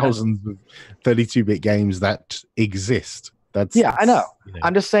are thousands of 32-bit games that exist. I know.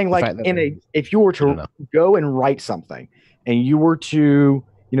 I'm just saying, like, if you were to go and write something, and you were to,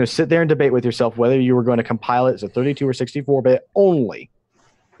 sit there and debate with yourself whether you were going to compile it as a 32 or 64-bit only,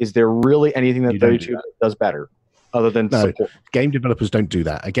 is there really anything that 32 does better, other than support? Game developers don't do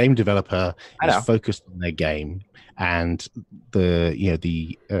that. A game developer is focused on their game and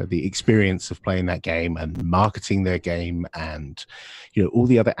the experience of playing that game and marketing their game and all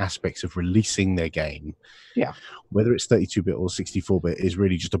the other aspects of releasing their game. Yeah, whether it's 32-bit or 64-bit is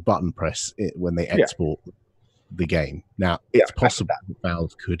really just a button press when they export the game. Now it's possible that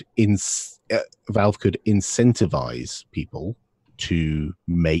Valve could incentivize people to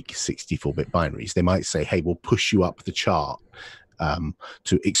make 64-bit binaries. They might say, hey, we'll push you up the chart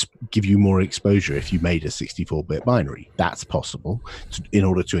to give you more exposure if you made a 64-bit binary. That's possible in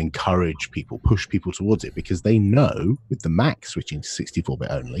order to encourage people, push people towards it, because they know with the Mac switching to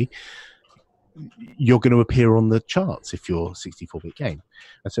 64-bit only, you're going to appear on the charts if you're a 64-bit game.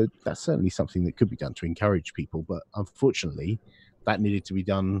 And so that's certainly something that could be done to encourage people, but unfortunately that needed to be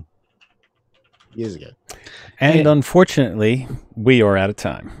done years ago. And unfortunately, we are out of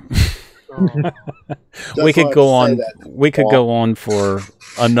time. We could go on. We could go on for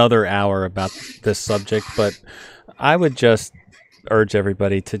another hour about this subject, but I would just urge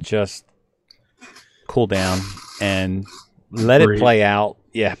everybody to just cool down and let it play out.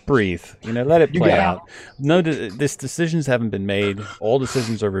 Yeah, breathe. You know, let it You play got it. out. No, this decisions haven't been made. All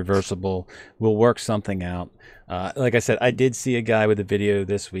decisions are reversible. We'll work something out. Like I said, I did see a guy with a video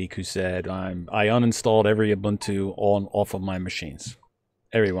this week who said, I uninstalled every Ubuntu off of my machines.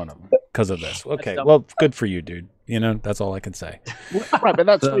 Every one of them because of this. Okay, well, good for you, dude. You know, that's all I can say. Right, but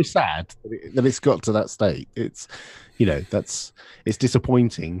that's very sad that it's got to that state. It's, it's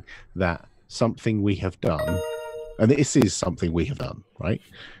disappointing that something we have done, and this is something we have done, right,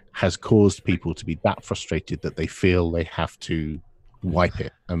 has caused people to be that frustrated that they feel they have to wipe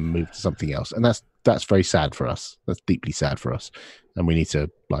it and move to something else, and that's very sad for us. That's deeply sad for us, and we need to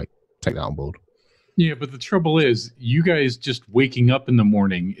take that on board. Yeah, but the trouble is, you guys just waking up in the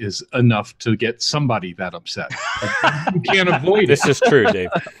morning is enough to get somebody that upset. You can't avoid it. This is true, Dave.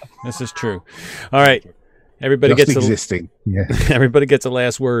 This is true. All right, everybody Just gets existing. Yeah. Everybody gets a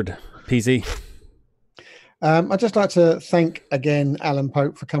last word. PZ. I'd just like to thank again Alan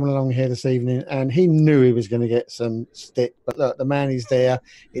Pope for coming along here this evening, and he knew he was going to get some stick, but look, the man is there.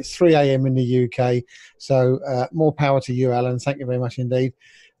 It's 3 a.m. in the UK, so more power to you, Alan. Thank you very much indeed.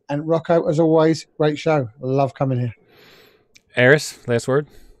 And Rocco, as always, great show. Love coming here. Eris, last word.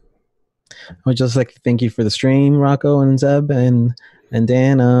 I would just like to thank you for the stream, Rocco and Zeb and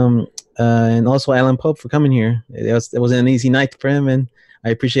Dan, and also Alan Pope for coming here. It wasn't an easy night for him, and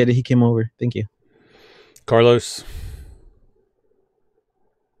I appreciate it. He came over. Thank you. Carlos.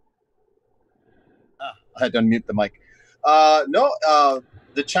 I had to unmute the mic.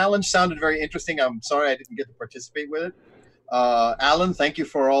 The challenge sounded very interesting. I'm sorry I didn't get to participate with it. Alan, thank you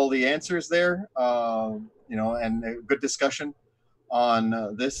for all the answers there. And a good discussion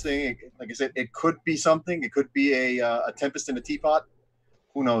on this thing. Like I said, it could be something. It could be a tempest in a teapot.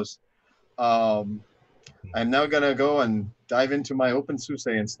 Who knows? I'm now gonna go and dive into my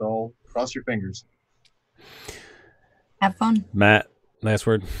OpenSUSE install. Cross your fingers. Have fun. Matt, last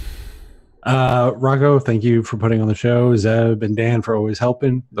word. Rocco, thank you for putting on the show. Zeb and Dan for always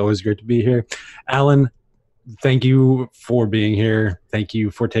helping. It's always great to be here. Alan, thank you for being here. Thank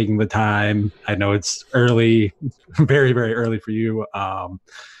you for taking the time. I know it's early, very, very early for you. I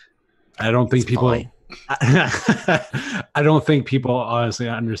don't think I don't think people honestly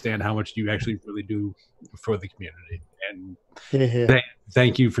understand how much you actually really do for the community. And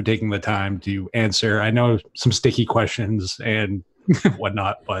thank you for taking the time to answer. I know some sticky questions and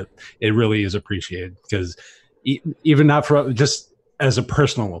whatnot, but it really is appreciated because even not for just as a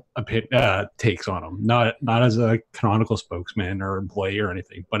personal takes on them, not as a canonical spokesman or employee or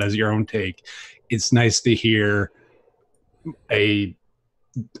anything, but as your own take. It's nice to hear I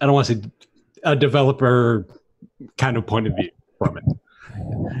don't want to say a developer kind of point of view from it.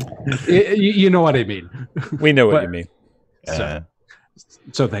 You know what I mean. We know what you mean.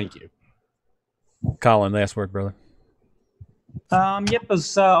 So thank you. Colin, last word, brother. I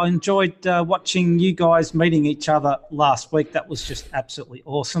enjoyed watching you guys meeting each other last week. That was just absolutely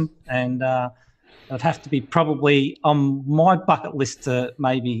awesome. And it'd have to be probably on my bucket list to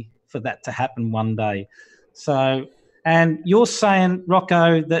maybe for that to happen one day. So, and you're saying,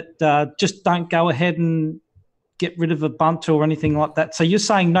 Rocco, that just don't go ahead and get rid of Ubuntu or anything like that. So you're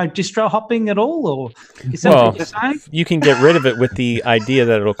saying no distro hopping at all, or is that what you're saying? You can get rid of it with the idea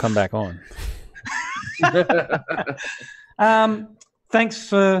that it'll come back on. Thanks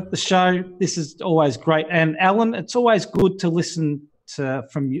for the show. This is always great. And Alan, it's always good to listen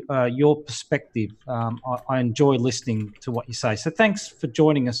from your perspective. I enjoy listening to what you say. So thanks for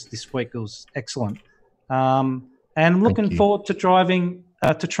joining us this week. It was excellent. And I'm looking forward to trying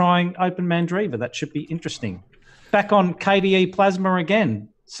Open Mandriva. That should be interesting. Back on KDE Plasma again.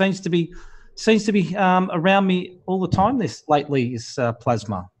 Seems to be around me all the time lately is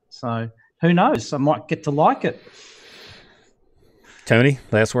Plasma. So who knows? I might get to like it. Tony,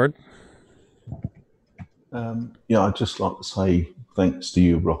 last word. I'd just like to say thanks to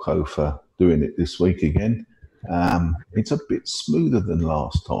you, Rocco, for doing it this week again. It's a bit smoother than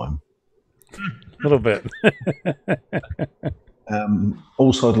last time. A little bit.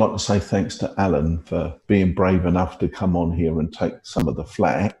 Also, I'd like to say thanks to Alan for being brave enough to come on here and take some of the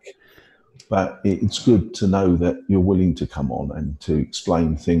flack. But it's good to know that you're willing to come on and to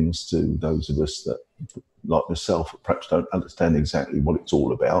explain things to those of us that, like myself, perhaps don't understand exactly what it's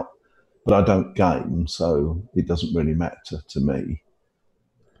all about. But I don't game, so it doesn't really matter to me.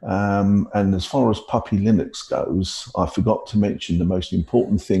 And as far as Puppy Linux goes, I forgot to mention the most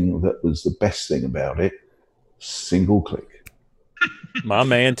important thing that was the best thing about it: single click. My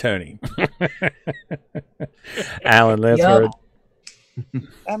man, Tony. Alan, last word.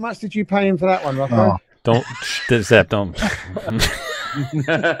 How much did you pay him for that one, Rocco? Don't.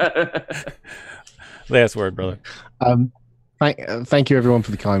 Last word, brother. Thank you everyone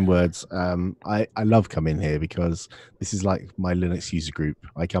for the kind words. I love coming here because this is like my Linux user group.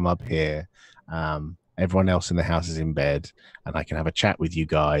 I come up here, everyone else in the house is in bed, and I can have a chat with you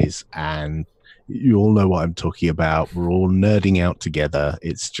guys, and you all know what I'm talking about. We're all nerding out together.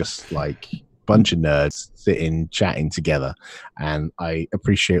 It's just like a bunch of nerds sitting chatting together, and I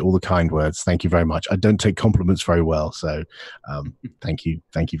appreciate all the kind words. Thank you very much. I don't take compliments very well, so thank you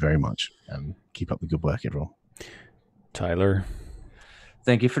very much, and keep up the good work, everyone. Tyler.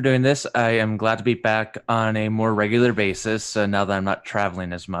 Thank you for doing this. I am glad to be back on a more regular basis now that I'm not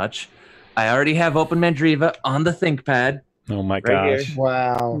traveling as much. I already have Open Mandriva on the ThinkPad. Oh my right gosh. here.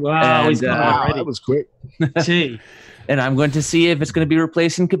 Wow. Wow, he's got it already. That was quick. Gee. And I'm going to see if it's going to be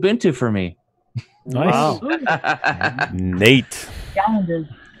replacing Kubuntu for me. Nice. Wow. Nate. Challenges.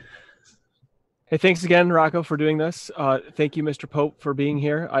 Hey, thanks again, Rocco, for doing this. Thank you, Mr. Pope, for being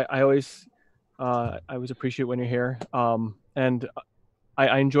here. I always appreciate when you're here. And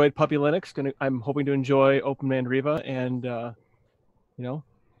I enjoyed Puppy Linux. I'm hoping to enjoy Open Mandriva, and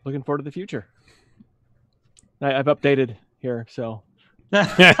looking forward to the future. I've updated here, so.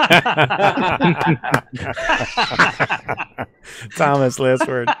 Thomas, last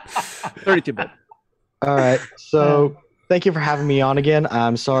word. 32-bit. All right. So thank you for having me on again.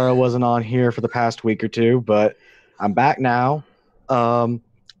 I'm sorry I wasn't on here for the past week or two, but I'm back now. Alan,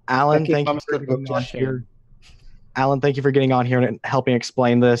 thank you for getting on here. Alan, thank you for getting on here and helping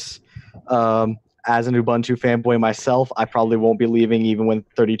explain this. As an Ubuntu fanboy myself, I probably won't be leaving even when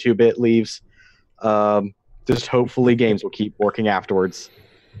 32-bit leaves. Just hopefully games will keep working afterwards.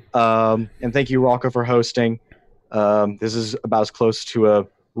 And thank you, Rocco, for hosting. This is about as close to a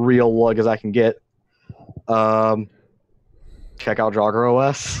real lug as I can get. Check out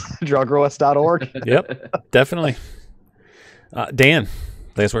DroggerOS, droggeros.org. Yep, definitely. Dan,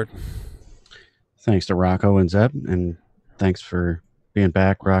 last word. Thanks to Rocco and Zeb, and thanks for being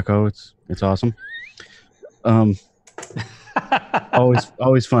back, Rocco. It's awesome.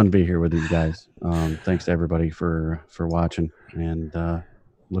 Always fun to be here with you guys. Thanks to everybody for watching, and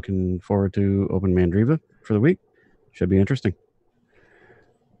looking forward to Open Mandriva for the week. Should be interesting.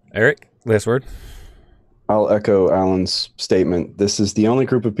 Eric, last word. I'll echo Alan's statement. This is the only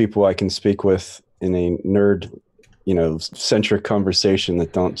group of people I can speak with in a nerd, centric conversation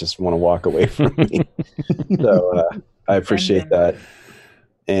that don't just want to walk away from me. So I appreciate that.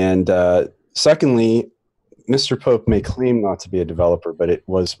 And secondly, Mr. Pope may claim not to be a developer, but it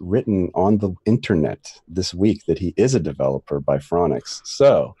was written on the internet this week that he is a developer by Phronix.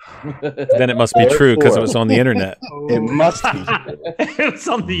 So then it must be true because it was on the internet. It must be. It's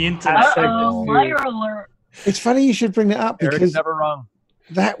on the internet. Fire alert. It's funny you should bring that up Eric's because never wrong.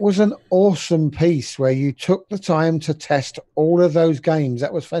 that was an awesome piece where you took the time to test all of those games.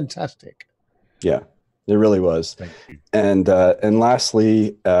 That was fantastic. Yeah, it really was. Thank you. And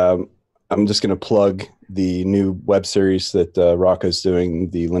lastly, I'm just going to plug the new web series that Rocco's doing,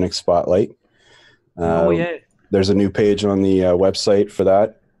 the Linux Spotlight. Yeah. There's a new page on the website for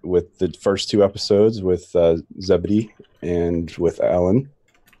that with the first 2 episodes with Zebedee and with Alan.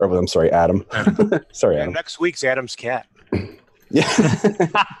 Or I'm sorry, Adam. Sorry, Adam. Next week's Adam's cat. Yeah.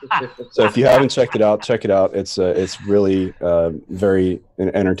 So if you haven't checked it out, check it out. It's really very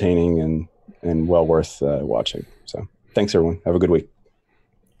entertaining and well worth watching. So thanks, everyone. Have a good week.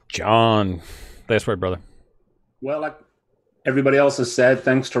 John, last word, brother. Well, like everybody else has said,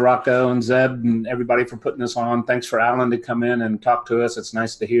 thanks to Rocco and Zeb and everybody for putting this on. Thanks for Alan to come in and talk to us. It's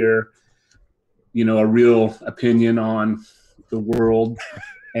nice to hear, a real opinion on the world.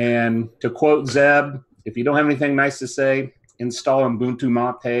 And to quote Zeb, if you don't have anything nice to say, install Ubuntu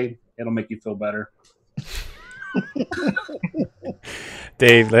Mate. It'll make you feel better.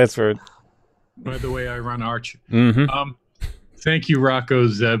 Dave, last word. By the way, I run Arch. Mm-hmm. Thank you, Rocco,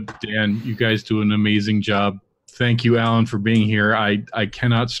 Zeb, Dan. You guys do an amazing job. Thank you, Alan, for being here. I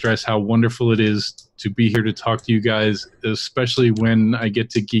cannot stress how wonderful it is to be here to talk to you guys, especially when I get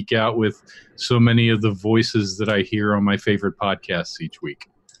to geek out with so many of the voices that I hear on my favorite podcasts each week.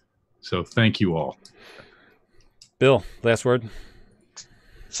 So thank you all. Bill, last word.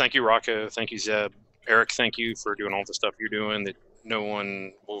 Thank you, Rocco. Thank you, Zeb. Eric, thank you for doing all the stuff you're doing that no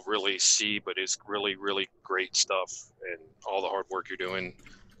one will really see, but it's really, really great stuff, and all the hard work you're doing.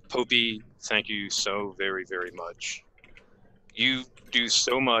 Popey, thank you so very, very much. You do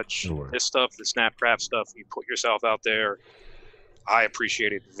so much. Sure. This stuff, the Snapcraft stuff, you put yourself out there. I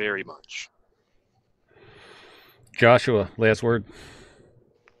appreciate it very much. Joshua, last word.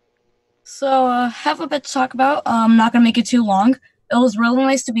 So have a bit to talk about. I'm not gonna make it too long. It was really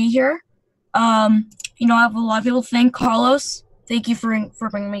nice to be here. I have a lot of people to thank. Carlos, thank you for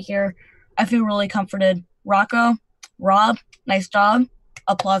bringing me here. I feel really comforted. Rocco, Rob, nice job.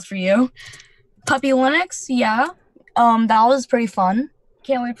 Applause for you. Puppy Linux, yeah. That was pretty fun.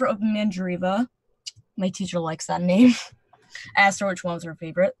 Can't wait for Open Mandriva. My teacher likes that name. Asked her which one was her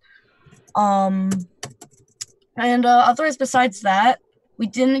favorite. And otherwise, besides that, we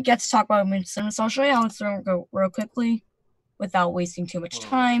didn't get to talk about Cinnamon, so I'll show you how it's going to go real quickly without wasting too much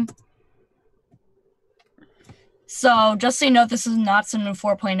time. So just so you know, this is not Cinnamon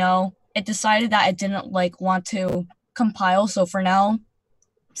 4.0. It decided that it didn't want to compile, so for now,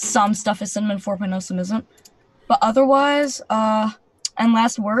 some stuff is Cinnamon 4.0, some isn't. But otherwise, and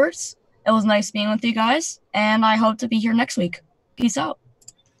last words, it was nice being with you guys, and I hope to be here next week. Peace out.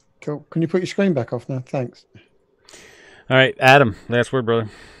 Cool. Can you put your screen back off now? Thanks. All right, Adam, last word, brother.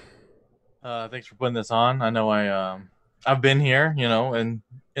 Thanks for putting this on. I know I've been here, and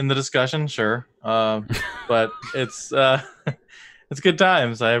in the discussion, sure. But it's good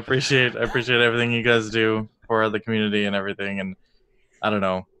times. I appreciate everything you guys do for the community and everything. And I don't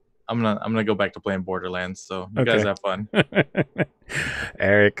know, I'm gonna go back to playing Borderlands. So you guys have fun.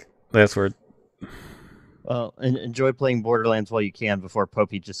 Eric, last word. Well, enjoy playing Borderlands while you can before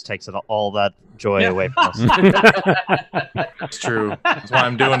Popey just takes all that joy away from us. It's true. That's why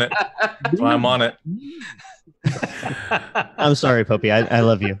I'm doing it. That's why I'm on it. I'm sorry, Popey. I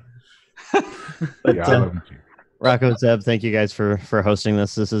love you. But, Yeah, I love you too. Rocco and Zeb, thank you guys for hosting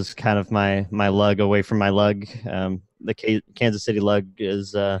this. This is kind of my lug away from my lug. The Kansas City lug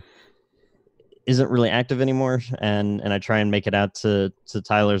isn't really active anymore, and I try and make it out to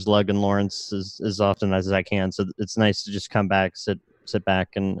Tyler's lug and Lawrence as often as I can. So it's nice to just come back, sit back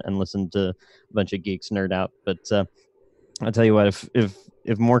and listen to a bunch of geeks nerd out. But I'll tell you what,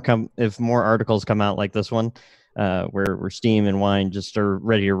 if more articles come out like this one, where Steam and Wine just are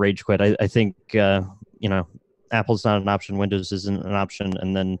ready to rage quit, I think Apple's not an option, Windows isn't an option,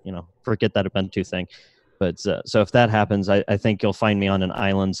 and then forget that Ubuntu thing. But so if that happens, I think you'll find me on an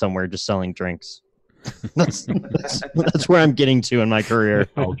island somewhere just selling drinks. That's where I'm getting to in my career.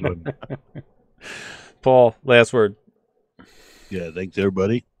 Paul, last word. Yeah, thanks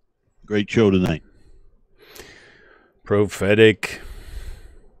everybody. Great show tonight. Prophetic.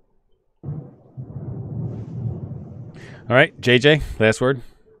 All right, JJ, last word.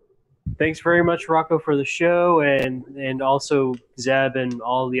 Thanks very much, Rocco, for the show, and also Zeb and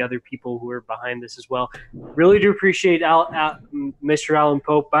all the other people who are behind this as well. Really do appreciate Mr. Alan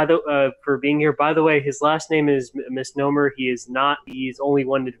Pope for being here. By the way, his last name is a misnomer. He is only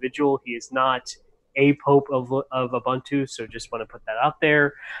one individual. He is not a Pope of Ubuntu. So just want to put that out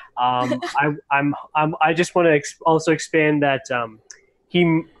there. I just want to also expand that.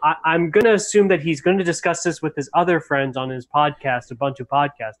 I'm going to assume that he's going to discuss this with his other friends on his podcast, Ubuntu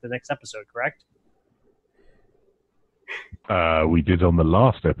Podcast, the next episode, correct? We did on the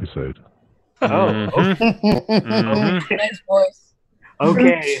last episode. Oh, okay. Nice voice.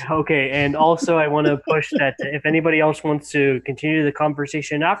 Okay. And also I want to push that if anybody else wants to continue the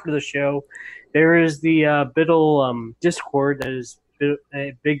conversation after the show, there is the Biddle Discord that is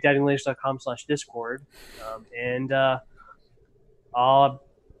BigDaddyLinux.com/Discord.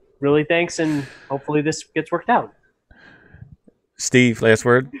 Really thanks, and hopefully this gets worked out. Steve, last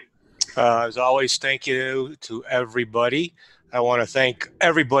word. As always, thank you to everybody. I want to thank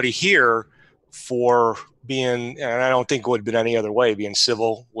everybody here for being, and I don't think it would have been any other way, being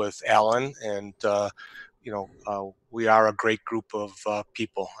civil with Alan. And, we are a great group of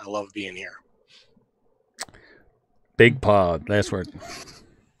people. I love being here. Big Pod, last word.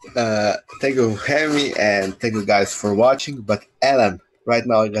 Thank you for having me, and thank you guys for watching. But Alan, right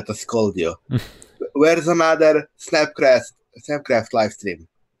now I got to scold you. Where's another Snapcraft live stream?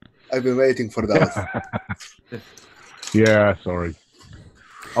 I've been waiting for those. Yeah, sorry.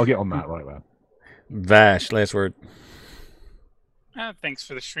 I'll get on that right now. Vash, last word. Thanks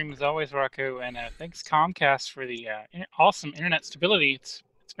for the stream as always, Rocco, and thanks Comcast for the awesome internet stability. It's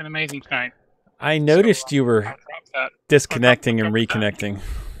been amazing tonight. I noticed you were disconnecting and reconnecting.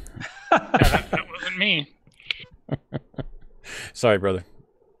 That wasn't me. Sorry, brother.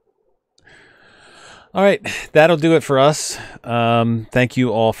 All right, that'll do it for us. Thank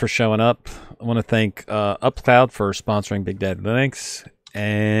you all for showing up. I want to thank UpCloud for sponsoring Big Daddy Linux.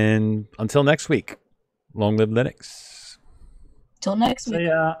 And until next week, long live Linux. Till next week. See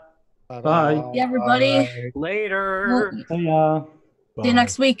ya. Bye. Yeah, everybody. Later. See ya. See you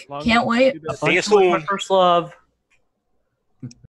next week. Can't wait. See you soon. My first love.